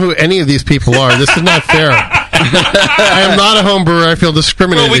 I don't know who any of these people are. This is not fair. I am not a home brewer. I feel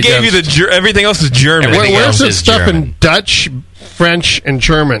discriminated Well, we gave against. you everything else is German. Where's this stuff in Dutch, French, and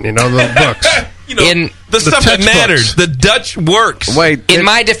German? You know, the books. The stuff that matters. The Dutch works. Wait, in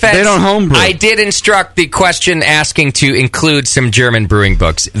my defense, they don't homebrew. I did instruct the question asking to include some German brewing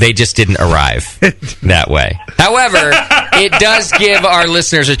books. They just didn't arrive that way. However, it does give our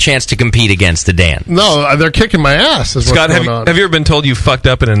listeners a chance to compete against the Dan. No, they're kicking my ass. Is Scott, what's going on. have you ever been told you fucked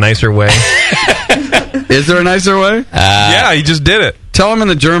up in a nicer way? Is there a nicer way? Yeah, you just did it. Tell him in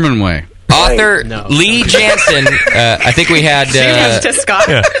the German way. Author Lee Jansen, I think we had... to Scott.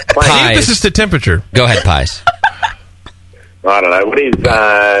 Yeah. Pies. This is the temperature. Go ahead, Pies. I don't know.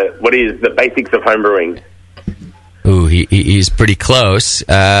 What is the basics of homebrewing? Ooh, he's pretty close.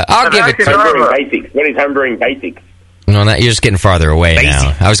 I'll give it to homebrewing basics. What is homebrewing basics? No, you're just getting farther away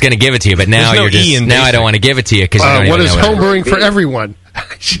now. I was going to give it to you, but now There's no you're just E in now basic. I don't want to give it to you because what is homebrewing for everyone?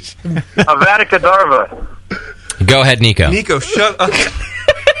 Avada Kedavra. Go ahead, Nico. Nico, shut up.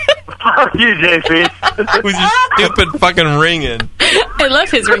 Fuck you, JP. With your stupid fucking ringing. I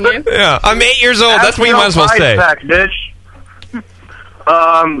love his ringing. Yeah, I'm 8 years old. That's what you might as well say. Pack, bitch.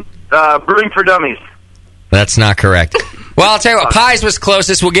 Brewing for Dummies. That's not correct. Well, I'll tell you what, Pies was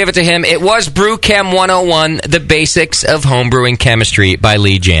closest. We'll give it to him. It was Brew Chem 101, The Basics of Homebrewing Chemistry by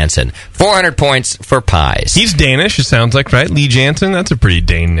Lee Jansen. 400 points for Pies. He's Danish, it sounds like, right? Lee Jansen? That's a pretty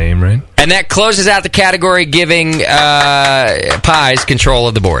Dane name, right? And that closes out the category, giving Pies control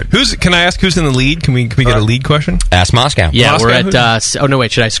of the board. Can I ask who's in the lead? Can we get a lead question? Ask Moscow. Yeah, Moscow, we're at... oh, no,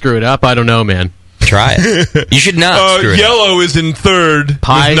 wait, should I screw it up? I don't know, man. Try it. You should not screw it up. Yellow is in third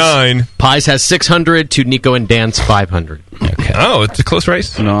Pies, with 9. Pies has 600 to Nico and Dan's 500. Okay. Oh, it's a close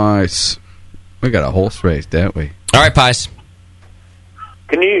race. Nice. We got a horse race, don't we? All right, Pies.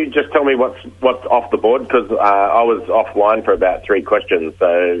 Can you just tell me what's off the board? Because I was offline for about 3 questions,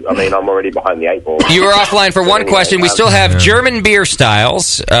 so I mean I'm already behind the 8 ball. You were offline for one question. We still have German beer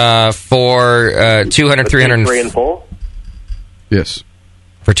styles for 200, 300, 3 and 4. Yes.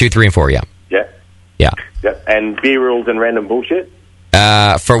 For 2, 3, and 4. Yeah. Yeah. And beer rules and random bullshit.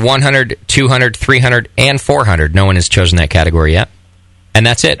 For 100, 200, 300, and 400. No one has chosen that category yet, and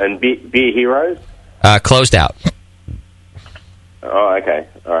that's it. And beer heroes. Closed out. Oh, okay.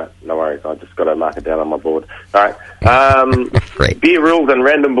 All right. No worries. I just got to mark it down on my board. All right. Great. Beer rules and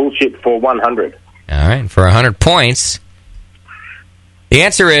random bullshit for 100. All right. For 100 points, the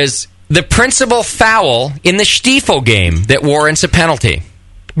answer is the principal foul in the Stiefel game that warrants a penalty?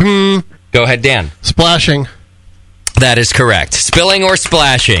 Go ahead, Dan. Splashing. That is correct. Spilling or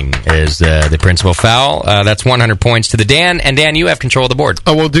splashing is the principal foul. That's 100 points to the Dan. And Dan, you have control of the board.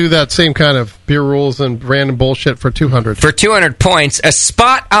 Oh, we'll do that same kind of beer rules and random bullshit for 200. For 200 points, a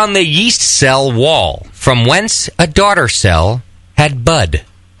spot on the yeast cell wall from whence a daughter cell had bud.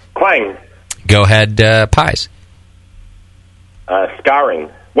 Clang. Go ahead, Pies. Scarring.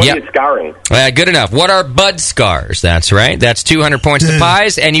 What is scarring? Good enough. What are bud scars? That's right. That's 200 points to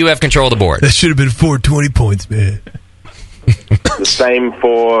Pies, and you have control of the board. That should have been 420 points, man. The same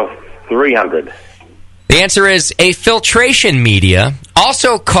for 300. The answer is a filtration media,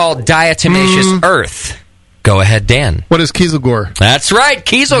 also called diatomaceous earth. Go ahead, Dan. What is Kieselguhr? That's right,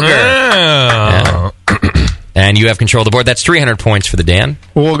 Kieselguhr. Yeah. And you have control of the board. That's 300 points for the Dan.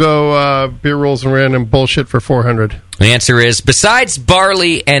 We'll go beer rules and random bullshit for 400. The answer is, besides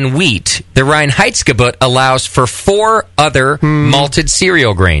barley and wheat, the Reinheitsgebot allows for 4 other malted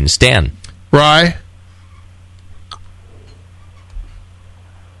cereal grains. Dan. Rye.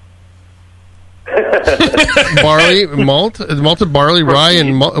 Barley, malted barley, rye,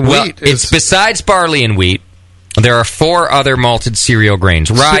 and wheat. It's besides barley and wheat, there are 4 other malted cereal grains.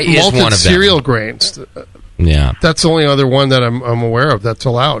 Rye is malted one of them. cereal grains. Yeah. That's the only other one that I'm aware of that's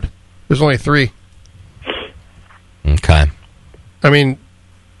allowed. There's only 3. Okay. I mean,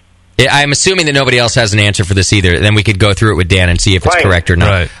 I'm assuming that nobody else has an answer for this either. Then we could go through it with Dan and see if it's correct or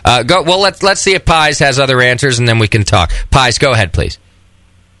not. Right. Go. Well, let's see if Pies has other answers, and then we can talk. Pies, go ahead, please.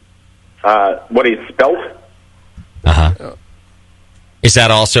 What is spelt? Is that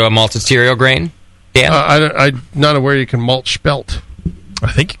also a malted cereal grain? Dan? I'm not aware you can malt spelt.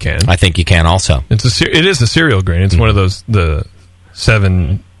 I think you can. I think you can also. It is a cereal grain. It's one of those the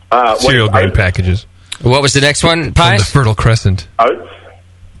 7 cereal grain packages. What was the next one, Pies? The Fertile Crescent. Oats?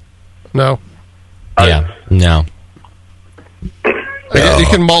 No. Yeah, no. You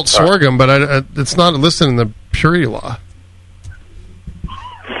can malt sorghum, but it's not listed in the purity law.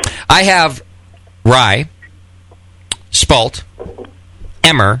 I have rye, spalt,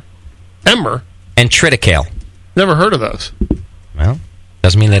 emmer, and triticale. Never heard of those. Well,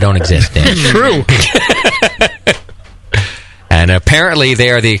 doesn't mean they don't exist, Dan. True. And apparently they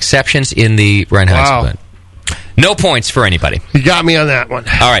are the exceptions in the Reinheitsgebot. Wow. No points for anybody. You got me on that one.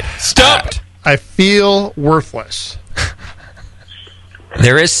 All right. Stumped. I feel worthless.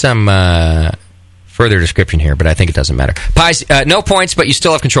 There is some further description here, but I think it doesn't matter. Pies, no points, but you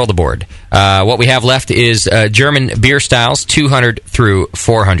still have control of the board. What we have left is German beer styles, 200 through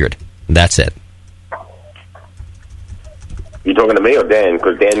 400. That's it. You talking to me or Dan?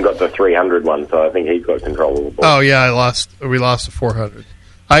 Because Dan got the 300 one, so I think he's got control of the board. Oh, yeah, we lost the 400.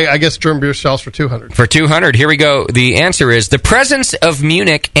 I guess German beer styles for 200. For 200, here we go. The answer is, the presence of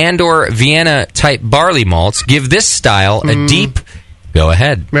Munich and or Vienna type barley malts give this style a deep... Go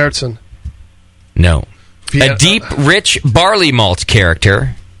ahead. Märzen. No. A deep, rich barley malt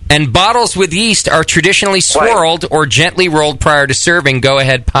character, and bottles with yeast are traditionally swirled or gently rolled prior to serving. Go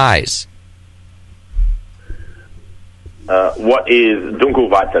ahead, Pies. What is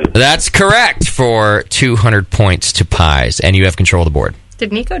Dunkelweizen? That's correct for 200 points to Pies, and you have control of the board.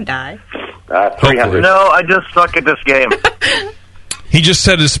 Did Nico die? 300. No, I just suck at this game. He just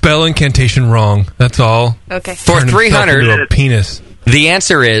said his spell incantation wrong. That's all. Okay. For Turned himself 300, into a penis. The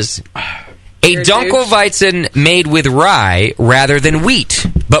answer is a Dunkelweizen made with rye rather than wheat,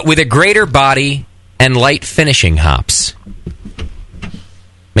 but with a greater body and light finishing hops.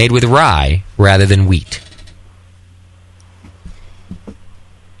 Made with rye rather than wheat.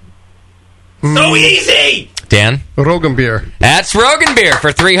 So easy! Dan? Roggenbier. That's Roggenbier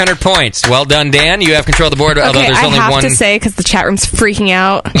for 300 points. Well done, Dan. You have control of the board, although there's only I have one. to say, because the chat room's freaking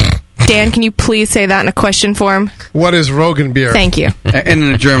out. Dan, can you please say that in a question form? What is Roggenbier? Thank you. And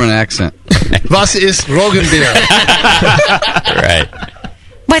in a German accent. Was ist Roggenbier? Right.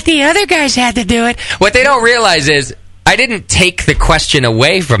 But the other guys had to do it. What they don't realize is, I didn't take the question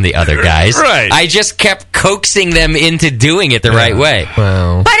away from the other guys. Right. I just kept coaxing them into doing it the right way.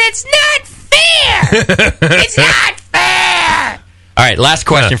 Well. But it's not fair! It's not fair! All right, last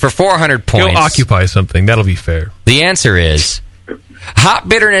question for 400 points. Go occupy something. That'll be fair. The answer is... hop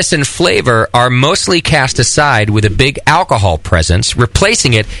bitterness and flavor are mostly cast aside with a big alcohol presence,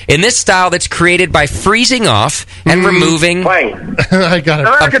 replacing it in this style that's created by freezing off and removing... I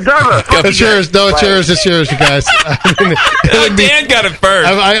got it. It's yours. No, it's yours. It's yours, you guys. Dan got it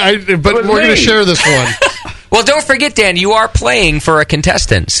first. But we're going to share this one. Well, don't forget, Dan, you are playing for a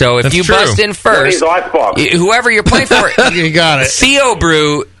contestant. So if That's you true. bust in first, whoever you're playing for, you got it. Theo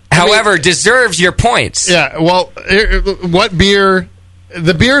Brew, however, deserves your points. Yeah, well, what beer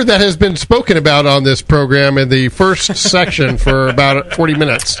the beer that has been spoken about on this program in the first section for about 40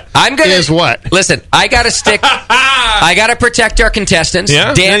 minutes is what? Listen, I got to stick. I got to protect our contestants.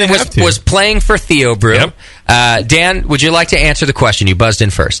 Yeah, Dan was playing for Theo Brew. Yep. Dan, would you like to answer the question? You buzzed in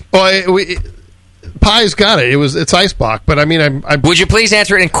first. Pie's got it. It's Eisbach, but I mean, would you please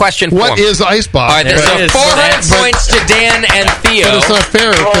answer it in question form? What is Eisbach? All right, so 400 points to Dan and Theo. But it's not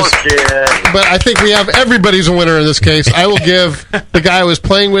fair. But I think we have everybody's a winner in this case. I will give the guy who was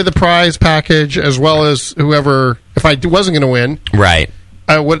playing with the prize package as well as whoever. If I wasn't going to win, right?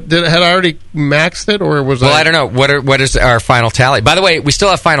 Had I already maxed it, or was? Well, I don't know. What is our final tally? By the way, we still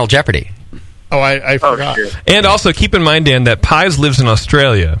have Final Jeopardy. Oh, I forgot. And also keep in mind, Dan, that Pies lives in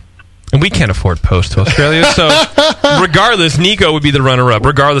Australia. And we can't afford post to Australia, so regardless, Nico would be the runner-up,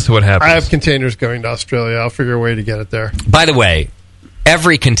 regardless of what happens. I have containers going to Australia. I'll figure a way to get it there. By the way,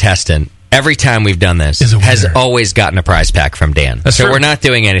 every contestant, every time we've done this, has always gotten a prize pack from Dan. That's so true. we're not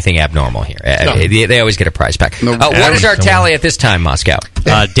doing anything abnormal here. No. They always get a prize pack. What is our tally at this time, Moscow?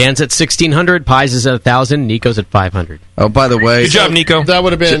 Dan's at 1,600, Pies is at 1,000, Nico's at 500. Oh, by the way... Good job, Nico. That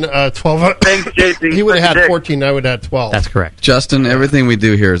would have been 12. Thanks, JP. He would have had 14, I would have had 12. That's correct. Justin, everything we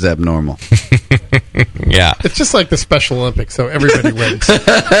do here is abnormal. Yeah. It's just like the Special Olympics, so everybody wins.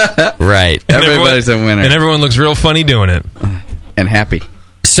 Right. Everybody's a winner. And everyone looks real funny doing it. And happy.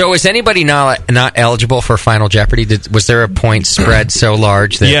 So is anybody not eligible for Final Jeopardy? Was there a point spread so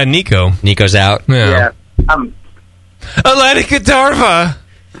large that... Yeah, Nico's out? Yeah. Atlantic Darva.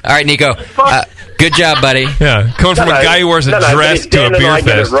 All right, Nico. Good job, buddy. Yeah, coming from a guy who wears a dress to a beer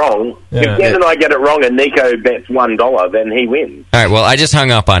fest. If Dan and I get it wrong and Nico bets $1, then he wins. All right, well, I just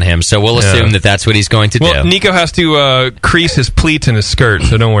hung up on him, so we'll assume that that's what he's going to do. Nico has to crease his pleats in his skirt,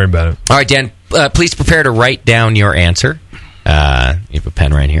 so don't worry about it. All right, Dan, please prepare to write down your answer. You have a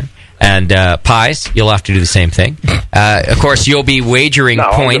pen right here. And Pies, you'll have to do the same thing. Of course, you'll be wagering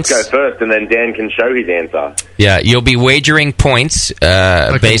points. I'll just go first, and then Dan can show his answer. Yeah, you'll be wagering points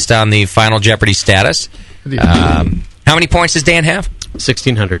based on the Final Jeopardy status. How many points does Dan have?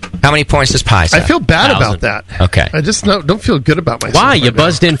 1,600. How many points does Pies have? I feel bad about that. Okay. I just don't feel good about myself. Why? You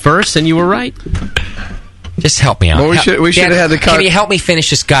buzzed in first and you were right. Just help me out. Well, we should have had the... Can you help me finish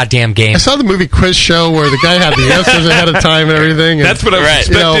this goddamn game? I saw the movie Quiz Show where the guy had the answers ahead of time and everything. And, that's what I was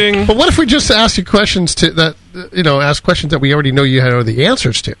expecting. But what if we just ask you questions ask questions that we already know you know the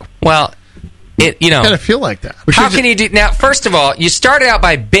answers to? Well, I kind of feel like that. How can you do... Now, first of all, you started out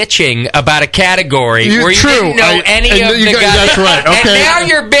by bitching about a category where you didn't know any of the guys. That's right. Okay. And now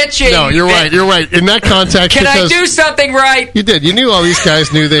you're bitching. No, you're right. You're right. In that context... Can I do something right? You did. You knew all these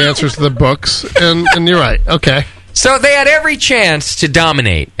guys knew the answers to the books, and you're right. Okay. So they had every chance to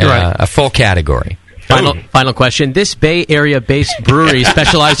dominate a full category. Final question. This Bay Area-based brewery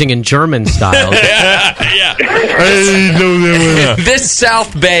specializing in German styles. Yeah. This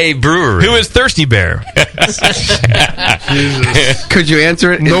South Bay brewery. Who is Thirsty Bear? Could you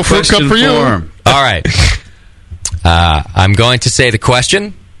answer it in no fruit cup for you. Form? All right. I'm going to say the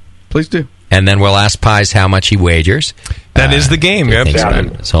question. Please do. And then we'll ask Pies how much he wagers. That is the game. Yep.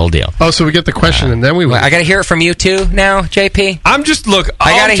 This whole deal. Oh, so we get the question and then we win. I got to hear it from you two now, JP. I'm just I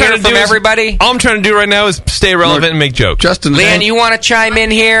got to hear it from everybody. All I'm trying to do right now is stay relevant and make jokes. Justin, Leanne, you want to chime in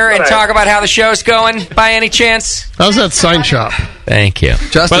here and talk about how the show's going by any chance? How's that sign shop? Thank you.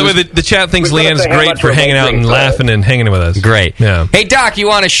 By the way, the chat thinks Leanne's great for hanging out and laughing and hanging with us. Great. Yeah. Hey, Doc, you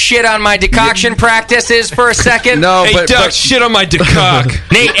want to shit on my decoction practices for a second? No, hey, Doc, shit on my decock.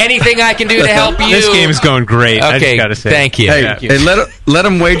 Nate, anything I can do to help you? This game is going great. I just gotta say. Thank you. Hey, let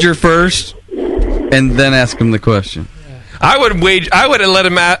him wager first, and then ask him the question. I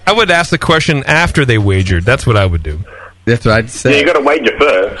would ask the question after they wagered. That's what I would do. That's what I'd say. Yeah, you got to wager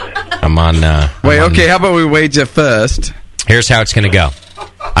first. I'm on. Okay. How about we wager first? Here's how it's going to go.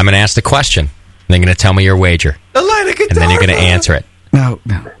 I'm going to ask the question. And they're going to tell me your wager, and then you're going to answer it. No.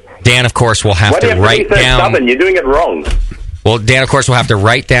 Dan, of course, will have to write down. Stubborn? You're doing it wrong. Well, Dan, of course, will have to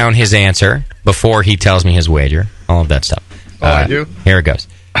write down his answer before he tells me his wager. All of that stuff. I do. Here it goes.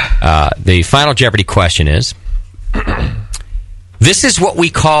 The Final Jeopardy question is: this is what we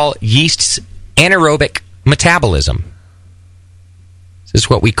call yeast's anaerobic metabolism. This is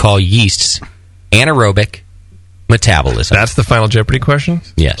what we call yeast's anaerobic metabolism. That's the Final Jeopardy question?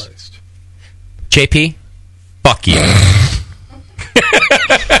 Yes. JP, fuck you.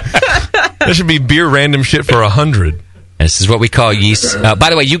 That should be beer random shit for 100. This is what we call yeast.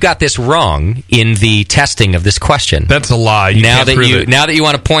 By the way, you got this wrong in the testing of this question. That's a lie. Now that you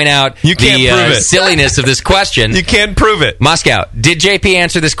want to point out the silliness of this question, you can't prove it. Moscow, did JP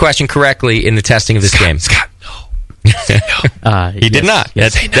answer this question correctly in the testing of this game? Scott, no. He did not.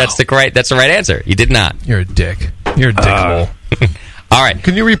 Yes, that's the right answer. He did not. You're a dick. You're a dick hole. All right.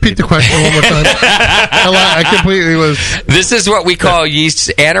 Can you repeat the question one more time? I completely was. This is what we call yeast's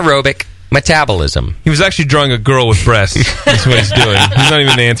anaerobic metabolism. He was actually drawing a girl with breasts. That's what he's doing. He's not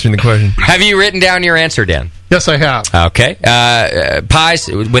even answering the question. Have you written down your answer, Dan? Yes, I have. Okay. Pies,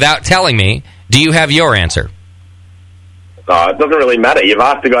 without telling me, do you have your answer? It doesn't really matter. You've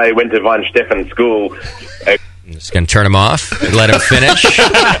asked a guy who went to Von Steffen school. I'm just going to turn him off, let him finish,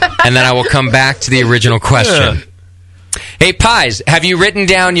 and then I will come back to the original question. Yeah. Hey, Pies, have you written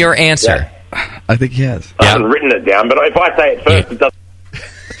down your answer? Yeah. I think he has. I haven't written it down, but if I say it first, it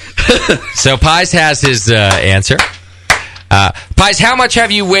doesn't. So Pies has his answer. Pies, how much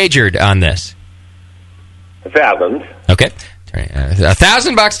have you wagered on this? 1,000. Okay.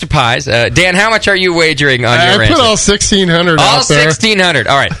 $1,000 to Pies. Dan, how much are you wagering on your I answer? put all 1,600 all out there. 1,600.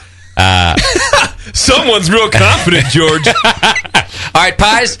 All right. Someone's real confident, George. All right,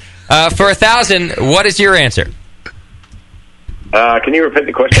 Pies, for 1,000, what is your answer? Can you repeat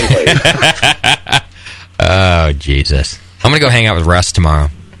the question, please? Oh, Jesus. I'm going to go hang out with Russ tomorrow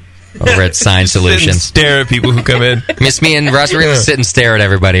over at Sign Solutions. Stare at people who come in. Miss me and Russ, we're going to sit and stare at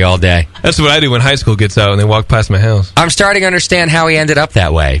everybody all day. That's what I do when high school gets out and they walk past my house. I'm starting to understand how he ended up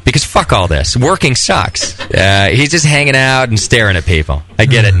that way. Because fuck all this. Working sucks. He's just hanging out and staring at people. I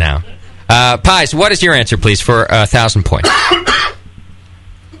get it now. Pies, what is your answer, please, for 1,000 points?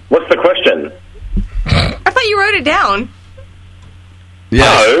 What's the question? I thought you wrote it down. Yeah.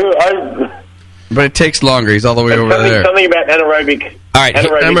 No, but it takes longer. He's all the way over there. Something about anaerobic. All right.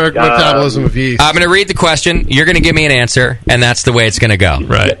 Anaerobic metabolism of yeast. I'm going to read the question. You're going to give me an answer, and that's the way it's going to go.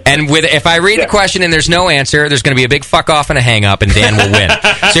 Right. And if I read the question and there's no answer, there's going to be a big fuck off and a hang up, and Dan will win.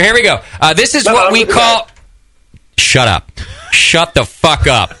 So here we go. This is what we call. Shut up. Shut the fuck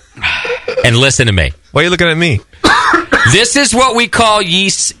up. And listen to me. Why are you looking at me? This is what we call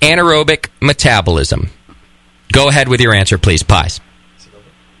yeast's anaerobic metabolism. Go ahead with your answer, please, Pies.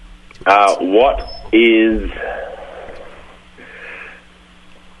 What is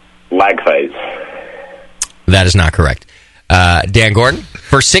lag phase? That is not correct. Dan Gordon,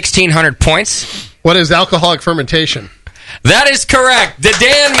 for 1,600 points. What is alcoholic fermentation? That is correct. The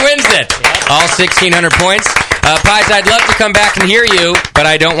Dan wins it. All 1,600 points. Pies, I'd love to come back and hear you, but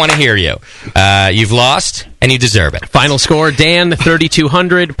I don't want to hear you. You've lost, and you deserve it. Final score, Dan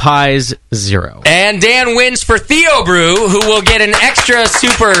 3,200, Pies 0. And Dan wins for Theo Brew, who will get an extra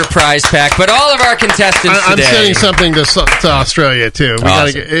super prize pack. But all of our contestants I'm today... sending something to Australia, too.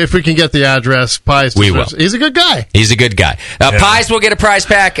 If we can get the address, Pies... We will. He's a good guy. He's a good guy. Pies will get a prize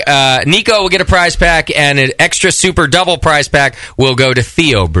pack. Nico will get a prize pack. And an extra super double prize pack will go to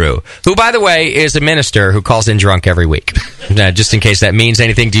Theo Brew, who, by the way, is a minister who calls in drunk every week. Just in case that means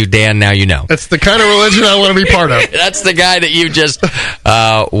anything to you, Dan, now you know. That's the kind of religion I want to be part of. That's the guy that you just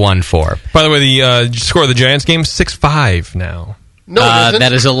won for. By the way, the score of the Giants game, 6-5 now. No,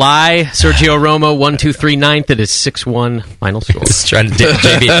 that is a lie. Sergio Romo, 1-2-3 ninth. It is 6-1 final score. Just trying to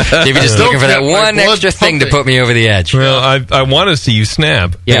JB just looking for that one extra thing to put me over the edge. Well, I want to see you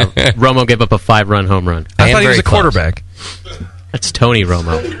snap. Yeah, Romo gave up a 5-run home run. I thought he was a quarterback. That's Tony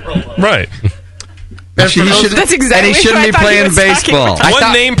Romo. Right. That's exactly and he shouldn't be playing baseball.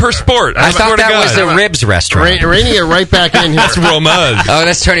 One name per sport. I thought that was a ribs restaurant. Rainier right back in here. That's Roma's. Oh,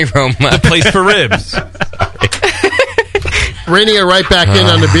 that's Tony Roma. The place for ribs. Rainier right back in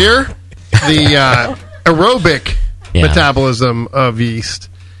on the beer. The aerobic metabolism of yeast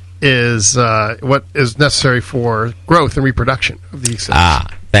is what is necessary for growth and reproduction of the yeast cells.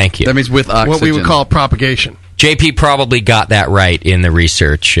 Thank you. That means with oxygen. What we would call propagation. JP probably got that right in the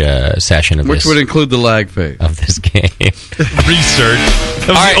research session of Which would include the lag phase. Of this game. Research.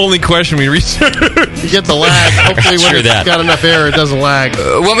 That was the only question we researched. You get the lag. Hopefully when it's got enough air, it doesn't lag.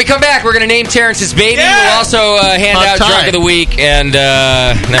 When we come back, we're going to name Terrence's baby. Yeah! We'll also hand out Drunk of the Week, and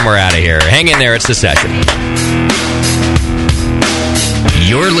then we're out of here. Hang in there. It's the session.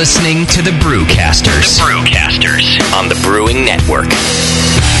 You're listening to the Brewcasters. The Brewcasters on the Brewing Network.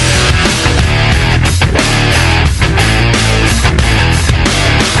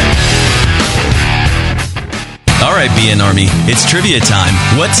 All right, BN Army, it's trivia time.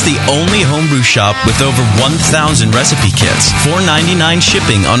 What's the only homebrew shop with over 1,000 recipe kits, $4.99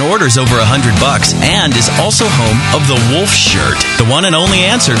 shipping on orders over $100, and is also home of the Wolf Shirt? The one and only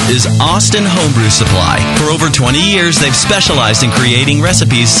answer is Austin Homebrew Supply. For over 20 years, they've specialized in creating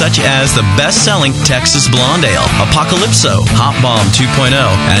recipes such as the best-selling Texas Blonde Ale, Apocalypso, Hot Bomb 2.0,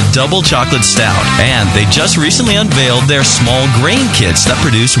 and Double Chocolate Stout. And they just recently unveiled their small grain kits that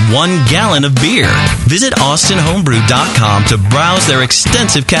produce 1 gallon of beer. Visit Austin AustinHomebrew.com to browse their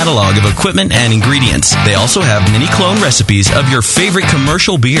extensive catalog of equipment and ingredients. They also have mini clone recipes of your favorite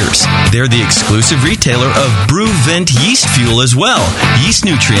commercial beers. They're the exclusive retailer of BrewVent yeast fuel as well, Yeast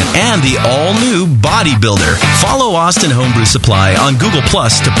Nutrient, and the all-new Bodybuilder. Follow Austin Homebrew Supply on Google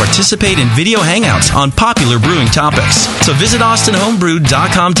Plus to participate in video hangouts on popular brewing topics. So visit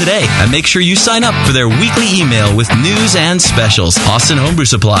AustinHomebrew.com today and make sure you sign up for their weekly email with news and specials. Austin Homebrew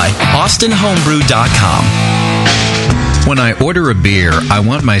Supply, AustinHomebrew.com. When I order a beer, I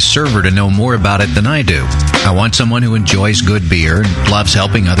want my server to know more about it than I do. I want someone who enjoys good beer and loves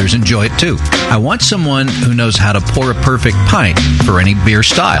helping others enjoy it too. I want someone who knows how to pour a perfect pint for any beer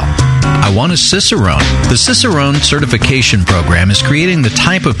style. I want a Cicerone. The Cicerone certification program is creating the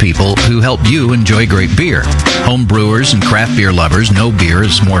type of people who help you enjoy great beer. Home brewers and craft beer lovers know beer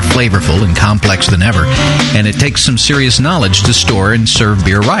is more flavorful and complex than ever, and it takes some serious knowledge to store and serve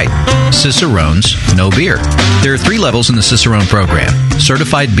beer right. Cicerones know beer. There are 3 levels in the Cicerone program: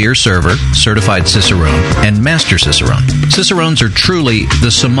 Certified Beer Server, Certified Cicerone, and Master Cicerone. Cicerones are truly the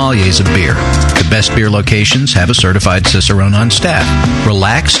sommeliers of beer. The best beer locations have a certified Cicerone on staff.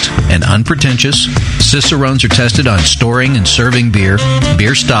 Relaxed and unpretentious, Cicerones are tested on storing and serving beer,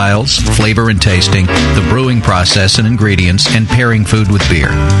 beer styles, flavor and tasting, the brewing process and ingredients, and pairing food with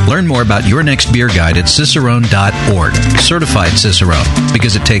beer. Learn more about your next beer guide at cicerone.org. Certified Cicerone,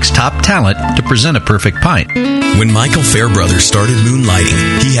 because it takes top talent to present a perfect pint. When Michael Fairbrother started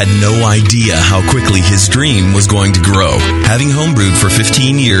moonlighting, he had no idea how quickly his dream was going to grow. Having homebrewed for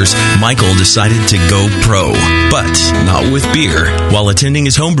 15 years, Michael decided to go pro, but not with beer. While attending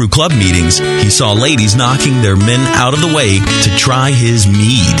his homebrew club meetings, he saw ladies knocking their men out of the way to try his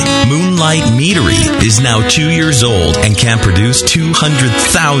mead. Moonlight Meadery is now 2 years old and can produce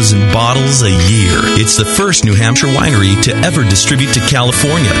 200,000 bottles a year. It's the first New Hampshire winery to ever distribute to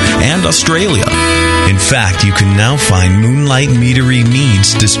California and Australia. In fact, you can now find Moonlight Meadery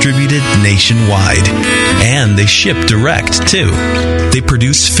meads distributed nationwide. And they ship direct, too. They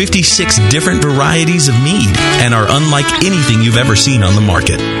produce 56 different varieties of mead and are unlike anything you've ever seen on the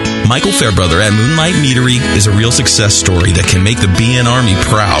market. Michael Fairbrother at Moonlight Meadery is a real success story that can make the BN Army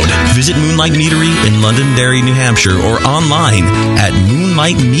proud. Visit Moonlight Meadery in Londonderry, New Hampshire, or online at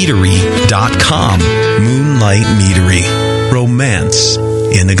moonlightmeadery.com. Moonlight Meadery. Romance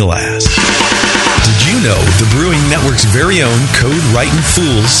in a glass. Did you know the Brewing Network's very own Code Writin'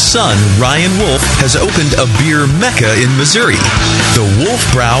 Fool's son, Ryan Wolf, has opened a beer mecca in Missouri? The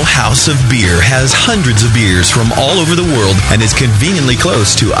Wolfbrow House of Beer has hundreds of beers from all over the world and is conveniently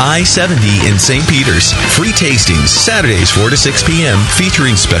close to I-70 in St. Peters. Free tastings Saturdays 4 to 6 p.m.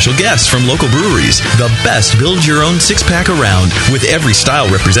 featuring special guests from local breweries. The best build-your-own six-pack around with every style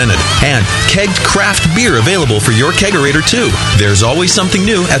represented. And kegged craft beer available for your kegerator too. There's always something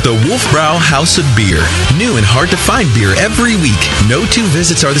new at the Wolfbrow House of Beer. New and hard to find beer every week. No 2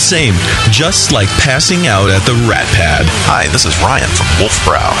 visits are the same. Just like passing out at the Rat Pad. Hi, this is Ryan from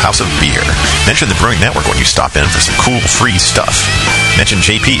Wolfbrow House of Beer. Mention the Brewing Network when you stop in for some cool free stuff. Mention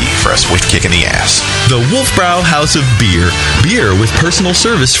JP for a swift kick in the ass. The Wolfbrow House of Beer. Beer with personal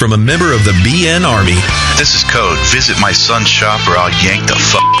service from a member of the BN Army. This is Code. Visit my son's shop or I'll yank the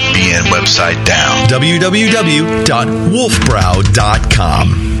BN website down.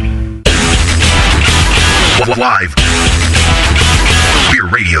 www.wolfbrow.com. Live Beer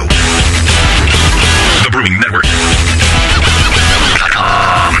Radio, the Brewing Network.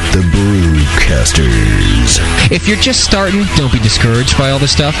 The Brewcasters. If you're just starting, don't be discouraged by all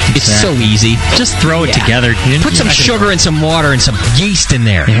this stuff. It's so easy. Just throw it together. Put some sugar and some water and some yeast in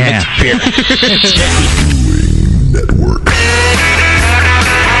there. Yeah. Beer. Brewing Network.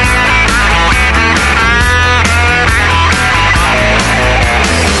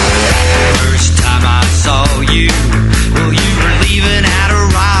 Saw you, well, you were leaving at a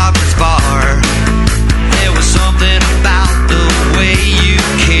Robert's bar. There was something about the way you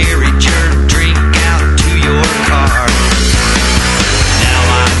carried your drink out to your car. Now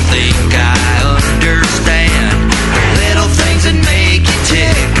I think I understand the little things that make you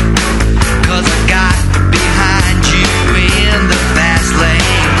tick. 'Cause I got behind you in the back.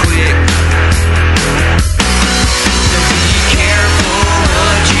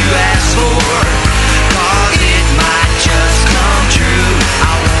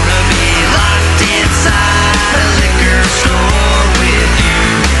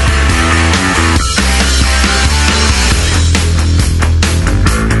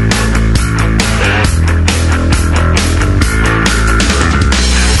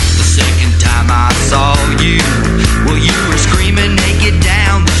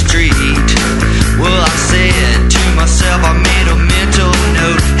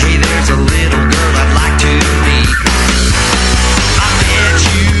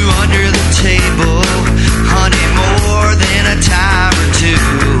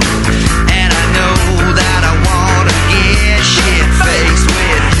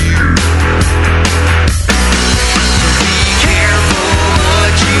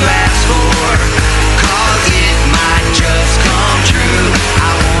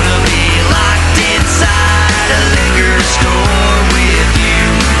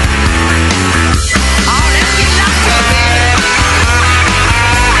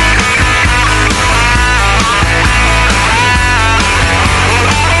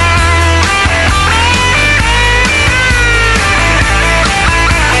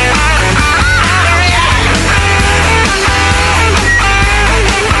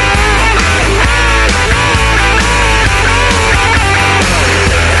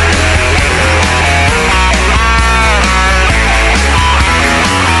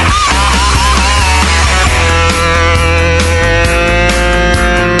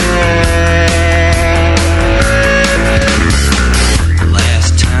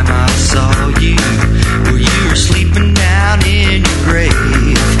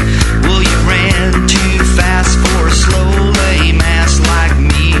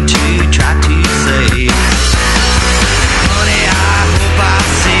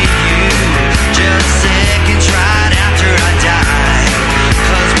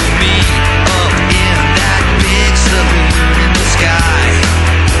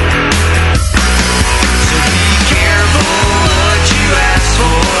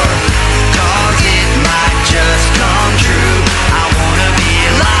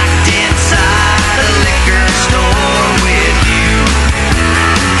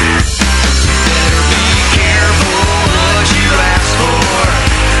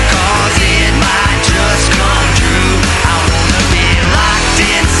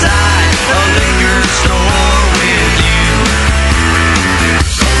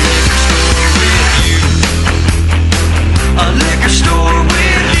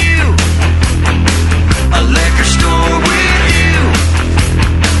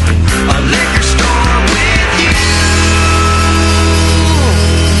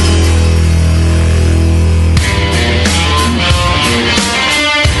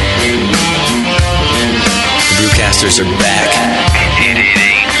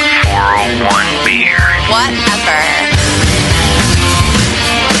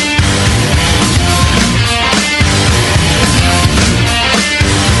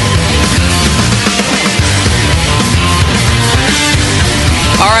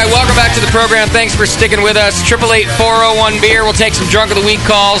 program. Thanks for sticking with us. 888-401-BEER. We'll take some Drunk of the Week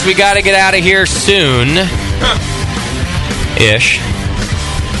calls. We got to get out of here soon-ish.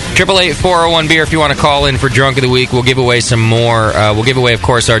 888-401-BEER if you want to call in for Drunk of the Week. We'll give away some more. We'll give away, of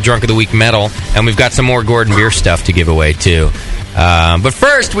course, our Drunk of the Week medal. And we've got some more Gordon Beer stuff to give away, too. But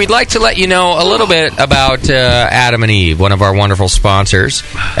first, we'd like to let you know a little bit about Adam and Eve, one of our wonderful sponsors.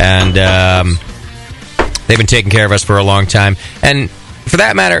 And they've been taking care of us for a long time. And for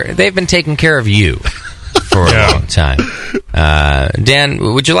that matter, they've been taking care of you for a long time. Dan,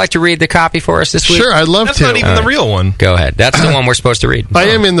 would you like to read the copy for us this week? Sure, I'd love That's to. not even the real one. Go ahead. That's the one we're supposed to read. I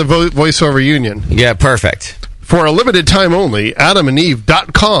am in the voiceover union. Yeah, perfect. For a limited time only,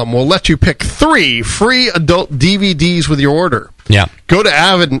 AdamandEve.com will let you pick 3 free adult DVDs with your order. Yeah. Go to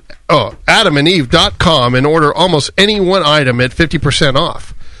AdamandEve.com and order almost any one item at 50%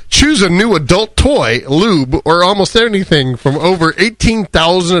 off. Choose a new adult toy, lube, or almost anything from over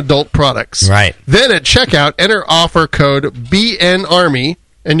 18,000 adult products. Right. Then at checkout, enter offer code BNARMY,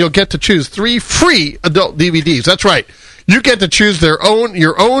 and you'll get to choose 3 free adult DVDs. That's right. You get to choose your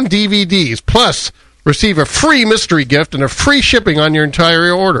own DVDs, plus receive a free mystery gift and a free shipping on your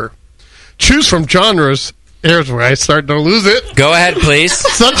entire order. Choose from genres. Here's where I start to lose it. Go ahead, please.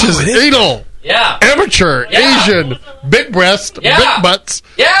 Such as anal. Yeah. Amateur, Asian, big breast, big butts,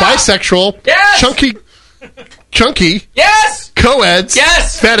 bisexual, chunky, yes, co-eds,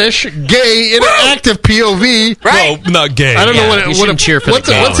 yes, fetish, gay, interactive POV. Right. No, not gay. I don't know what's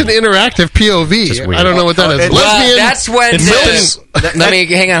an interactive POV. I don't know what that is. Well, Lesbian. that's when let me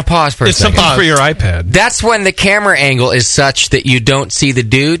hang on, pause for a It's second. something for your iPad. That's when the camera angle is such that you don't see the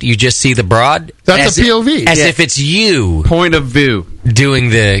dude, you just see the broad. That's a POV. As if it's you. Point of view. Doing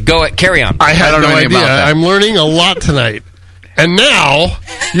the... Carry on. I had no idea. I'm learning a lot tonight. And now,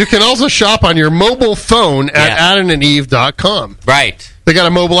 you can also shop on your mobile phone at AdamandEve.com. Right. They got a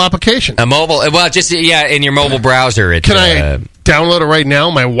mobile application. A mobile... Well, just, in your mobile browser. Can I download it right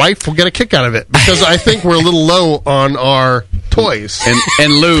now? My wife will get a kick out of it. Because I think we're a little low on our toys.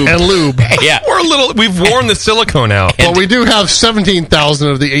 And lube. And lube. Yeah. We've worn the silicone out. Well, we do have 17,000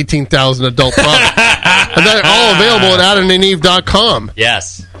 of the 18,000 adult products. And they're all available at AdamandEve.com.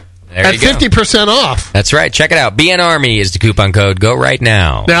 Yes. There At you go. 50% off. That's right. Check it out. BNARMY is the coupon code. Go right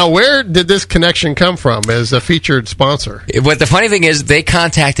now. Now, where did this connection come from as a featured sponsor? What the funny thing is, they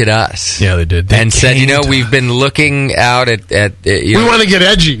contacted us. Yeah, they did. And said, we've been looking out at we want to get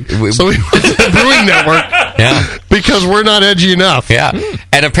edgy. So we went to the Brewing Network. Yeah. Because we're not edgy enough. Yeah.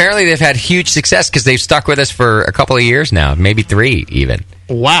 And apparently they've had huge success because they've stuck with us for a couple of years now, maybe 3 even.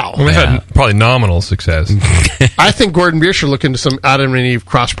 Wow. We've had probably nominal success. I think Gordon Beer should look into some Adam and Eve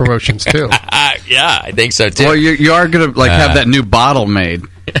cross promotions too. Yeah, I think so too. Well, you are going to have that new bottle made.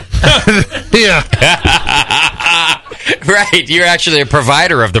 Yeah. Right. You're actually a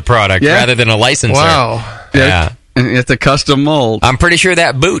provider of the product rather than a licensor. Wow. Yeah. It's a custom mold. I'm pretty sure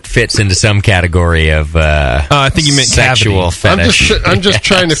that boot fits into some category of I think you meant sexual fetish. I'm just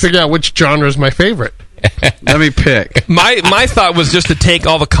trying to figure out which genre is my favorite. Let me pick. My thought was just to take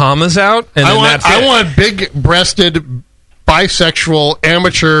all the commas out, and I want big-breasted, bisexual,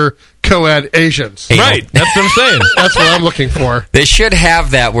 amateur, co-ed Asians. Right, that's what I'm saying. That's what I'm looking for. They should have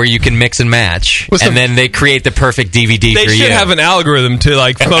that where you can mix and match, and then they create the perfect DVD for you. They should have an algorithm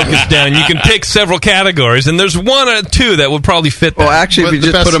to focus down. You can pick several categories, and there's 1 or 2 that would probably fit that. Well, actually, if you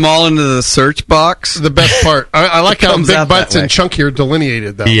just put them all into the search box. The best part. I like how big butts and chunky are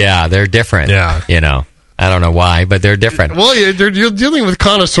delineated, though. Yeah, they're different. Yeah. I don't know why, but they're different. Well, you're dealing with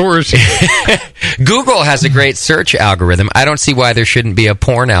connoisseurs here. Google has a great search algorithm. I don't see why there shouldn't be a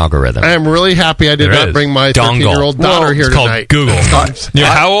porn algorithm. I am really happy I did not bring my 13-year-old daughter here it's tonight. Called Google.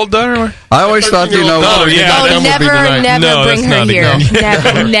 How old daughter? I always thought never bring her here.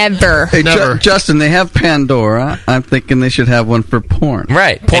 Never. Hey, Justin, they have Pandora. I'm thinking they should have one for porn.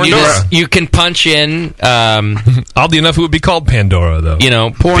 Right. Pandora. You can punch in. Oddly enough, it would be called Pandora, though.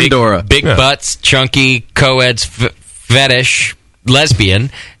 Porndora. Big butts, chunky, co-eds, fetish,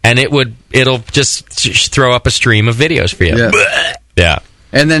 lesbian, and it'll just throw up a stream of videos for you. Yeah.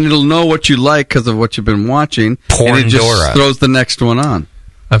 And then it'll know what you like because of what you've been watching. Porndora. And it just throws the next one on.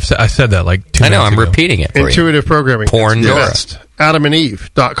 I said that 2 minutes ago. I'm repeating it for Intuitive programming. Porndora.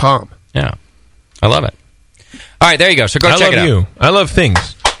 AdamandEve.com. Yeah. I love it. All right, there you go. So go check it out. I love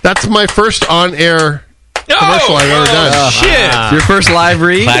things. That's my first on-air commercial I've ever done. Shit. Your first live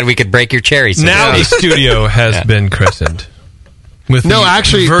read? Glad we could break your cherry. Now the studio has been christened. With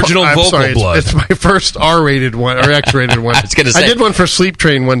virginal vocal blood. It's my first R-rated one, or X-rated one. I was going to say. I did one for Sleep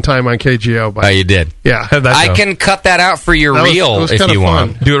Train one time on KGO. But you did? Yeah. I can cut that out for your reel if you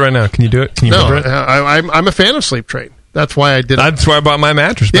want. Do it right now. Can you do it? Can you No, I'm a fan of Sleep Train. That's why I did it. That's why I bought my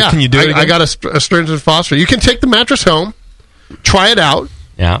mattress. But can you do it again? I got a stringent phosphor. You can take the mattress home, try it out.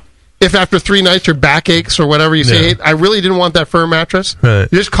 Yeah. If after 3 nights your back aches or whatever, you say, hey, I really didn't want that firm mattress, Right.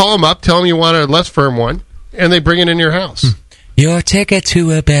 you just call them up, tell them you want a less firm one, and they bring it in your house. Your ticket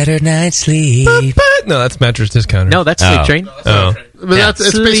to a better night's sleep. No, that's Mattress Discounter. No, that's Sleep Train. Oh. But that's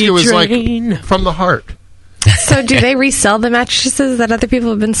it's basically it was like from the heart. So do they resell the mattresses that other people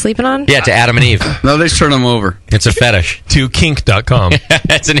have been sleeping on? Yeah, to Adam and Eve. No, they turn them over. It's a fetish. To kink.com.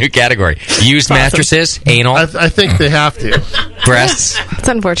 That's a new category. Used mattresses, anal. I think they have to. Breasts. It's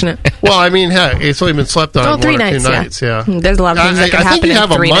unfortunate. Well, I mean, heck, it's only been slept on 3 1 or 2 nights, nights. Yeah. There's a lot of things that can I think happen you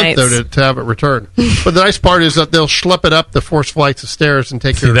have in 3 a month, nights. though, to have it returned. But the nice part is that they'll schlep it up the 4 flights of stairs and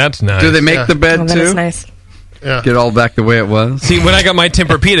take your... That's nice. Do they make the bed, too? That's nice. Yeah. Get all back the way it was? See, when I got my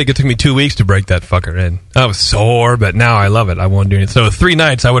Tempur-Pedic, it took me 2 weeks to break that fucker in. I was sore, but now I love it. I won't do it. So 3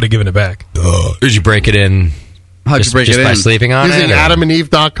 nights, I would have given it back. Did you break it in? How'd you break just it by in? sleeping on Using it? or-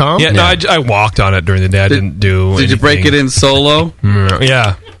 adamandeve.com? Yeah, no, I walked on it during the day. I didn't do Did you break it anything. in solo?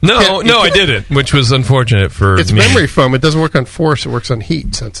 Yeah. No, I didn't, which was unfortunate for It's me. memory foam. It doesn't work on force. It works on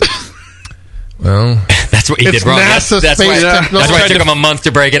heat sensors. Well, That's what he It's did wrong. NASA That's space why technology. it took him a month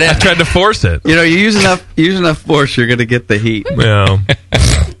to break it in. I tried to force it. You know, you use enough force, you're going to get the heat. Yeah.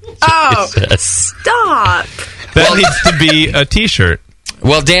 Oh, Jesus. stop. That needs to be a T-shirt.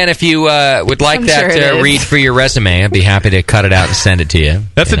 Well, Dan, if you would like I'm that sure it is. read for your resume, I'd be happy to cut it out and send it to you.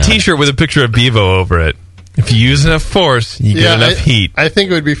 That's You a know. T-shirt with a picture of Bevo over it. If you use enough force, you get enough heat. I think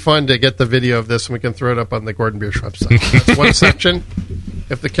it would be fun to get the video of this and we can throw it up on the Gordon Biersch website. That's one section.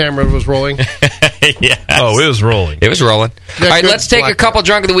 If the camera was rolling. Yes. Oh, it was rolling. It was rolling. Yeah, All right, good let's take a black couple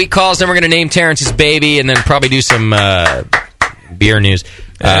Drunk of the Week calls, then we're going to name Terrence's baby, and then probably do some beer news.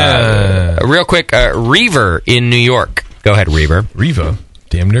 Real quick, Reaver in New York. Go ahead, Reaver. Reva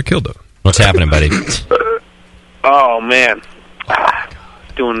damn near killed him. What's happening, buddy? Oh, man.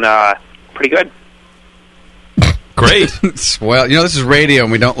 Doing pretty good. Great. Well, you know, this is radio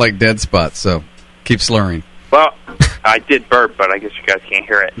and we don't like dead spots, so keep slurring. Well, I did burp, but I guess you guys can't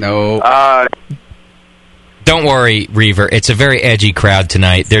hear it. No. Don't worry, Reaver. It's a very edgy crowd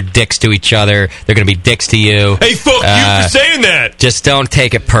tonight. They're dicks to each other. They're going to be dicks to you. Hey, fuck you for saying that. Just don't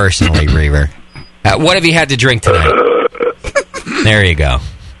take it personally, Reaver. What have you had to drink tonight? There you go.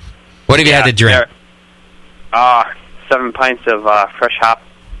 What have you had to drink? 7 pints of fresh hop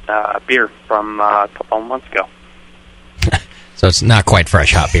beer from a couple of months ago. So it's not quite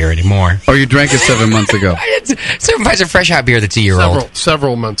fresh hot beer anymore. Or you drank it 7 months ago. 7 pints of fresh hot beer that's a year old.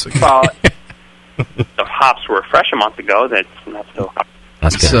 Several months ago. Well, the hops were fresh a month ago. That's not so hot.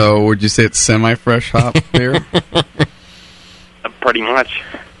 That's good. So would you say it's semi-fresh hop beer? Pretty much.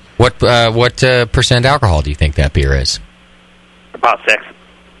 What percent alcohol do you think that beer is? About 6.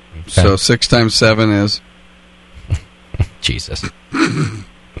 So 6 times 7 is? Jesus.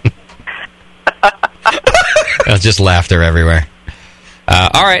 Just laughter everywhere.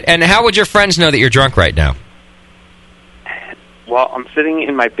 All right, and how would your friends know that you're drunk right now? Well, I'm sitting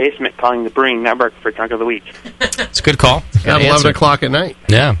in my basement calling the Brewing Network for Drunk of the Week. It's a good call. At 11 o'clock at night.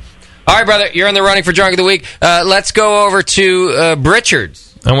 Yeah. All right, brother, you're in the running for Drunk of the Week. Let's go over to Britchards.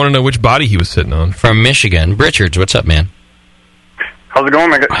 I want to know which body he was sitting on. From Michigan. Britchards, what's up, man? How's it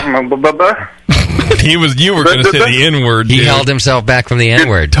going? You were going to say the N-word. He dude. held himself back from the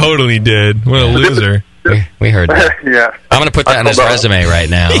N-word. Totally did. What a loser. We heard that. Yeah. I'm going to put that on his resume right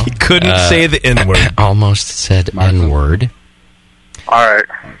now. He couldn't say the N-word. Almost said N-word. All right.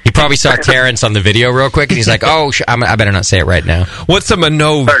 He probably saw Terrence on the video real quick, and he's like, oh, I better not say it right now. What's some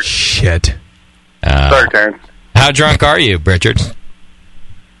no shit? Sorry, Terrence. How drunk are you, Britchards?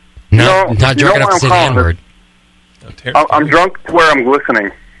 No, not drunk enough to say the N-word. I'm drunk to where I'm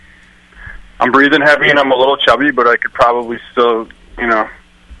glistening. I'm breathing heavy and I'm a little chubby, but I could probably still,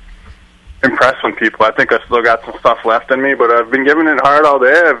 impress some people. I think I still got some stuff left in me, but I've been giving it hard all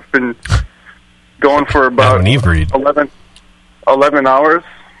day. I've been going for about 11 hours.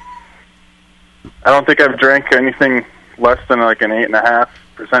 I don't think I've drank anything less than like an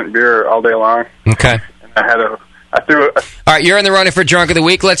 8.5% beer all day long. Okay. And I threw it. All right, you're in the running for Drunk of the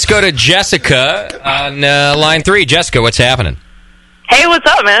Week. Let's go to Jessica on line 3. Jessica, what's happening? Hey, what's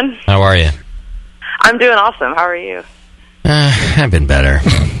up, man? How are you? I'm doing awesome. How are you? I've been better.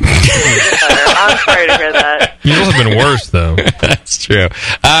 I'm sorry to hear that. You have been worse, though. That's true.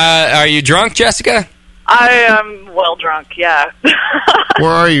 Are you drunk, Jessica? I am well drunk, yeah.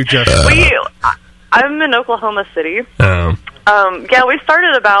 Where are you, Jessica? I'm in Oklahoma City. Oh. Yeah, we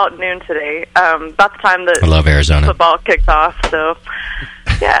started about noon today, about the time that I love Arizona. football kicked off, so,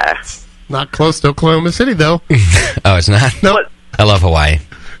 yeah. Not close to Oklahoma City, though. Oh, it's not? No. What? I love Hawaii.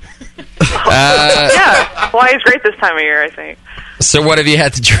 Yeah, Hawaii's great this time of year, I think. So what have you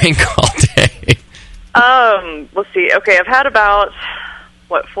had to drink all day? Let's see. Okay, I've had about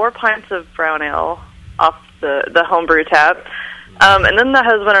 4 pints of brown ale off the homebrew tap, and then the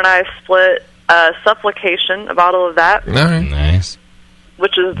husband and I split Supplication, a bottle of that. Nice.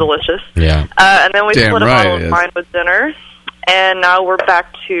 Which is delicious. Yeah. And then we Damn split a right bottle it of is. wine with dinner, and now we're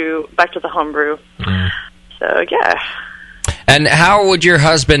back to the homebrew. So yeah. And how would your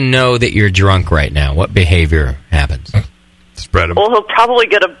husband know that you're drunk right now? What behavior happens? Spread him. Well, he'll probably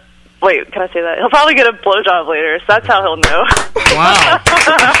get a. Wait, can I say that? He'll probably get a blowjob later, so that's how he'll know. Wow.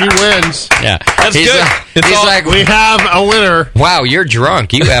 She wins. Yeah. That's He's good. like- It's he's all- like, we have a winner. Wow, you're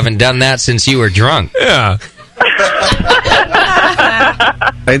drunk. You haven't done that since you were drunk. Yeah.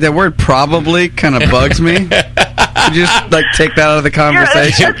 Hey, that word probably kind of bugs me. Could you just like take that out of the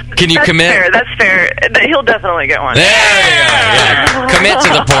conversation? Can you that's commit? Fair, that's fair. He'll definitely get one. There you go. Yeah. Commit to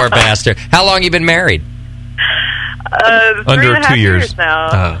the poor bastard. How long you been married? 3.5 years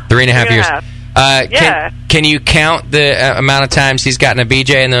now. 3.5 years. Yeah. Can you count the amount of times he's gotten a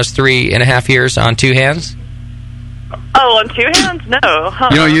BJ in those 3.5 years on two hands? Oh, on two hands? No.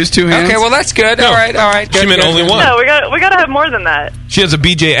 You don't use two hands? Okay, well that's good. All right. Good, She meant good. only one. No, we got to have more than that. She has a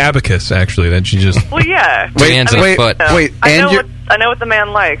BJ abacus, actually, that she just... Well, yeah. Wait, hands and a foot. wait, I and know you're I know what the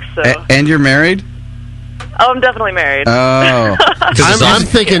man likes. So. and you're married? Oh, I'm definitely married. Oh, I'm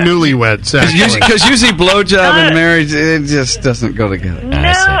thinking newlyweds. because usually blowjob and marriage it just doesn't go together.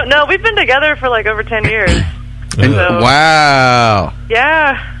 No, we've been together for like over 10 years. And- So- wow.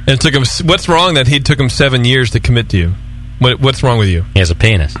 Yeah. And it took him... What's wrong that he took him 7 years to commit to you? What's wrong with you? He has a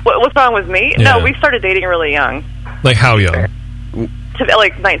penis. What's wrong with me? Yeah. No, we started dating really young. Like how young?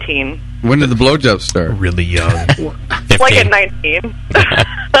 Like 19. When did the blowjob start? Really young. Like at 19.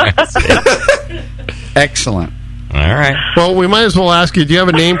 Excellent. All right. Well, we might as well ask you, do you have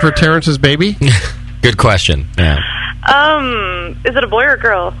a name for Terrence's baby? Good question. Yeah. Is it a boy or a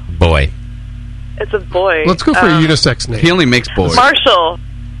girl? Boy. It's a boy. Let's go for a unisex name. He only makes boys. Marshall.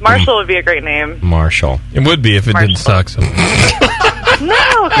 Marshall would be a great name. Marshall. It would be if it didn't suck. So. No, come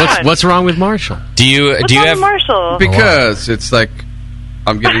on. What's wrong with Marshall? Do you What's wrong with Marshall? Because it's like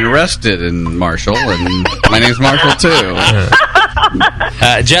I'm getting arrested in Marshall, and my name's Marshall too.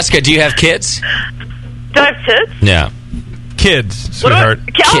 Jessica, do you have kids? Do I have tits? Yeah. Kids, What do I- sweetheart.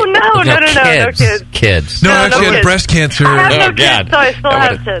 Oh, no kids. Kids. No, No, actually, no had kids. breast cancer. I have Oh, no God. kids, so I still That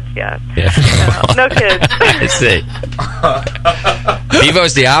have would've- tits, yeah. Yeah. No kids. I see.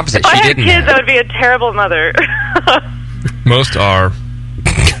 Bevo's the opposite. If I She had didn't. kids, I would be a terrible mother. Most are.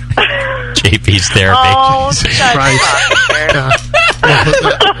 JP's therapy. Oh, shut up.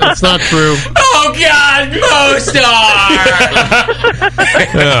 That's not true. Oh, God, most are.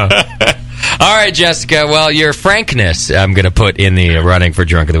 All right, Jessica. Well, your frankness, I'm going to put in the running for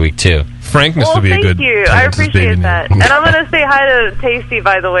Drunk of the Week, too. Frankness Well, would be a thank good. you. I Terrence's baby appreciate name. that. And I'm going to say hi to Tasty,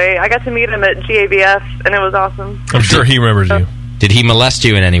 by the way. I got to meet him at GABF, and it was awesome. I'm sure he remembers you. Did he molest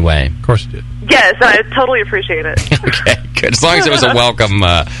you in any way? Of course he did. Yes, I totally appreciate it. Okay, good. As long as it was a welcome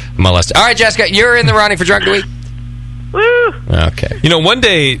molest. All right, Jessica, you're in the running for Drunk of the Week. Woo! Okay. You know, one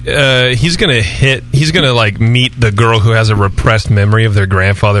day he's gonna like meet the girl who has a repressed memory of their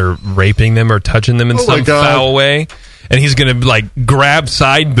grandfather raping them or touching them in Oh, my some God. foul way. And he's gonna like grab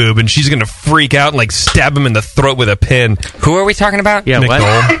side boob, and she's gonna freak out and like stab him in the throat with a pin. Who are we talking about? Yeah, Nicole.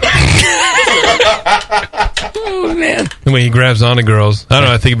 Oh, man. The way he grabs onto girls. I don't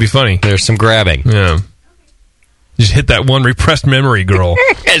know. I think it'd be funny. There's some grabbing. Yeah. Just hit that one repressed memory girl.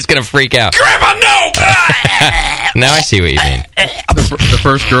 It's going to freak out. Grandma, no! Now I see what you mean. The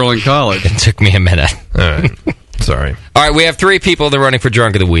first girl in college. It took me a minute. All right. Sorry. All right, we have 3 people that are running for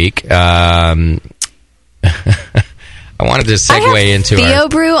Drunk of the Week. I wanted to segue into Theo our...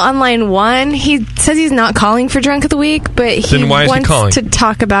 Brew on line 1. He says he's not calling for Drunk of the Week, but he Then why is he wants calling? to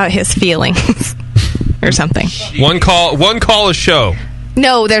talk about his feelings or something. One call a show.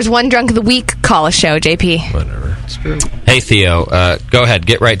 No, there's one Drunk of the Week call a show, JP. Whatever. It's true. Hey, Theo, go ahead.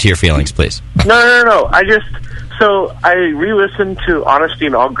 Get right to your feelings, please. No. I re-listened to Honesty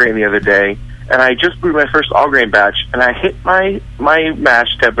and All Grain the other day, and I just brewed my first all grain batch, and I hit my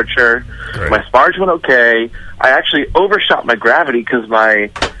mash temperature. Great. My sparge went okay. I actually overshot my gravity because my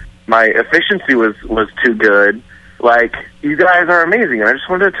efficiency was too good. Like, you guys are amazing, and I just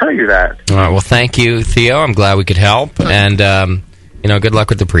wanted to tell you that. All right, well, thank you, Theo. I'm glad we could help. And, good luck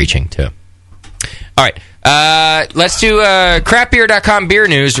with the preaching, too. All right. Let's do craftbeer.com beer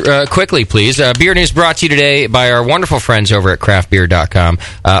news quickly, please. Beer news brought to you today by our wonderful friends over at craftbeer.com.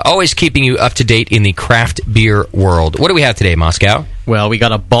 Always keeping you up to date in the craft beer world. What do we have today, Moscow? Well, we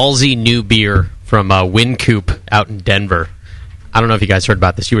got a ballsy new beer from Wincoop out in Denver. I don't know if you guys heard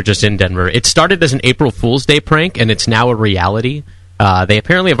about this. You were just in Denver. It started as an April Fool's Day prank, and it's now a reality. They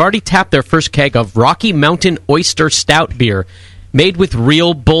apparently have already tapped their first keg of Rocky Mountain Oyster Stout beer made with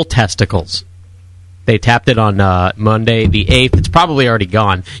real bull testicles. They tapped it on Monday, the 8th. It's probably already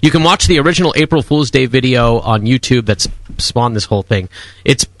gone. You can watch the original April Fool's Day video on YouTube that's spawned this whole thing.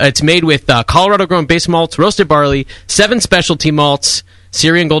 It's made with Colorado-grown base malts, roasted barley, 7 specialty malts,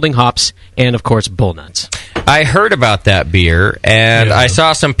 Syrian Golding hops, and, of course, bull nuts. I heard about that beer, and I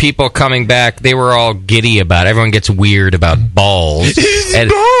saw some people coming back. They were all giddy about it. Everyone gets weird about balls. And,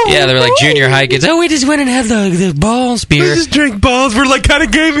 yeah, they were like junior high kids. Oh, we just went and had the balls beer. We just drink balls. We're like kind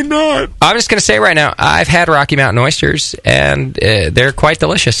of game and not. I'm just going to say right now, I've had Rocky Mountain oysters, and they're quite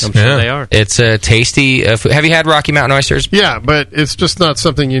delicious. I'm sure they are. It's a tasty food. Have you had Rocky Mountain oysters? Yeah, but it's just not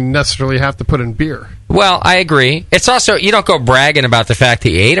something you necessarily have to put in beer. Well, I agree. It's also, you don't go bragging about the fact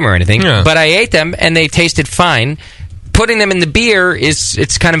that you ate them or anything, but I ate them, and they tasted fine. Putting them in the beer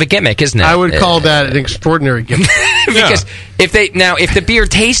it's kind of a gimmick, isn't it? I would call that an extraordinary gimmick. Because if the beer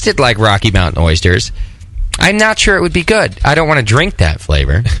tasted like Rocky Mountain oysters, I'm not sure it would be good. I don't want to drink that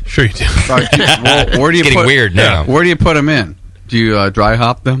flavor. Sure you do. Well, where do you getting weird now. Where do you put them in? Do you dry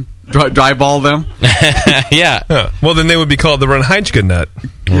hop them? Dry ball them? Yeah. Well, then they would be called the Reinheitsgebot nut.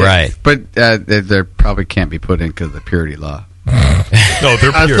 Right. But they probably can't be put in because of the purity law. No, they're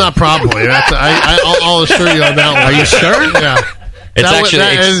pure. That's not probably. I'll assure you on that one. Are you sure? Yeah. It's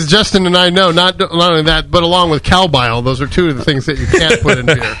as Justin and I know, not only that, but along with cow bile, those are two of the things that you can't put in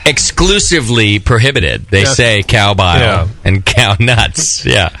beer. Exclusively prohibited. They say cow bile and cow nuts.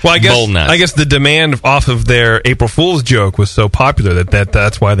 Yeah. Well, bull nuts. I guess the demand off of their April Fool's joke was so popular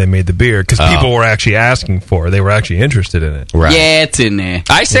that's why they made the beer, because people were actually asking for it. They were actually interested in it. Right. Yeah, it's in there.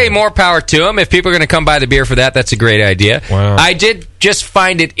 I say more power to them. If people are going to come buy the beer for that, that's a great idea. Wow. I did just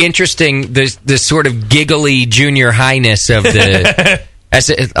find it interesting, the sort of giggly junior highness of the...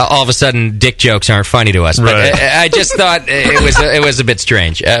 all of a sudden, dick jokes aren't funny to us. But I just thought it was a bit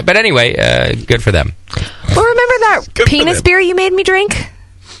strange. But anyway, good for them. Well, remember that penis beer you made me drink?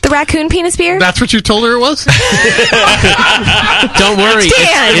 The raccoon penis beer? That's what you told her it was? Don't worry.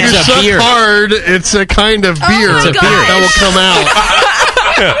 It's a beer. Hard, it's a kind of beer that will come out.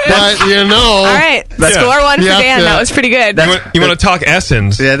 But, All right. Score one for Dan. That was pretty good. You want to talk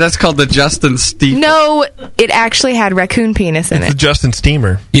Essence? Yeah, that's called the Justin Steamer. No, it actually had raccoon penis in It's it. the Justin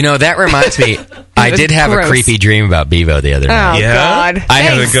Steamer. You know, that reminds me, I did have a creepy dream about Bevo the other night. Oh, God.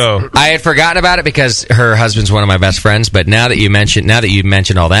 How'd it go? I had forgotten about it because her husband's one of my best friends, but now that you mentioned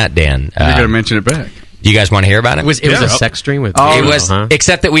all that, Dan... You're going to mention it back. Do you guys want to hear about it? It was a sex dream with It was,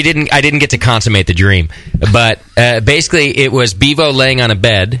 except that I didn't get to consummate the dream. But basically, it was Bevo laying on a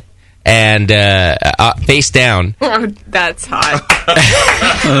bed and face down. Oh, that's hot.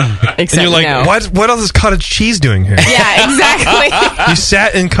 And you're like, what else is cottage cheese doing here? Yeah, exactly. You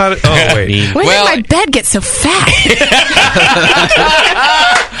sat and cut it. Oh, wait. When did my bed get so fat?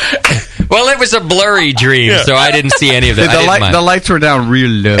 Well, it was a blurry dream, so I didn't see any of that. The lights were down real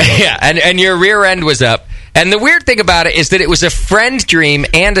low. Yeah, and your rear end was up. And the weird thing about it is that it was a friend dream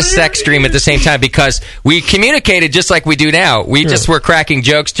and a sex dream at the same time, because we communicated just like we do now. We just were cracking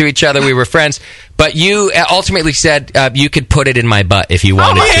jokes to each other. We were friends. But you ultimately said you could put it in my butt if you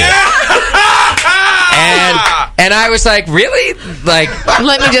wanted to. And I was like, really? Like,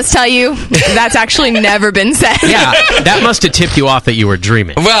 let me just tell you, that's actually never been said. Yeah, that must have tipped you off that you were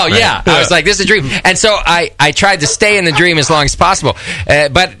dreaming. Well, yeah. I was like, this is a dream. And so I tried to stay in the dream as long as possible.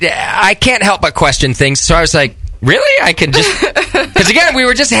 But I can't help but question things. So I was like, really? I could just... Because, again, we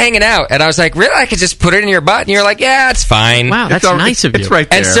were just hanging out. And I was like, really? I could just put it in your butt? And you're like, yeah, it's fine. Wow, that's nice of you. It's right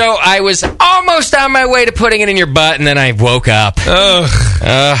there. And so I was almost on my way to putting it in your butt, and then I woke up.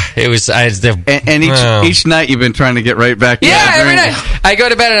 It was... And each night you've been trying to get right back to that every night. I go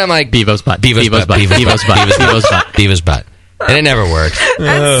to bed, and I'm like... Bevo's butt. Bevo's butt. Bevo's butt. Bevo's butt. Bevo's butt. And it never worked.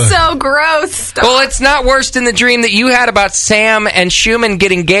 That's so gross. Stop. Well, it's not worse than the dream that you had about Sam and Schumann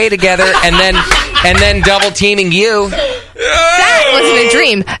getting gay together and then double teaming you. That wasn't a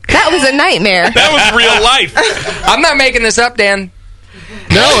dream. That was a nightmare. That was real life. I'm not making this up, Dan.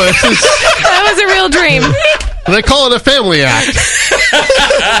 No, it's just... That was a real dream. They call it a family act.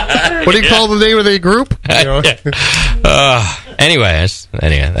 What do you call the name of the group? Anyway,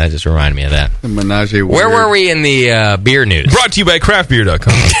 that just reminded me of that. The Where were we in the beer news? Brought to you by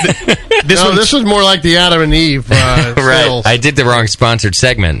craftbeer.com. This was more like the Adam and Eve right. sales. I did the wrong sponsored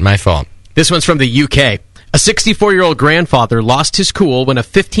segment. My fault. This one's from the UK. A 64-year-old grandfather lost his cool when a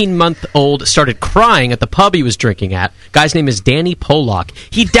 15-month-old started crying at the pub he was drinking at. Guy's name is Danny Pollock.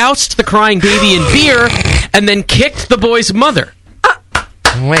 He doused the crying baby in beer and then kicked the boy's mother.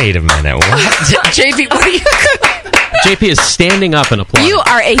 Wait a minute. What? JP, what are you... JP is standing up and applauding. You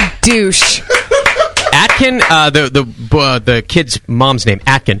are a douche. Atkin, the kid's mom's name,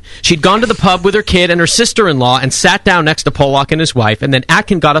 Atkin. She'd gone to the pub with her kid and her sister-in-law and sat down next to Pollock and his wife, and then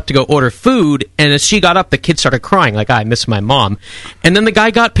Atkin got up to go order food, and as she got up, the kid started crying, like, I miss my mom. And then the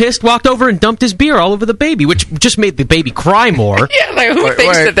guy got pissed, walked over, and dumped his beer all over the baby, which just made the baby cry more. Yeah, like, who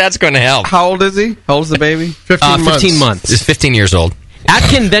thinks that that's going to help? How old is he? How old is the baby? 15 months. He's 15 years old.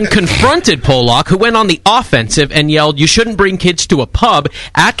 Atkin then confronted Pollock, who went on the offensive and yelled, "You shouldn't bring kids to a pub."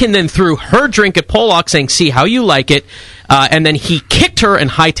 Atkin then threw her drink at Pollock, saying, "See how you like it." And then he kicked her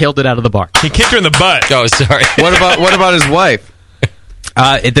and hightailed it out of the bar. He kicked her in the butt. Oh, sorry. What about his wife?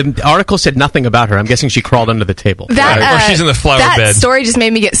 The article said nothing about her. I'm guessing she crawled under the table. Or she's in the flower that bed. story just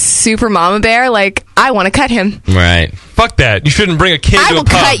made me get super mama bear. Like, I want to cut him. Right. Fuck that. You shouldn't bring a kid I to a will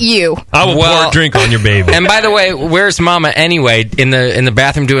pub. cut you. I will pour a drink on your baby. And by the way, where's Mama anyway? In the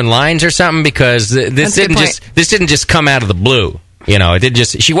bathroom doing lines or something? Because this didn't just come out of the blue. You know, it did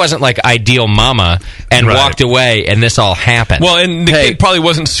just. She wasn't like ideal mama and walked away, and this all happened. Well, and the kid probably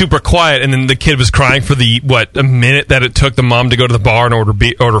wasn't super quiet, and then the kid was crying for a minute that it took the mom to go to the bar and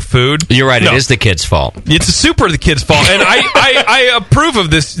order food. You're right. No. It is the kid's fault. It's super the kid's fault, and I approve of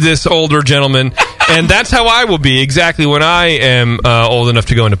this older gentleman, and that's how I will be exactly when I am old enough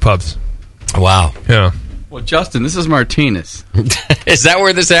to go into pubs. Wow. Yeah. Well, Justin, this is Martinez. Is that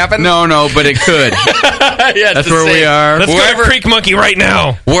where this happened? No, but it could. Yeah, that's where we are. Let's go to Creek Monkey right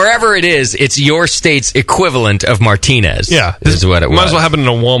now. Wherever it is, it's your state's equivalent of Martinez. Yeah. This is what it was. Might as well happen in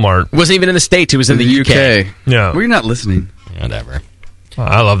a Walmart. It wasn't even in the States. It was in the UK. Yeah. Well, you're not listening. Whatever. Oh,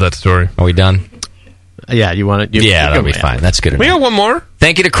 I love that story. Are we done? Yeah, you want it? Yeah, that'll be fine. That's good enough. We got one more.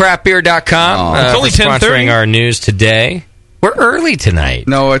 Thank you to craftbeer.com It's only for sponsoring 10:30. our news today. We're early tonight.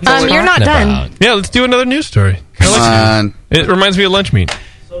 No, it's only you're not done. Yeah, let's do another news story. Come on. It reminds me of lunch meat.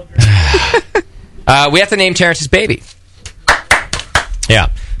 We have to name Terrence's baby. Yeah.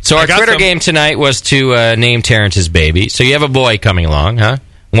 So our Twitter game tonight was to name Terrence's baby. So you have a boy coming along, huh?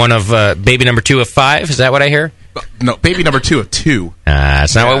 One of baby number 2 of 5. Is that what I hear? No, baby number 2 of 2.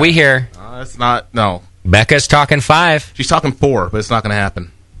 That's not what we hear. It's not. No. Becca's talking 5. She's talking 4, but it's not going to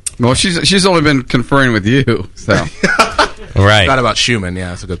happen. Well, she's only been conferring with you, so. Right. Not about Schumann. Yeah,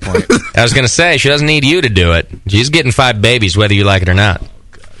 that's a good point. I was going to say, she doesn't need you to do it. She's getting 5 babies, whether you like it or not.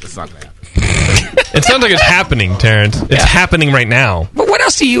 It's not going to happen. It sounds like it's happening, Terrence. It's happening right now. But what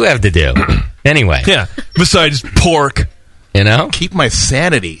else do you have to do? Anyway. Yeah. Besides pork. You know? Keep my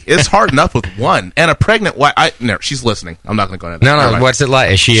sanity. It's hard enough with one. And a pregnant wife. No, she's listening. I'm not going to go into that. No, what's it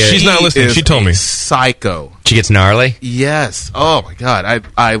like? Is she She's not listening. She told me. Psycho. She gets gnarly? Yes. Oh, my God.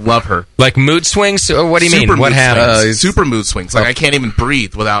 I love her. Like mood swings? What do you Super mean? What mood happens? swings. Super mood swings. Like, I can't even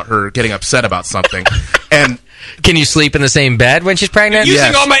breathe without her getting upset about something. And can you sleep in the same bed when she's pregnant?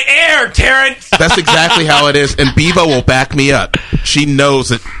 Using all my air, Terrence! That's exactly how it is. And Bevo will back me up. She knows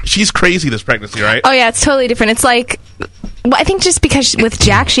that she's crazy this pregnancy, right? Oh, yeah, it's totally different. It's like, well, I think just because with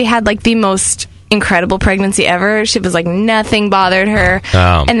Jack, she had like the most incredible pregnancy ever. She was like, nothing bothered her.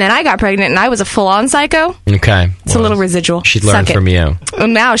 And then I got pregnant and I was a full-on psycho. Okay. It's a little residual. She'd learn from you.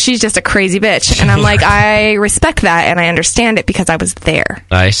 And now she's just a crazy bitch. And I'm like, I respect that and I understand it because I was there.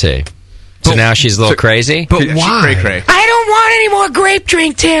 I see. So now she's a little crazy? But why? Cray-cray. I don't want any more grape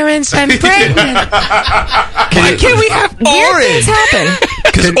drink, Terrence. I'm pregnant. Why can't we have Weird things happen.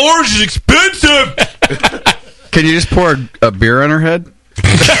 Because orange is expensive! Can you just pour a beer on her head?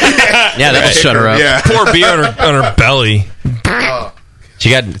 Yeah, that'll shut her up. Yeah. Pour beer on her belly. She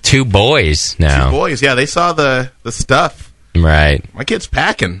got 2 boys now. 2 boys. Yeah, they saw the stuff. Right. My kid's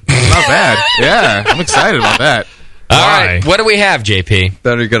packing. Not bad. Yeah, I'm excited about that. All right. What do we have, JP?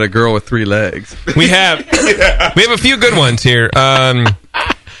 Better got a girl with 3 legs. We have a few good ones here.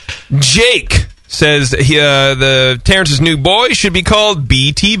 Jake says the Terrence's new boy should be called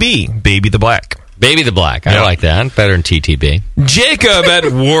BTB, Baby the Black. Baby the Black. I like that. Better than TTB. Jacob at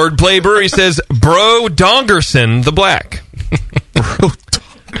Wordplay Brewery says Bro Dongerson the Black.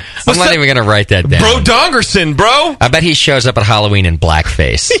 I'm not even going to write that down. Bro Dongerson, bro. I bet he shows up at Halloween in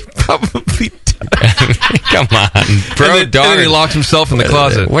blackface. He probably does. Come on. Bro and then he locked himself in the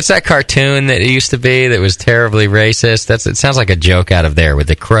closet. What's that cartoon that it used to be that was terribly racist? It sounds like a joke out of there with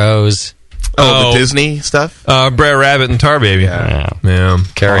the crows. Oh, the Disney stuff? Brer Rabbit and Tar Baby. Yeah.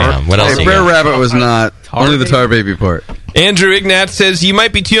 Carry on. What else? Hey, Brer Rabbit was not only the Tar Baby part. Andrew Ignat says you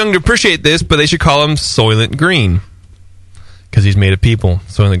might be too young to appreciate this, but they should call him Soylent Green because he's made of people.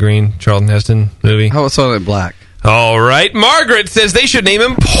 Soylent Green, Charlton Heston movie. How about Soylent Black? All right. Margaret says they should name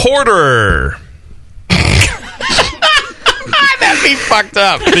him Porter. That's would be fucked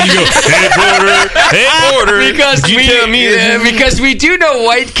up. Then you go, hey Porter, because did you tell me that you-" because we do know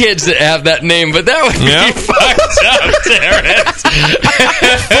white kids that have that name, but that would be fucked up, Terrence.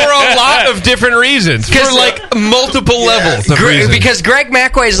 For a lot of different reasons, for like multiple levels of reasons. Because Greg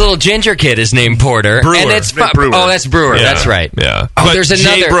McAvoy's little ginger kid is named Porter, Brewer. and it's Brewer. oh, that's Brewer. Yeah. That's right. Yeah. Oh, But there's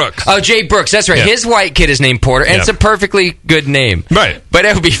Jay another Brooks. Oh, Jay Brooks. That's right. Yeah. His white kid is named Porter, and Yeah. it's a perfectly good name. Right. But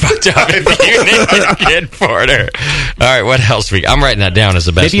it would be fucked up if you named your kid Porter. All right. What else? I'm writing that down as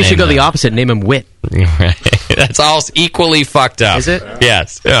the best. Maybe you should go name the now. opposite. Name him Wit. That's all equally fucked up. Is it?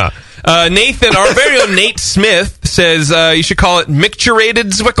 Yes. Yeah. Nathan, our very own Nate Smith says you should call it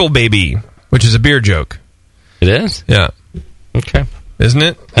Micturated Zwickle Baby, which is a beer joke. It is? Yeah. Okay. Isn't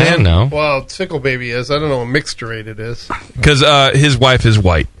it? I don't know. Well, Sickle Baby is. I don't know what mixturated is. Because his wife is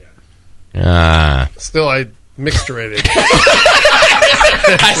white. Still, I mixturated.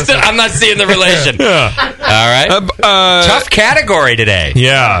 I'm not seeing the relation. Yeah. All right. Tough category today.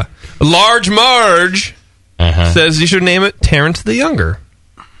 Yeah. Large Marge says you should name it Terrence the Younger.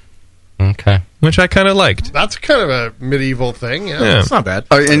 Okay. Which I kind of liked. That's kind of a medieval thing. Yeah, Yeah. it's not bad.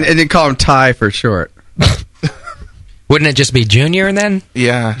 Oh, and you call him Ty for short. Wouldn't it just be Junior then?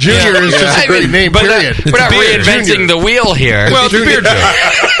 Yeah. Junior is just a great name, But period. we're not beer. reinventing Junior. the wheel here. Well, it's a beer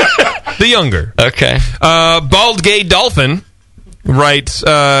joke. The Younger. Okay. Bald Gay Dolphin writes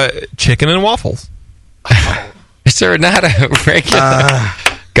chicken and waffles. Is there not a regular?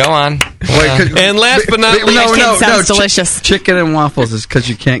 Go on. And last but not least, sounds delicious. Chicken and waffles is because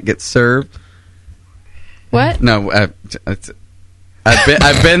you can't get served. What? No, I've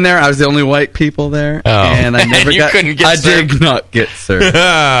been there. I was the only white people there, and I never You couldn't get I served? did not get served.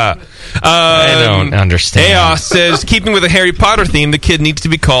 I don't understand. Chaos says, keeping with the Harry Potter theme, the kid needs to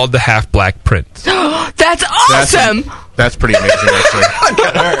be called the Half-Black Prince. That's awesome. That's pretty amazing, actually.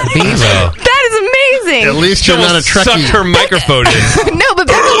 That is amazing. At least you're not a Sucked Trekkie. her microphone in. No, but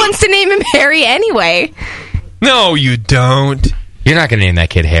Becca wants to name him Harry anyway. No, you don't. You're not going to name that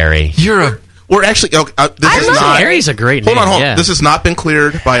kid Harry. You're a... We're actually. This is not. Harry's a great Hold name. on. Yeah. This has not been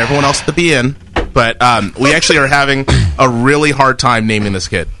cleared by everyone else at the BN, but we actually are having a really hard time naming this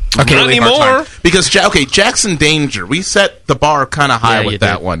kid. Okay, really not hard anymore. time. Because Jackson Danger. We set the bar kind of high Yeah, you with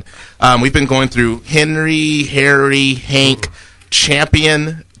that did. one. We've been going through Henry, Harry, Hank,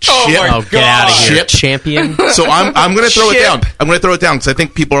 Champion. Chip. Oh, get out of here. Chip. Champion. So I'm going to throw it Chip. down. I'm going to throw it down because I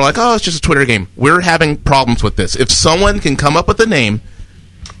think people are like, oh, it's just a Twitter game. We're having problems with this. If someone can come up with a name,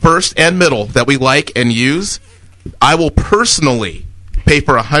 first and middle, that we like and use, I will personally pay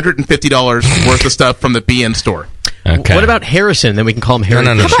for $150 worth of stuff from the BN store. Okay. What about Harrison? Then we can call him Harry.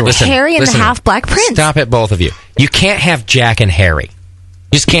 No. How about Listen, Harry and the listen. Half-Black Prince? Stop it, both of you. You can't have Jack and Harry.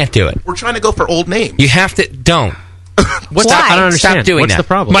 You just can't do it. We're trying to go for old names. You have to. Don't. What's Why? I don't understand. Stop doing What's that. the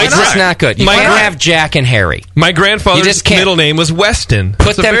problem? My It's just not good. You can't have Jack and Harry. My grandfather's You just can't. middle name was Weston. Put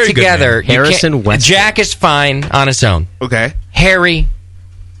That's a them very good together. name. You can't- Harrison Weston. Jack is fine on its own. Okay. Harry,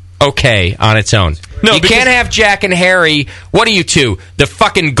 okay on its own. No, you because- can't have Jack and Harry. What are you two? The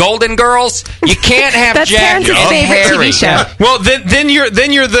fucking Golden Girls? You can't have That's Jack Terrence's and favorite Harry. TV show. Well, then you're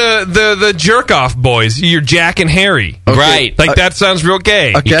the jerk off boys. You're Jack and Harry, Okay. Right. Like that sounds real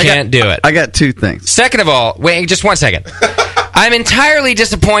gay. Okay, You I can't do it. I got two things. Second of all, wait just 1 second. I'm entirely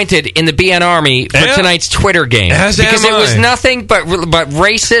disappointed in the BN Army for Yeah. tonight's Twitter game As because am it was I. nothing but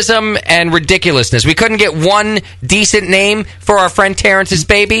racism and ridiculousness. We couldn't get one decent name for our friend Terrence's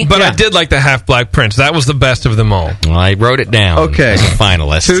baby. But I did like the Half-Black Prince. That was the best of them all. Well, I wrote it down. Okay. as a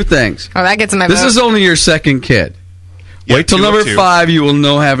finalist. Two things. Oh, that gets in my This vote. is only your second kid. Yeah, Wait till 2 of number 2. 5. You will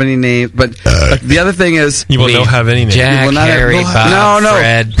not have any names. But the other thing is, You will not have any name. Jack, you will not Harry, have, Bob, no.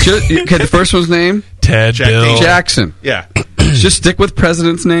 Fred. Okay, the first one's name Ted, Bill. Jackson. Yeah. Just stick with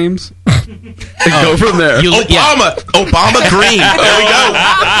presidents' names and go from there. Obama Green. There we go.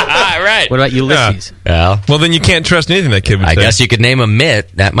 Right. What about Ulysses? Well, Well, then you can't trust anything that kid would I say. guess you could name him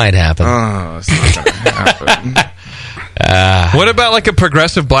Mitt. That might happen. Oh, it's not gonna happen. What about like a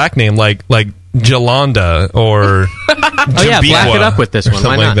progressive black name, like Jolanda or Oh yeah, black it up with this or one. Why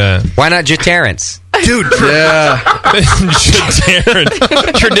something like not? that? Why not Terrence? Dude, Yeah.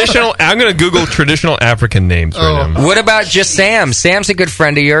 Traditional. I'm going to Google traditional African names right now. What about just Sam? Sam's a good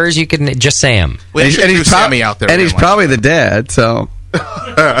friend of yours. You can just Sam. we actually threw Sammy out there. And he's man, like- probably the dad, so.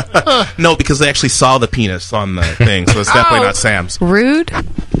 No, because they actually saw the penis on the thing, so it's definitely not Sam's. Rude.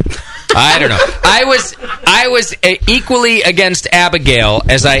 I don't know. I was equally against Abigail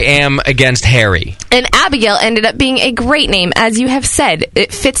as I am against Harry. And Abigail ended up being a great name, as you have said.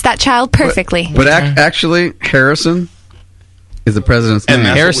 It fits that child perfectly. But actually, Harrison is the president's name.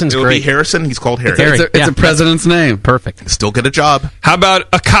 Harrison's it'll be Harrison. He's called Harry. It's a president's name. Perfect. Still get a job. How about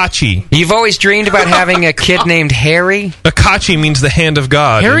Akachi? You've always dreamed about having a kid named Harry? Akachi means the hand of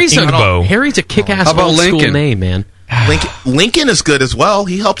God. Harry's in Igbo. Harry's a kick-ass How about old school Lincoln? name, man. Lincoln is good as well.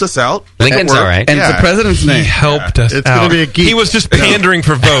 He helped us out. Lincoln's all right. And it's the president's name. He helped us It's out. going to be a geek. He was just pandering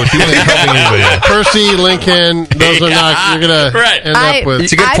for votes. He wasn't helping anybody. Percy, Lincoln, those are not. You're going to end up with.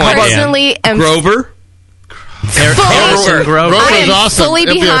 It's a good I point, personally am Grover. Harrison Grover. I am awesome. fully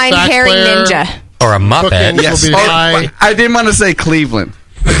It'll be a behind sax Harry player. Ninja. Or a Muppet. Bookends will be high. I didn't want to say Cleveland.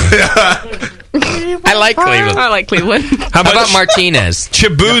 I like Cleveland. I like Cleveland. How about Martinez?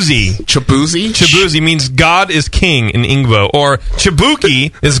 Chibuzi. Chibuzi means God is king in Igbo. Or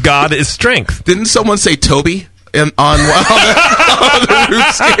Chibuki is God is strength. Didn't someone say Toby on the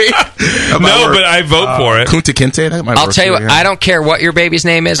RuneScape? No, but I vote for it. Kunta Kinte. That might I'll work tell you too, what, I don't care what your baby's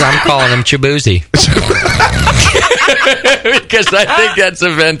name is, I'm calling him Chibuzi. Because I think that's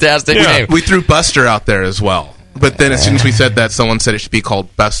a fantastic name. We threw Buster out there as well. But then as soon as we said that, someone said it should be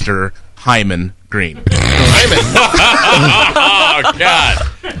called Buster Hyman Green. Oh, God.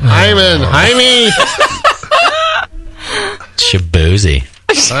 Jaime. Chibuzi.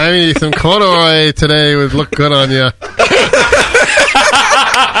 Jaime, some corduroy today would look good on you.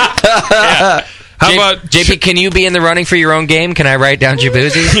 How about JP? Can you be in the running for your own game? Can I write down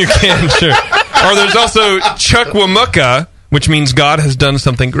Chibuzi? You can, sure. Or there's also Chuckwamucka, which means God has done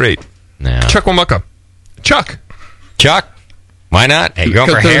something great. No. Chuckwamucka. Chuck. Why not? Hey, you're going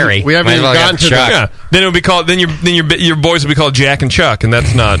for Harry. We haven't Might as even well gotten go to for Chuck. Yeah. Then it would be called. Then your boys would be called Jack and Chuck, and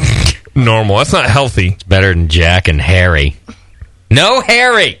that's not normal. That's not healthy. It's better than Jack and Harry. No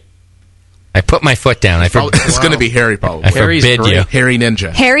Harry. I put my foot down. It's going to be Harry, probably. I forbid you. Harry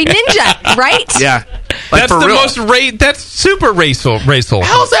Ninja. Harry Ninja, right? Yeah. That's the most that's super racial.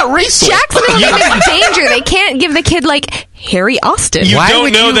 How's that racial? Jack's middle name is Danger. They can't give the kid like Harry Austin. You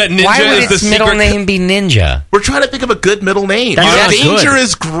don't know that Ninja why would is the its middle secret name be Ninja? We're trying to think of a good middle name. That's Danger good.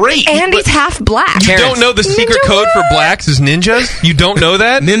 is great. And he's half black. You don't know the secret Ninja code for blacks is ninjas? You don't know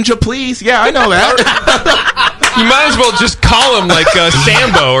that? Ninja, please. Yeah, I know that. You might as well just call him like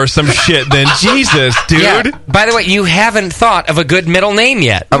Sambo or some shit then. Jesus, dude. Yeah. By the way, you haven't thought of a good middle name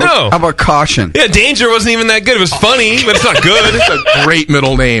yet. No. How about Caution? Yeah, Danger wasn't even that good. It was funny, but it's not good. It's a great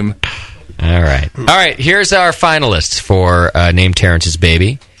middle name. All right. Here's our finalists for Name Terrence's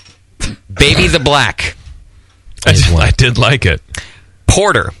Baby. Baby the Black. I did like it.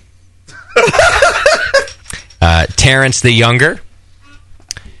 Porter. Terrence the Younger.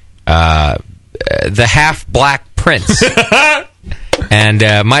 The Half-Black Prince. And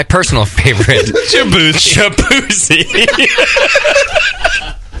my personal favorite, Chibuzi.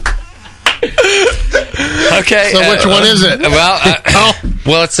 Okay. So which one is it? Well,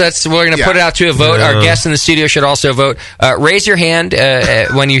 we're going to put it out to a vote. Our guests in the studio should also vote. Raise your hand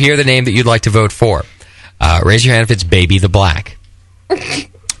when you hear the name that you'd like to vote for. Raise your hand if it's Baby the Black.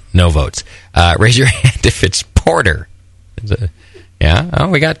 No votes. Raise your hand if it's Porter.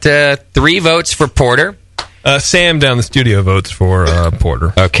 We got 3 votes for Porter. Sam down the studio votes for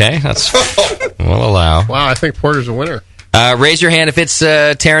Porter. Okay, we'll allow. Wow, I think Porter's a winner. Raise your hand if it's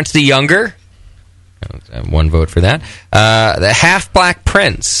Terrence the Younger. 1 vote for that. The Half-Black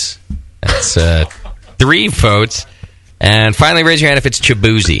Prince. That's 3 votes. And finally, raise your hand if it's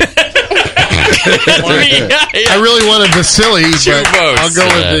Chibuzi. I really wanted Vasily, but votes. I'll go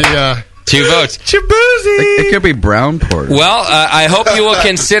with the... 2 votes. Chibuzi. It could be Brown Porter. Well, I hope you will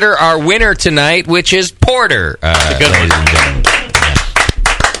consider our winner tonight, which is Porter. Ladies and gentlemen.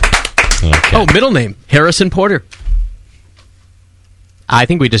 Okay. Oh, middle name Harrison Porter. I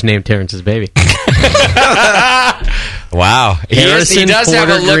think we just named Terrence's baby. Wow, he does have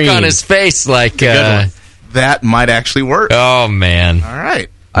a look on his face like that might actually work. Oh man! All right,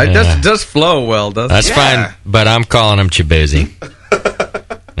 it does flow well, doesn't it? That's fine, but I'm calling him Chibuzi.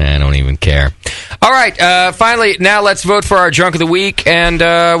 I don't even care. All right, finally, now let's vote for our Drunk of the Week,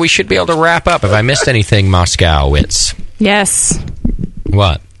 and we should be able to wrap up. If I missed anything, Moskowitz. Yes.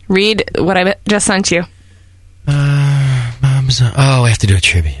 What? Read what I just sent you. Oh, we have to do a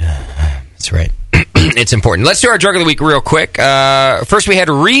tribute. That's right. It's important. Let's do our Drunk of the Week real quick. First, we had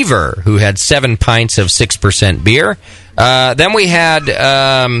Reaver, who had 7 pints of 6% beer. Then we had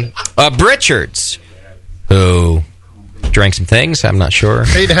Britchards, who drank some things. I'm not sure.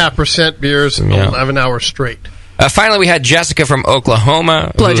 8.5% beers, 11 hours straight. Finally, we had Jessica from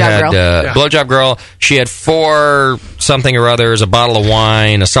Oklahoma. Blowjob girl. Blowjob girl. She had 4 something or others, a bottle of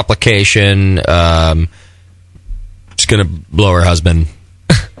wine, a supplication. Just going to blow her husband.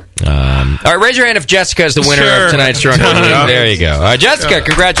 All right, raise your hand if Jessica is the winner of tonight's Drunk of the Week. There you go. Jessica,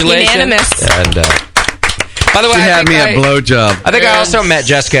 congratulations. Unanimous. And By the way, she had me a blowjob. I think I also met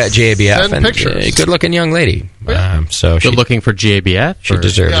Jessica at GABF. Send and pictures. a good-looking young lady. So Good looking for GABF? She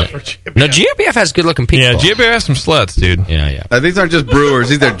deserves Yeah, it. for GABF. No, GABF has good-looking people. Yeah, GABF has some sluts, dude. Yeah. These aren't just brewers;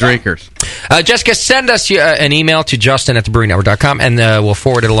 these are drinkers. Jessica, send us an email to justin@thebrewingnetwork.com, and we'll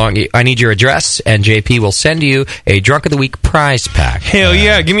forward it along. I need your address, and JP will send you a Drunk of the Week prize pack. Hell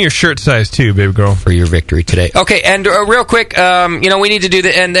yeah. Give me your shirt size, too, baby girl. For your victory today. Okay, and real quick, we need to do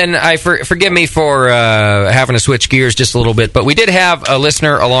the, and then forgive me for having to switch gears just a little bit, but we did have a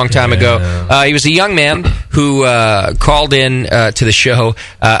listener a long time ago. He was a young man who called in to the show,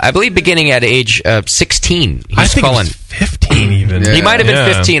 I believe beginning at age 16. I think it was 15 even. He might have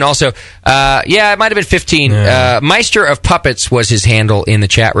been 15 also. It might have been 15. Meister of Puppets was his handle in the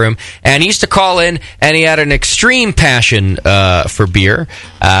chat room, and he used to call in, and he had an extreme passion for beer.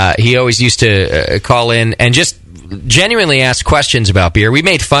 He always used to call in and just genuinely ask questions about beer. We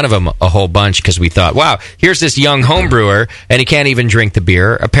made fun of him a whole bunch because we thought, wow, here's this young home brewer, and he can't even drink the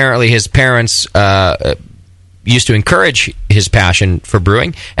beer. Apparently his parents used to encourage his passion for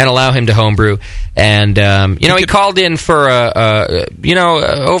brewing and allow him to homebrew. And, he called in for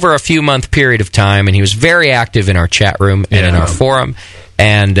over a few month period of time, and he was very active in our chat room and in our forum.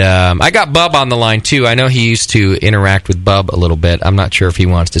 And I got Bub on the line, too. I know he used to interact with Bub a little bit. I'm not sure if he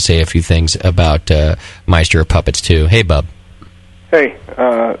wants to say a few things about Meister of Puppets, too. Hey, Bub. Hey,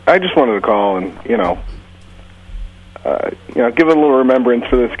 I just wanted to call and, give a little remembrance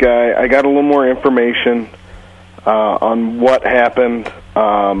for this guy. I got a little more information on what happened,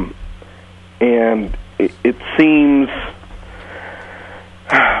 and it seems...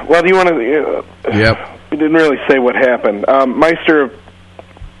 Well, do you want to... Yep. We didn't really say what happened. Meister,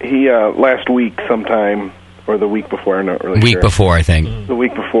 he last week sometime, or the week before, I'm not really sure. Week before, I think. The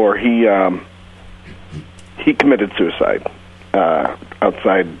week before, he committed suicide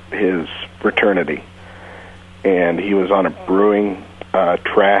outside his fraternity. And he was on a brewing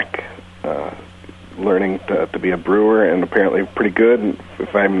track, learning to be a brewer, and apparently pretty good. And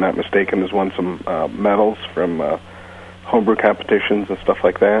if I'm not mistaken, has won some medals from homebrew competitions and stuff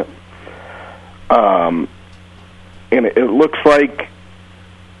like that. And it looks like,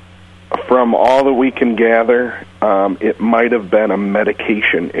 from all that we can gather, it might have been a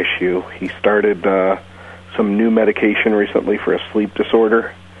medication issue. He started some new medication recently for a sleep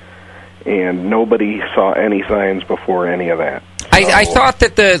disorder, and nobody saw any signs before any of that. I thought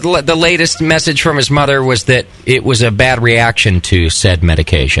that the latest message from his mother was that it was a bad reaction to said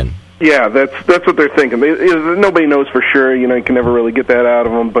medication. Yeah, that's what they're thinking. Nobody knows for sure. You can never really get that out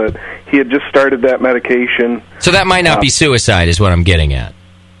of him. But he had just started that medication. So that might not be suicide, is what I'm getting at.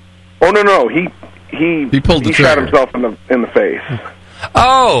 Oh no! He pulled the shot trigger. himself in the face.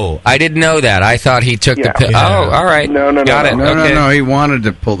 Oh, I didn't know that. I thought he took the pill. Yeah. Oh, all right. No. Got it. Okay. No. He wanted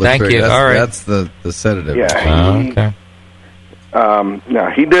to pull the Thank trigger. you. That's, All right. That's the sedative. Yeah. Okay.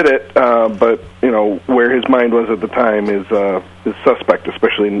 No, he did it, but where his mind was at the time is suspect,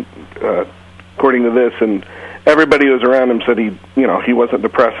 especially according to this. And everybody who was around him said he wasn't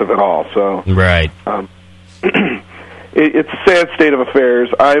depressive at all. So right. It's a sad state of affairs.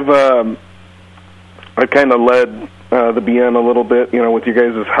 I've kind of led the BN a little bit, with you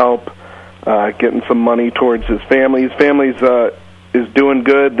guys' help, getting some money towards his family. His family's is doing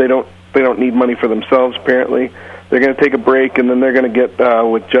good. They don't need money for themselves, apparently. They're going to take a break, and then they're going to get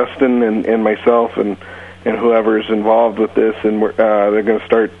with Justin and myself and whoever's involved with this, and they're going to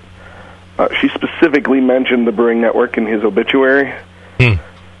start. She specifically mentioned the Brewing Network in his obituary.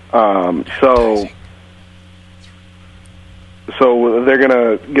 So they're going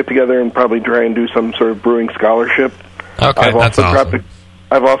to get together and probably try and do some sort of brewing scholarship. Okay, that's awesome.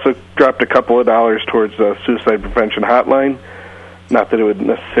 I've also dropped a couple of dollars towards the suicide prevention hotline. Not that it would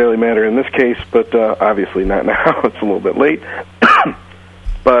necessarily matter in this case, but obviously not now. It's a little bit late.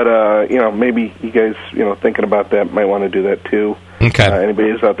 But, maybe you guys, thinking about that might want to do that too. Okay.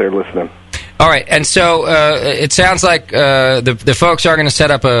 Anybody who's out there listening. All right, and so it sounds like the folks are going to set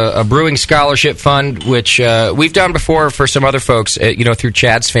up a brewing scholarship fund, which we've done before for some other folks, through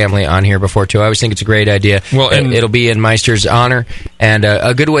Chad's family on here before, too. I always think it's a great idea. Well, and it'll be in Meister's honor, and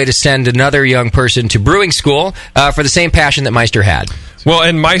a good way to send another young person to brewing school for the same passion that Meister had. Well,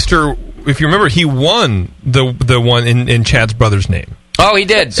 and Meister, if you remember, he won the one in Chad's brother's name. Oh, he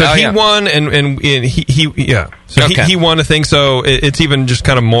did. So he won, and he So he won a thing. So it's even just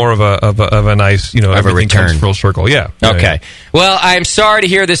kind of more of a nice, everything comes full circle. Yeah. Okay. Well, I'm sorry to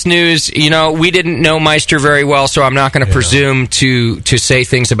hear this news. We didn't know Meister very well, so I'm not going to presume to say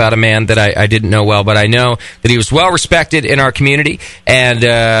things about a man that I didn't know well. But I know that he was well respected in our community, and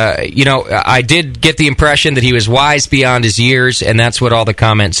I did get the impression that he was wise beyond his years, and that's what all the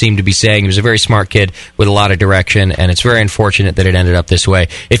comments seemed to be saying. He was a very smart kid with a lot of direction, and it's very unfortunate that it ended up this way.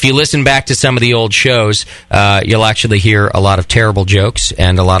 If you listen back to some of the old shows, you'll actually hear a lot of terrible jokes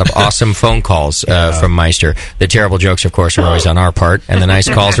and a lot of awesome phone calls from Meister. The terrible jokes, of course, are always on our part, and the nice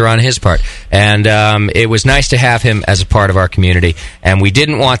calls are on his part. And it was nice to have him as a part of our community, and we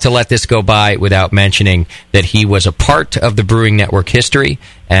didn't want to let this go by without mentioning that he was a part of the Brewing Network history,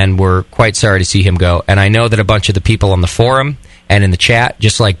 and we're quite sorry to see him go. And I know that a bunch of the people on the forum and in the chat,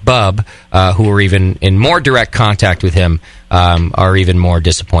 just like Bub, who were even in more direct contact with him, are even more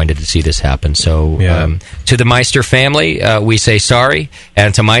disappointed to see this happen. So to the Meister family, we say sorry,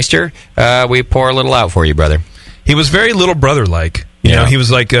 and to Meister, we pour a little out for you, brother. He was very little brother-like. You know, he was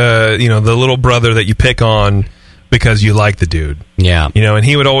like, the little brother that you pick on because you like the dude. Yeah. And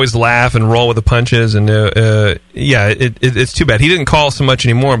he would always laugh and roll with the punches, and it's too bad. He didn't call so much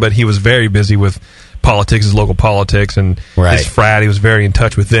anymore, but he was very busy with politics, his local politics, and his frat. He was very in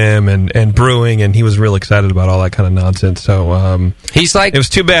touch with them and brewing, and he was real excited about all that kind of nonsense. So he's like, it was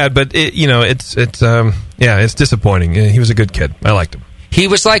too bad, but it's disappointing. He was a good kid. I liked him. He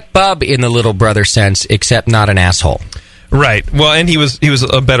was like Bub in the little brother sense, except not an asshole. Right. Well, and he was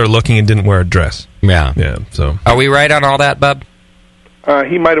a better looking and didn't wear a dress. Yeah. Yeah. So are we right on all that, Bub?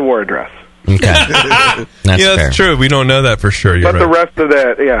 He might have wore a dress. Okay. That's true. We don't know that for sure. But the rest of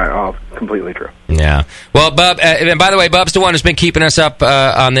that, completely true. Yeah. Well, Bub, and by the way, Bub's the one who's been keeping us up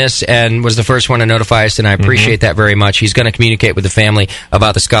on this and was the first one to notify us, and I appreciate that very much. He's going to communicate with the family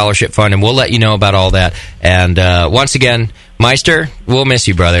about the scholarship fund, and we'll let you know about all that. And once again, Meister, we'll miss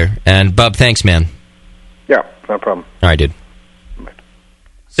you, brother. And Bub, thanks, man. Yeah, no problem. All right, dude.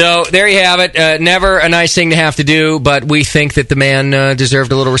 So there you have it. Never a nice thing to have to do, but we think that the man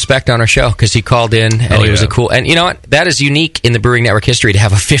deserved a little respect on our show because he called in and he was a cool. And you know what? That is unique in the Brewing Network history to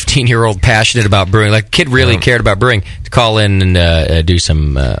have a 15-year-old passionate about brewing. Like, the kid really cared about brewing to call in and do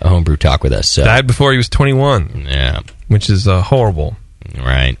some homebrew talk with us. So. Died before he was 21. Yeah. Which is horrible.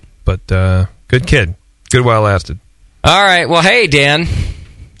 Right. But good kid. Good while lasted. All right. Well, hey, Dan.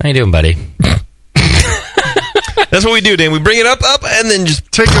 How you doing, buddy? That's what we do, Dan. We bring it up, and then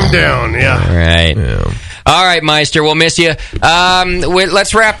just take them down. Yeah. All right. Yeah. All right, Meister. We'll miss you.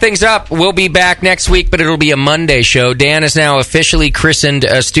 Let's wrap things up. We'll be back next week, but it'll be a Monday show. Dan is now officially christened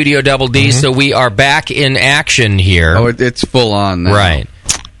Studio Double D, so we are back in action here. Oh, it's full on now. Right.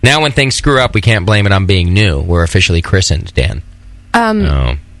 Now when things screw up, we can't blame it on being new. We're officially christened, Dan.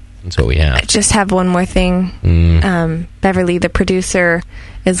 That's what we have. I just have one more thing. Beverly, the producer,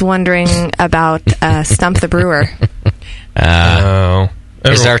 is wondering about Stump the Brewer.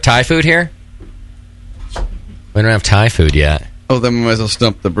 Is our Thai food here? We don't have Thai food yet. Oh, then we might as well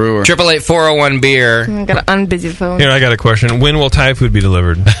stump the brewer. 888-401 beer. I got an unbusy phone. Here, I got a question. When will Thai food be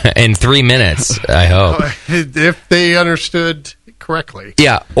delivered? In 3 minutes, I hope. If they understood correctly.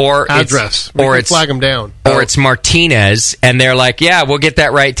 Yeah, or address. It's flag them down. Or it's Martinez, and they're like, "Yeah, we'll get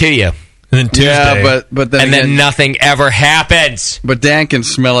that right to you." And then Tuesday. Yeah, but then nothing ever happens. But Dan can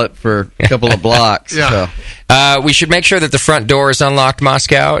smell it for a couple of blocks. Yeah. So. We should make sure that the front door is unlocked,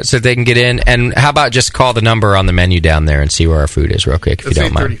 Moscow, so they can get in. And how about just call the number on the menu down there and see where our food is real quick, if you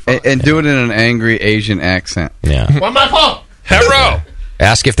don't mind. And do it in an angry Asian accent. Yeah. One my phone. Hello.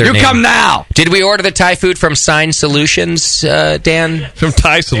 Ask if they're You come now. Did we order the Thai food from Sign Solutions, Dan? From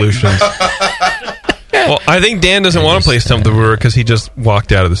Thai Solutions. Well, I think Dan doesn't want to play Stump the Brewer because he just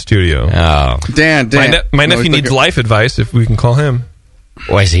walked out of the studio. Oh. Dan. My nephew needs life advice if we can call him.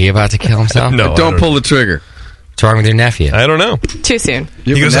 Why, is he about to kill himself? No. Don't pull the trigger. What's wrong with your nephew? I don't know. Too soon.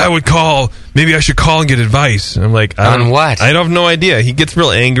 He goes, I would call. Maybe I should call and get advice. And I'm like, on what? I have no idea. He gets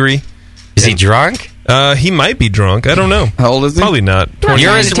real angry. Is he drunk? He might be drunk. I don't know. How old is he? Probably not.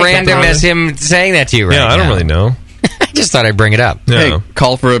 You're as random as him saying that to you right now. Yeah, I don't really know. I just thought I'd bring it up. Hey,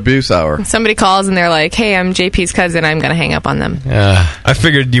 call for abuse hour. Somebody calls and they're like, "Hey, I'm JP's cousin. I'm going to hang up on them." I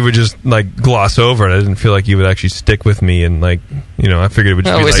figured you would just gloss over it. I didn't feel like you would actually stick with me and I figured it would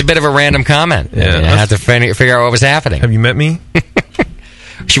just be it was a bit of a random comment. Yeah. I had to figure out what was happening. Have you met me?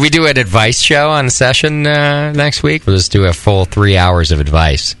 Should we do an advice show on the session next week? We'll just do a full 3 hours of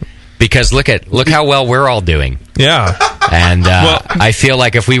advice. Because look how well we're all doing. Yeah. And I feel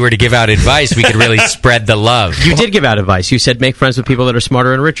like if we were to give out advice, we could really spread the love. You did give out advice. You said make friends with people that are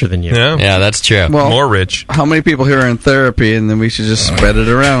smarter and richer than you. Yeah, that's true. Well, more rich. How many people here are in therapy, and then we should just spread it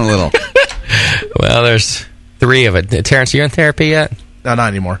around a little? Well, there's 3 of it. Terrence, you in therapy yet? No, not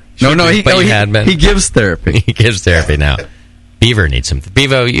anymore. He had been. He gives therapy. He gives therapy now. Beaver needs some.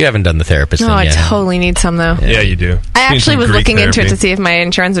 Bevo, you haven't done the therapist No, thing I yet. totally need some, though. Yeah, you do. I actually was looking into it to see if my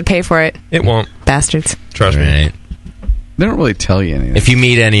insurance would pay for it. It won't. Bastards. Trust me. Right. They don't really tell you anything. If you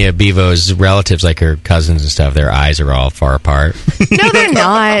meet any of Bevo's relatives, like her cousins and stuff, their eyes are all far apart. No, they're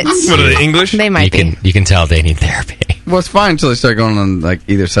not. What are they, English? They might be. You can tell they need therapy. Well, it's fine until they start going on like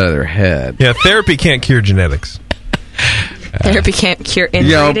either side of their head. Yeah, therapy can't cure genetics. Therapy can't cure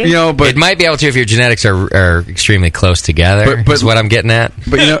inbreeding. But it might be able to if your genetics are extremely close together. Is what I'm getting at.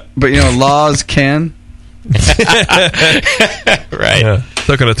 But laws can. Right. Yeah,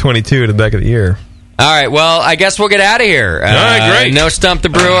 stuck on a 22 in the back of the ear. All right, well, I guess we'll get out of here. All right, great. No Stump the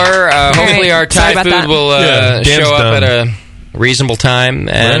Brewer. Hopefully our Thai food will show up at a reasonable time.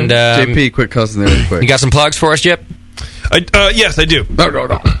 And JP, quick cousin there real quick. You got some plugs for us, Jip? Yes, I do.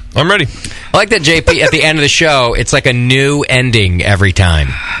 No. I'm ready. I like that, JP, at the end of the show, it's like a new ending every time.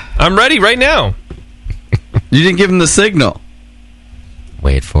 I'm ready right now. You didn't give him the signal.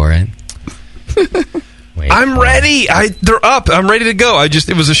 Wait for it. I'm ready. They're up. I'm ready to go.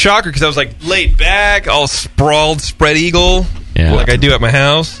 It was a shocker because I was like laid back, all sprawled, spread eagle, like I do at my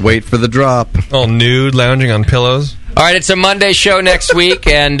house. Wait for the drop. All nude, lounging on pillows. All right, it's a Monday show next week,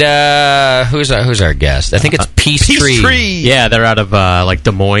 and who's our guest? I think it's Peace Tree. Yeah, they're out of like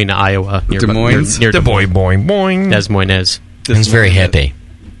Des Moines, Iowa. Near Des Moines? Near Des Moines. Boing. Des Moines. It's very hippie.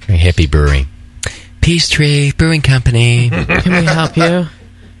 Very hippie brewery. Peace Tree Brewing Company. Can we help you?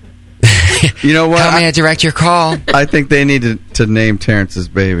 You know what? How may I direct your call? I think they need to name Terrence's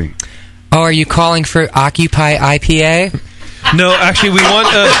baby. Oh, are you calling for Occupy IPA? No, actually, we want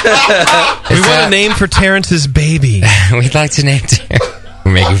a name for Terrence's baby. We'd like to name Terrence.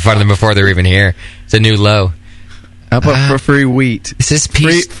 We're making fun of them before they're even here. It's a new low. How about for free wheat? Is this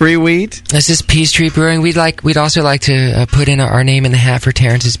free wheat? This is Peace Tree Brewing. We'd also like to put in our name in the hat for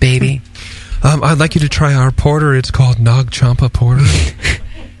Terrence's baby. I'd like you to try our porter. It's called Nog Champa Porter.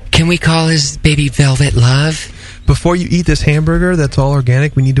 Can we call his baby Velvet Love? Before you eat this hamburger that's all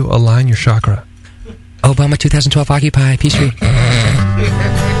organic, we need to align your chakra. Obama 2012 Occupy Peace Tree.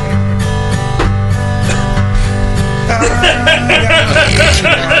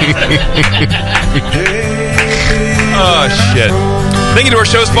 Oh, shit. Thank you to our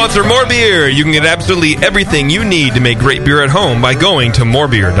show sponsor, More Beer. You can get absolutely everything you need to make great beer at home by going to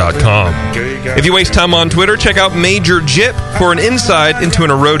morebeer.com. If you waste time on Twitter, check out Major Jip for an insight into an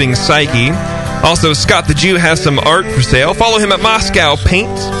eroding psyche. Also, Scott the Jew has some art for sale. Follow him at Moscow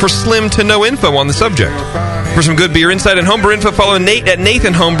Paints for slim to no info on the subject. For some good beer insight and homebrew info, follow Nate at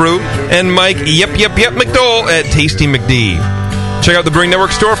Nathan Homebrew and Mike McDowell at Tasty McD. Check out the Brewing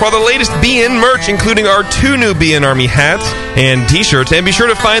Network store for all the latest BN merch, including our 2 new BN Army hats and t-shirts. And be sure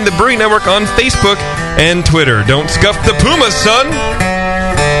to find the Brewing Network on Facebook and Twitter. Don't scuff the Pumas, son!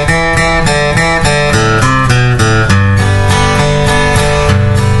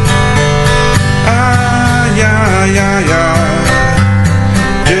 Yeah.